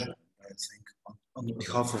pleasure, I think, on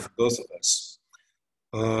behalf of both of us.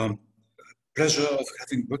 Pleasure of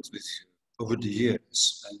having worked with you over the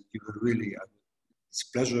years. And you were really, it's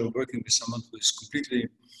a pleasure of working with someone who is completely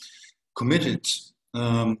committed,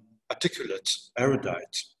 articulate,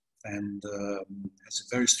 erudite, and has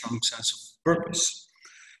a very strong sense of purpose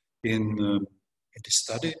in the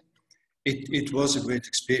study. It was a great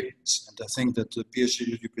experience, and I think that the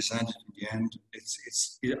PhD that you presented in the end,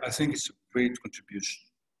 I think it's a great contribution.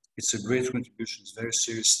 It's a great contribution. It's a very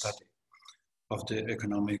serious study of the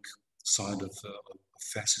economic side of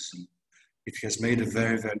fascism it has made a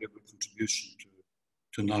very valuable contribution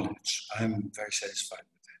to knowledge. I'm very satisfied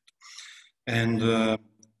with that. And I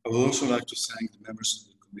would also like to thank the members of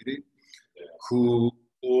the committee who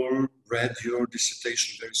all read your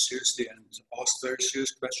dissertation very seriously and asked very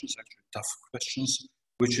serious questions, actually tough questions,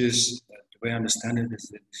 which is, the way I understand it, is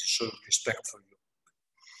that this shows respect for you.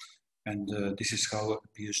 And this is how a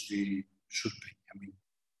PhD should be. I mean,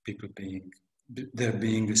 people there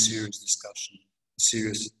being a serious discussion,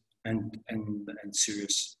 serious and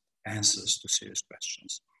serious answers to serious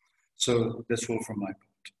questions. So that's all from my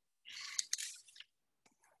part.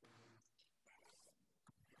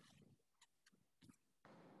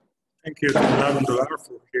 Thank you to Aleksandar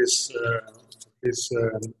for his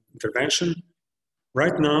intervention.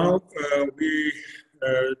 Right now, we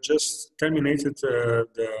just terminated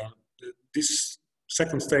this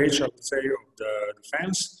second stage, I would say, of the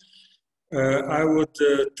defense. I would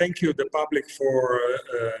thank you, the public, for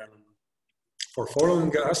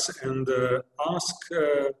following us, and ask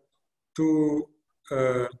to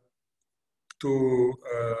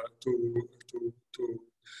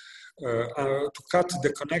cut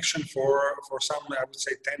the connection for some, I would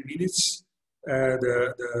say, 10 minutes.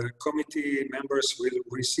 The committee members will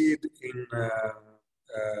recede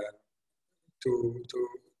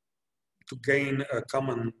to gain a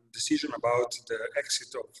common decision about the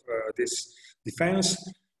exit of this defense.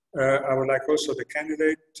 I would like also the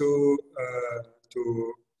candidate to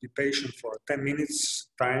be patient for 10 minutes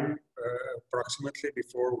time approximately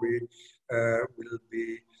before we will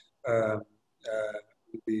be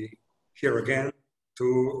here again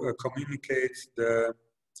to communicate the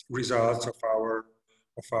results of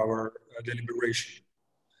our deliberation.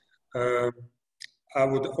 I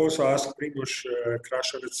would also ask Primož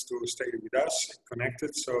Krašovec to stay with us,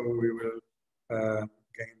 connected, so we will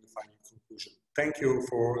gain the final conclusion. Thank you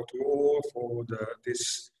to all for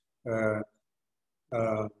this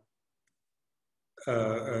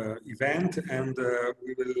event, and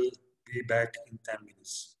we will be back in 10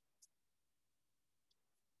 minutes.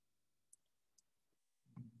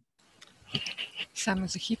 Samo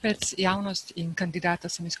za hipec, javnost in kandidata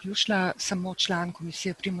sem izključila, samo član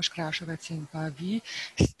komisije Primož Krašovec in pa vi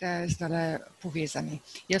ste zdaj povezani.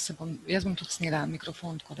 Jaz bom tudi snela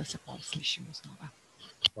mikrofon, tako da se pa slišimo znova.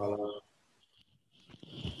 Hvala.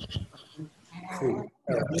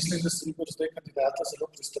 Mislim, da se bo zdaj kandidata zelo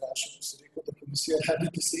prestrašil, ko se rekel, da komisija rabi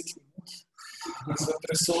 10 minut za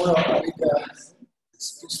presojo, ali ga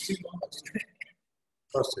spustimo.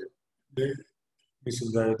 Prosim. Mislim,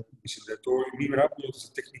 da je to ni rabno za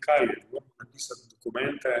tehnikalije. Moramo napisati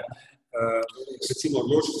dokumente. Recimo,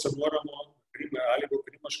 odločiti se moramo, ali bo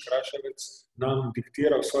Primož Krašovec nam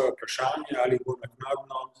diktiral svoje vprašanje, ali bo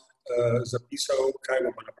naknadno zapisal, kaj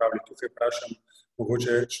bomo napravili. Tukaj vprašam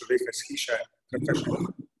mogoče človeka iz hiše.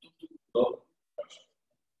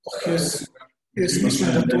 Jaz mislim,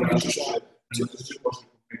 da to ni čuvaj.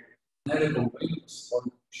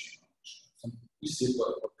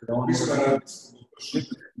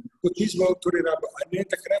 Kot izval, torej rabo, a ne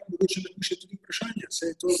takrat mogoče napiše tudi vprašanje,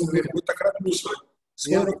 saj to bo takrat misli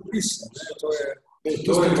svoj rokopis. To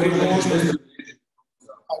je treba možnost.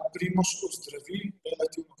 Ali Primož ozdravi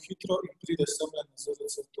relativno hitro in pride sem na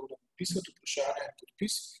ZRC torej napisati vprašanje in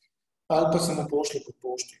podpis, ali pa se mu pošle po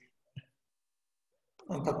pošti.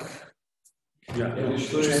 Ampak,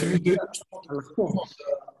 če se mi lahko.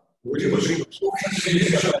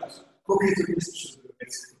 Koliko je to misliš?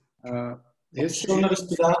 Jaz šel na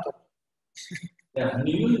respirator.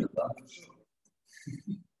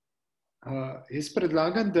 Jaz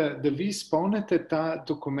predlagam, da vi spomnite ta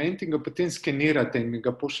dokument in ga potem skenirate in mi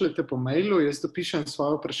ga pošljete po mailu, jaz dopišem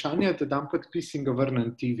svoje vprašanje, da dam podpis in ga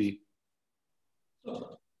vrnem TV.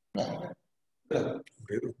 V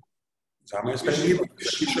redu. Zame je sprejemljivo.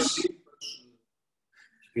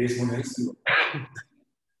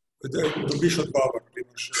 Dobiš odgovor,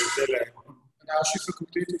 Primož, zdajle. Na naši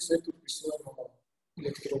fakulteti vse podpisujemo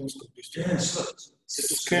elektronsko pismo.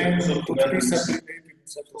 Sken za podpisa prilepim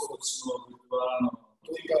vse podpisno.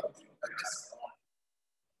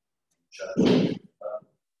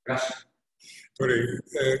 Torej,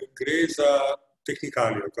 gre za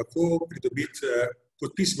tehnikalijo. Kako pridobiti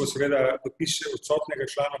podpis bo seveda, podpis odsotnega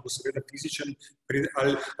člana bo seveda fizičen,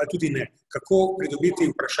 ali tudi ne. Kako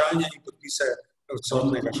pridobiti vprašanje in podpise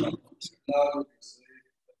odsotnega člana?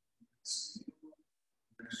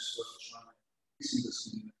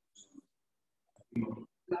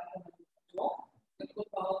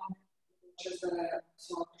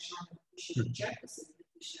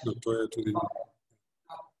 No, to je tudi...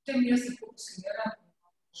 Potem jaz se poskeniram.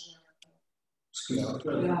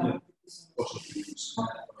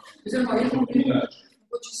 Oziroma, jaz bom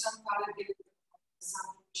mogoče sam tale del, sam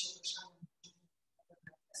piše vprašanje.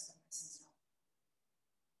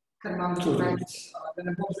 Ker imam dokument, da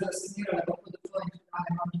ne bom zdaj skenirala, pa pod tvojim kanale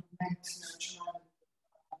imam dokument na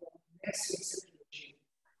računalniku. Vse priloži.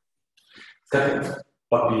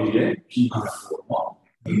 Papirje, ki ima formo,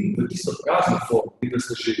 in v tisto prazno formo, ki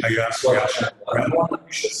ste že svoje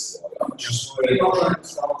napiše svoje,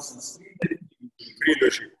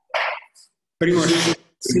 priloži.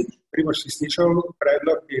 Primož, si slišal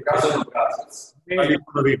predlog, ki je kazan obrazec. Ali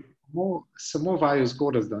ponovim? Samo vaju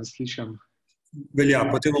zgoraj zdaj slišam. Velja,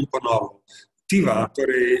 potem bom ponovil. Tiva,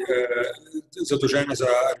 torej zadolžena za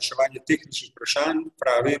reševanje tehničnih vprašanj,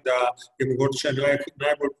 pravi, da je mogoče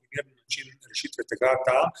najbolj primeren način rešitve tega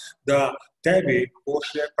da tebi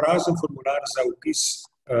pošlje prazen formular za vpis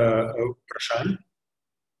vprašanj,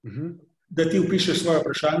 da ti vpišeš svoje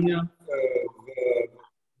vprašanja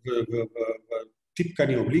v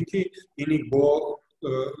tipkani obliki in jih bo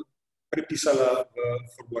prepisala v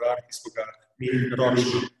formular, ki smo ga mi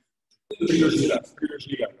ročno priložila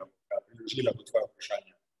do tvoje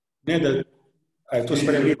vprašanja. Ne, da je to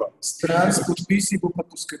sprejemljivo. Stran s podpisi bo pa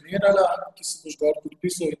to skenirala, ki se boš gor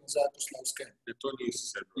podpisal in nazaj poslal sken. To ni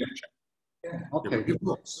se reče.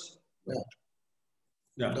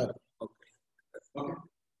 Ja.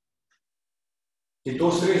 Je to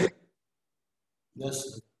ustrezno?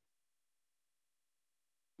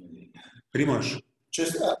 Primož.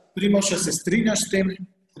 Primož, se strinjaš s tem?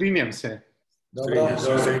 Strinjam se.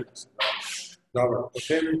 Dobro.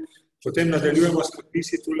 Potem nadaljujemo s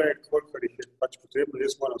podpisi tule, koliko jih je pač potrebno.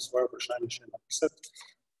 Jaz moram svoje vprašanje še napisati.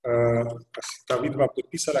 Pa sta vidva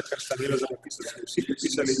podpisala, kar sta imela za napisati. Smo vsi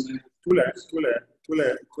podpisali. Tule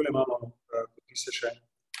imamo podpise še.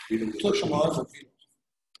 To je še malo zapil.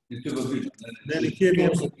 Ne, nekje mi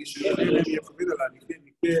je povedala,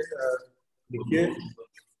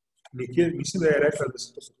 nekje, mislim, da je rekla, da se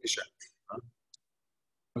to podpiše.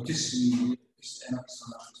 Ti si ena, ki so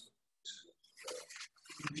našli.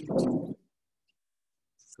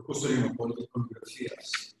 Kako se rima poligrafija?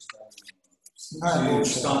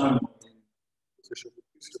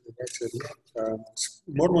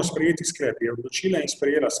 Moramo sprejeti sklep. Je odločila in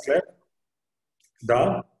sprejela sklep,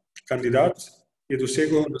 da kandidat je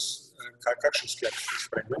dosegel kakšen sklep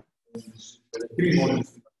sprejme. Tri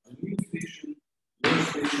možnosti.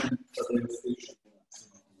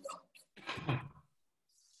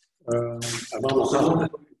 Imamo samo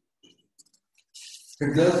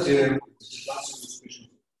kandidat je situacijo uspešno.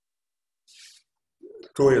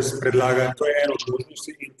 To je predlagam, to je eno od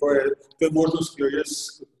možnosti in to je možnost, ki jo jaz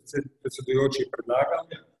predsedujoči predlagam.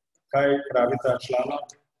 Kaj pravita člana?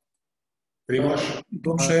 Primož?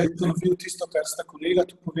 Bom še ponovil tisto, kar sta kolega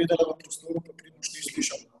tu povedala v prostoru, pa Primož ni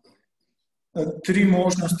slišal. Tri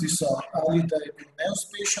možnosti so, ali da je bil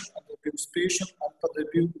neuspešen, ali da je bil uspešen, ali pa da je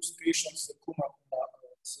bil uspešen s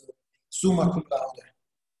summa cum laude.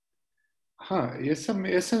 Jaz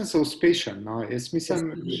sem za uspešen. No. Jaz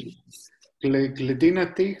mislim, glede na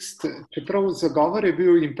tekst, čeprav zagovor je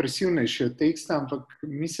bil impresivnejši od teksta, ampak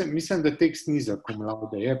mislim, da tekst ni za cum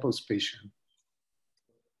laude, je pa uspešen.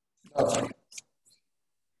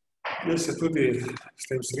 Jaz se tudi s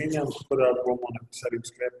tem strinjam, tako da bomo napisali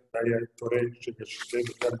sklep, da je torej, če ga še zdaj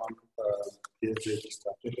dokaj manj, ki je že tista.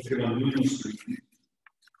 To je treba nujno sprejeti.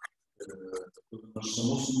 Tako da naš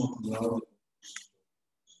samo cum laude.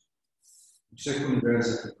 Vse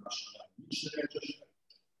univerze, ki vprašajo, nič ne rečeš,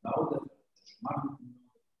 laude,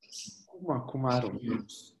 Kumarum.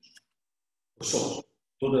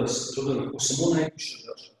 To da lahko samo najpiše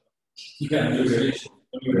vprašanje.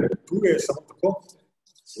 Druge je samo tako?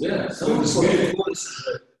 Samo da se tako, da se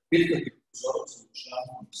že petkrat je pozoril za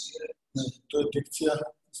vprašanje komisije. To je dikcija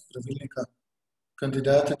iz pravilnika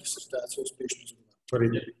kandidata disertacije uspešno zgodba.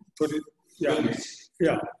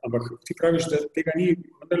 Ja, ampak ti praviš, da tega ni,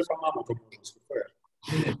 vendar pa imamo to možnost.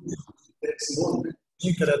 Ni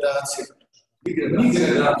gradacije. Ni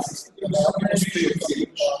gradacije.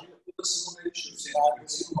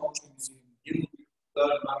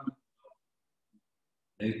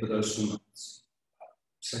 Ne pa da sumac.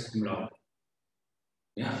 Vse cum laude.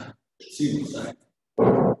 Ja, recimo zdaj.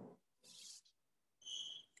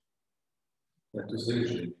 Ja, to zdaj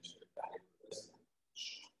že nič.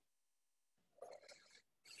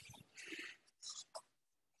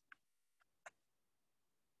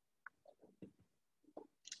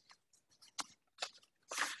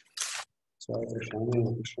 Svoje vprašanje je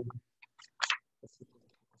napišem.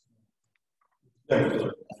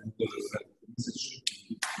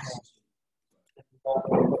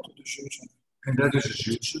 Kandidat je že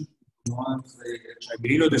živčen. Je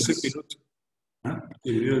bilo 10 minut.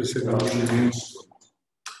 Je bilo 10 minut.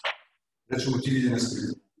 Rečemo, ti vidi nas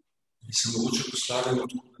pride. In se mogoče postavimo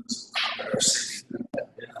tako, da nas vse vidi.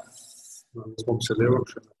 Jaz bom sedel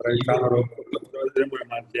še naprej kamero, da gremo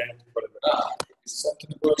imati dje. Sad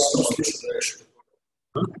ne bo samo slišati.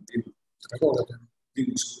 Tako da.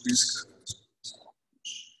 Vidimo skupinska.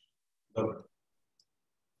 Dobro.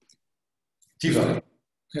 Tiva.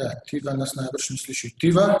 Ja, Tiva nas najbrž ne sliši.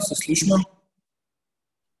 Tiva, se slišimo?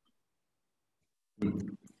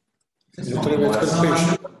 Je treba več peš.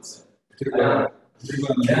 Treba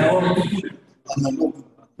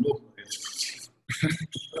analogno reči.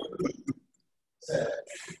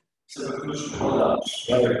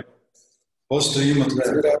 Postojimo tukaj.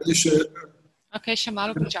 Ok, še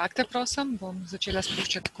malo počakajte, prosim, bom začela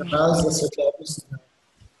spuščati Kanal za svetlost.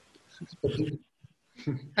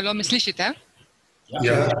 Halo, me slišite?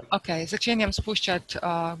 Ja. Ok, začenjam spuščati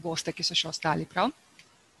goste, ki so še ostali, prav?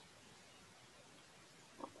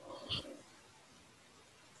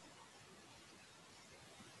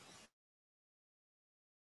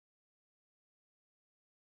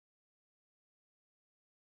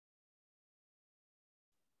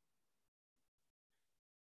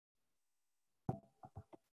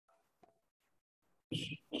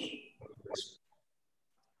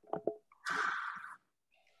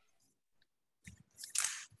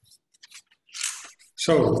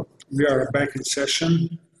 So, we are back in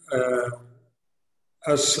session.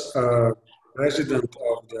 As president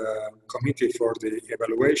of the committee for the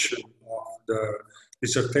evaluation of the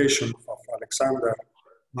dissertation of Aleksandar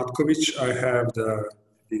Matković, I have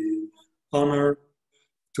the honor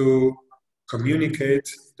to communicate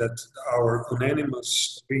that our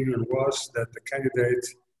unanimous opinion was that the candidate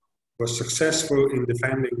was successful in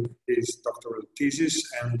defending his doctoral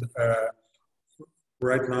thesis, and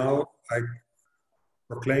right now I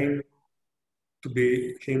proclaim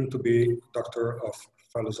him to be Doctor of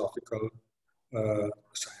Philosophical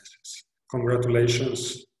Sciences.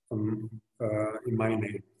 Congratulations in my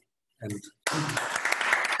name. And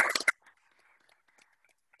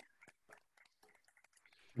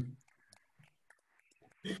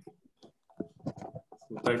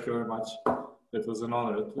thank you very much. It was an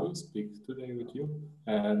honor to speak today with you,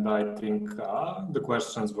 and I think the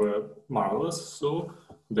questions were marvelous. So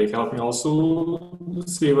they helped me also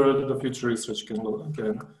see where the future research can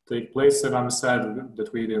take place. And I'm sad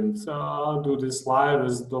that we didn't do this live,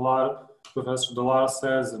 as Professor Dolar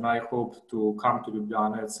says. And I hope to come to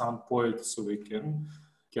Ljubljana at some point so we can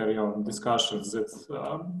carry on discussions at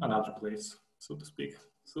another place, so to speak.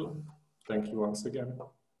 So thank you once again.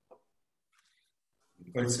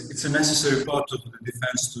 It's a necessary part of the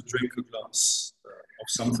defense to drink a glass of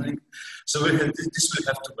something. So this will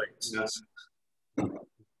have to wait. Yes.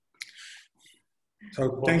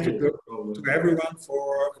 So thank you to everyone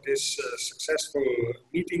for this successful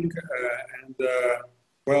meeting, and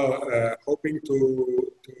hoping to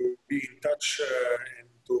be in touch and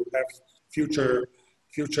to have future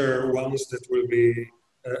ones that will be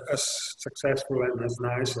as successful and as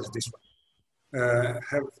nice as this one.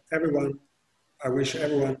 I wish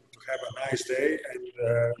everyone to have a nice day, and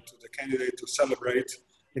to the candidate to celebrate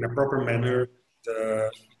in a proper manner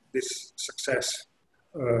this success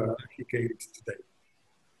he gained today.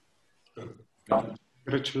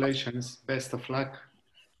 Congratulations, best of luck.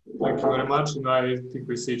 Thank you very much, and I think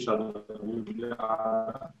we see each other.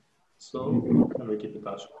 So, can we keep in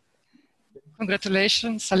touch?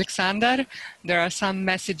 Congratulations, Aleksandar. There are some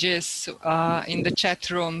messages in the chat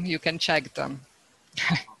room. You can check them.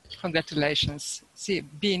 Congratulations.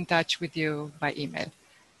 Be in touch with you by email.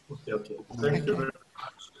 Okay. Thank you very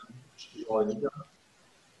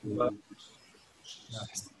much.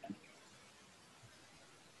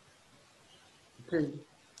 Okay,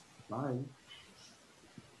 bye.